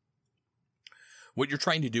map. What you're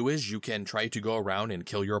trying to do is you can try to go around and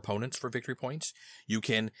kill your opponents for victory points. You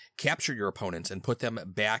can capture your opponents and put them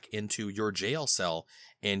back into your jail cell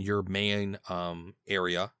in your main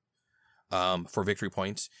area for victory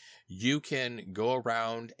points. You can go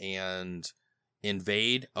around and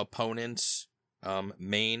invade opponents'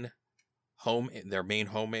 main home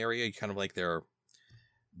area, kind of like their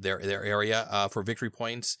area for victory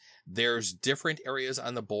points. There's different areas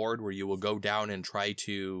on the board where you will go down and try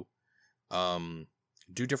to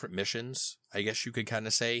do different missions, I guess you could kind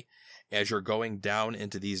of say, as you're going down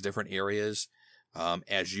into these different areas.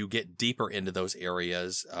 As you get deeper into those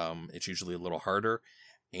areas, it's usually a little harder,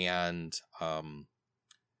 and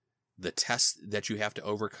the tests that you have to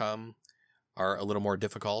overcome are a little more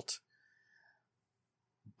difficult.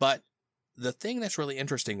 But the thing that's really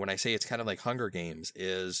interesting when I say it's kind of like Hunger Games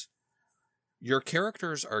is your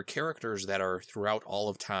characters are characters that are throughout all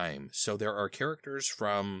of time. So there are characters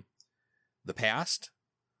from the past.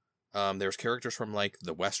 There's characters from like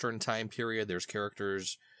the Western time period. There's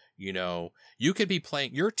characters, you could be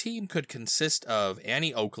playing, your team could consist of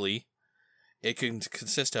Annie Oakley. It can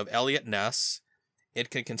consist of Elliot Ness. It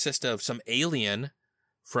can consist of some alien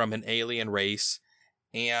from an alien race,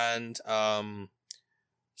 and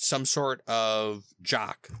some sort of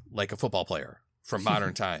jock, like a football player from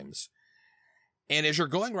modern times. And as you're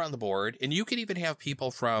going around the board, and you can even have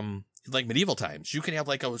people from like medieval times, you can have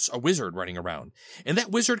like a wizard running around, and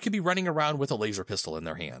that wizard could be running around with a laser pistol in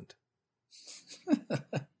their hand.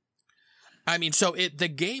 I mean, so the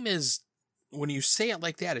game is, when you say it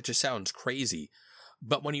like that, it just sounds crazy.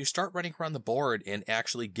 But when you start running around the board and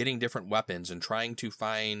actually getting different weapons and trying to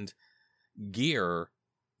find gear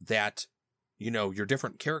that, your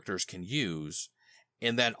different characters can use,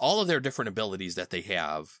 and then all of their different abilities that they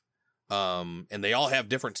have, and they all have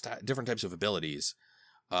different types of abilities.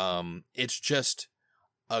 It's just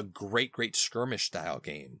a great skirmish style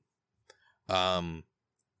game.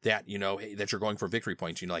 That, that you're going for victory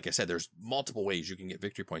points. Like I said, there's multiple ways you can get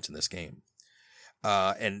victory points in this game.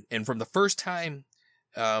 And from the first time,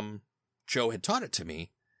 Joe had taught it to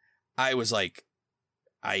me, I was like,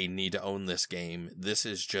 I need to own this game. This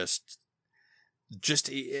is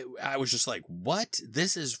I was just like, what?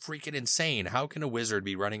 This is freaking insane. How can a wizard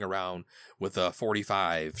be running around with a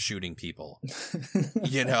 45 shooting people?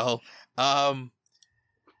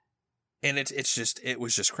 And it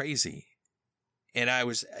was just crazy. And I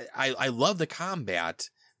love the combat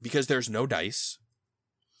because there's no dice.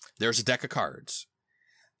 There's a deck of cards.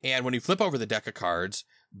 And when you flip over the deck of cards,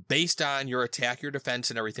 based on your attack, your defense,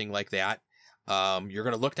 and everything like that, you're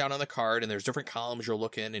going to look down on the card, and there's different columns you'll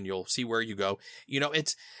look in, and you'll see where you go.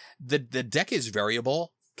 It's the deck is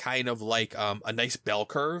variable, kind of like a nice bell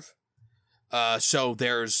curve. So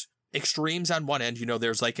there's extremes on one end.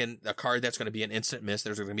 There's like a card that's going to be an instant miss.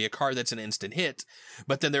 There's going to be a card that's an instant hit.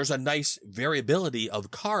 But then there's a nice variability of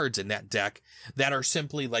cards in that deck that are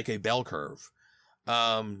simply like a bell curve.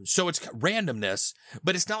 So it's randomness,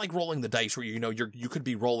 but it's not like rolling the dice where, you could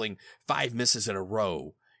be rolling 5 misses in a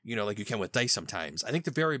row, like you can with dice sometimes. I think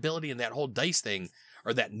the variability in that whole dice thing,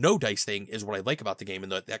 or that no dice thing, is what I like about the game.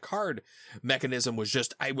 And that card mechanism was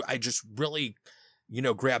just, I just really,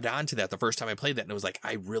 grabbed onto that the first time I played that. And it was like,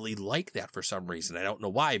 I really like that for some reason. I don't know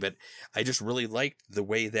why, but I just really liked the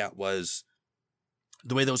way those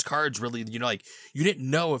cards really, like you didn't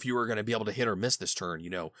know if you were going to be able to hit or miss this turn,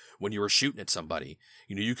 when you were shooting at somebody.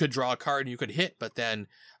 You could draw a card and you could hit, but then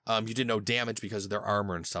you didn't know damage because of their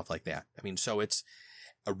armor and stuff like that. So it's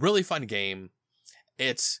a really fun game.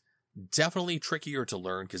 It's definitely trickier to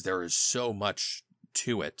learn because there is so much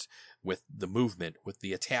to it, with the movement, with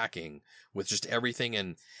the attacking, with just everything,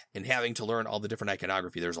 and having to learn all the different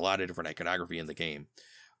iconography. There's a lot of different iconography in the game.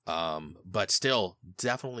 But still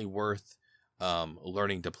definitely worth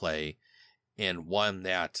learning to play, and one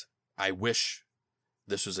that I wish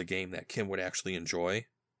this was a game that Kim would actually enjoy.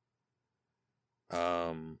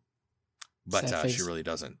 But she really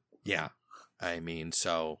doesn't. Yeah.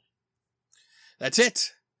 So that's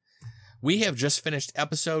it. We have just finished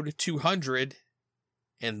episode 200,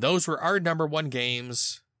 and those were our number 1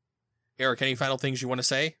 games. Eric, any final things you want to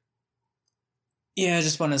say? Yeah, I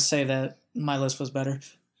just want to say that my list was better.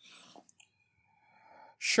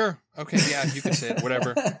 Sure. Okay. Yeah, you can say it.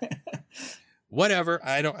 Whatever. Whatever.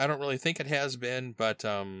 I don't really think it has been, but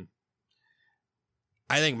I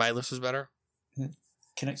think my list was better.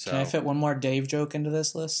 Can I fit one more Dave joke into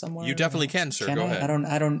this list somewhere? You definitely can, sir. Go ahead.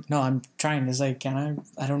 I don't know. I'm trying to say, can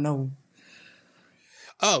I? I don't know.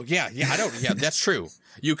 Oh, yeah. Yeah, yeah, that's true.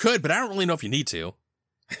 You could, but I don't really know if you need to.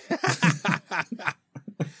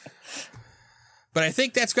 But I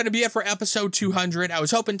think that's going to be it for episode 200. I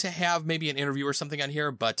was hoping to have maybe an interview or something on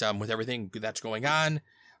here, but with everything that's going on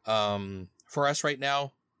for us right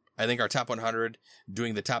now, I think our top 100,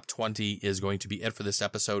 doing the top 20 is going to be it for this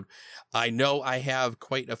episode. I know I have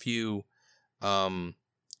quite a few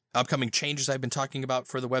upcoming changes I've been talking about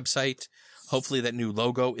for the website. Hopefully that new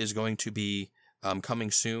logo is going to be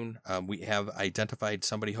coming soon. We have identified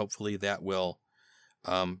somebody, hopefully, that will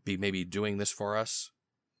be maybe doing this for us.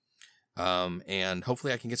 And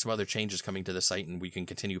hopefully I can get some other changes coming to the site, and we can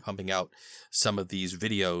continue pumping out some of these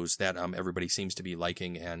videos that everybody seems to be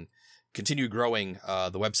liking, and continue growing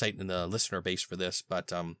the website and the listener base for this.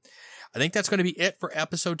 But I think that's going to be it for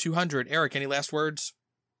episode 200. Eric, any last words?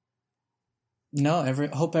 No,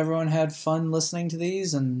 hope everyone had fun listening to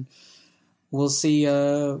these, and we'll see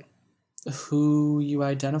who you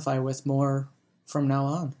identify with more from now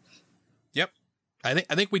on. Yep. I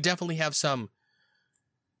think we definitely have some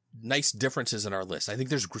nice differences in our list. I think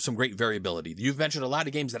there's some great variability. You've mentioned a lot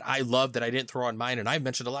of games that I love that I didn't throw on mine, and I've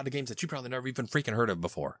mentioned a lot of games that you probably never even freaking heard of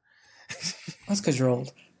before. That's because you're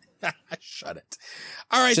old. Shut it.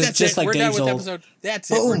 All right, that's just it. Like We're Dave's done with old. episode.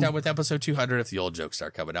 That's it. We're done with episode 200. If the old jokes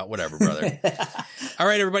start coming out, whatever, brother. All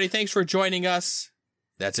right, everybody. Thanks for joining us.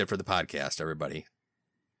 That's it for the podcast, everybody.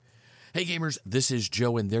 Hey, gamers. This is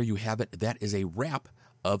Joe, and there you have it. That is a wrap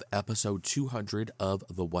of episode 200 of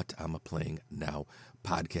the What I'm Playing Now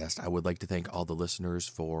podcast. I would like to thank all the listeners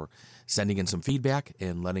for sending in some feedback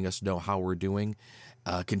and letting us know how we're doing.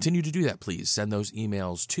 Continue to do that, please. Send those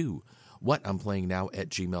emails to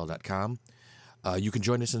whatimplay.now@gmail.com. You can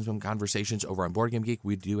join us in some conversations over on Board Game Geek.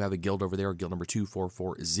 We do have a guild over there, guild number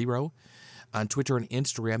 2440. On Twitter and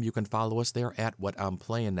Instagram, you can follow us there at What I'm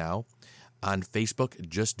Playing Now. On Facebook,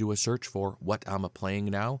 just do a search for What I'm Playing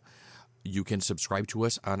Now. You can subscribe to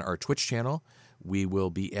us on our Twitch channel. We will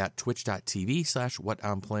be at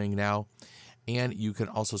twitch.tv/whatimplay.now. And you can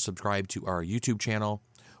also subscribe to our YouTube channel,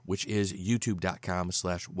 which is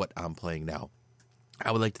youtube.com/whatimplay.now.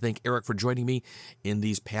 I would like to thank Eric for joining me in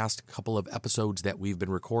these past couple of episodes that we've been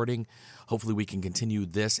recording. Hopefully we can continue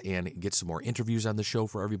this and get some more interviews on the show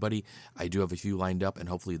for everybody. I do have a few lined up, and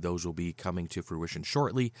hopefully those will be coming to fruition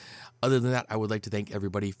shortly. Other than that, I would like to thank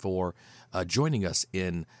everybody for joining us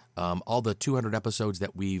in all the 200 episodes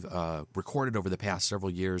that we've recorded over the past several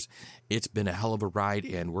years. It's been a hell of a ride,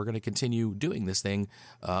 and we're going to continue doing this thing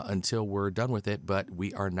until we're done with it, but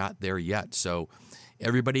we are not there yet. So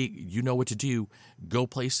everybody, you know what to do. Go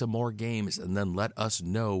play some more games and then let us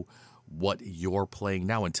know what you're playing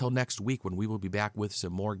now. Until next week, when we will be back with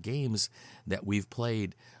some more games that we've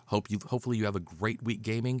played. Hopefully you have a great week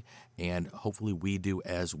gaming, and hopefully we do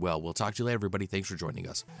as well. We'll talk to you later, everybody. Thanks for joining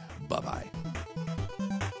us. Bye-bye.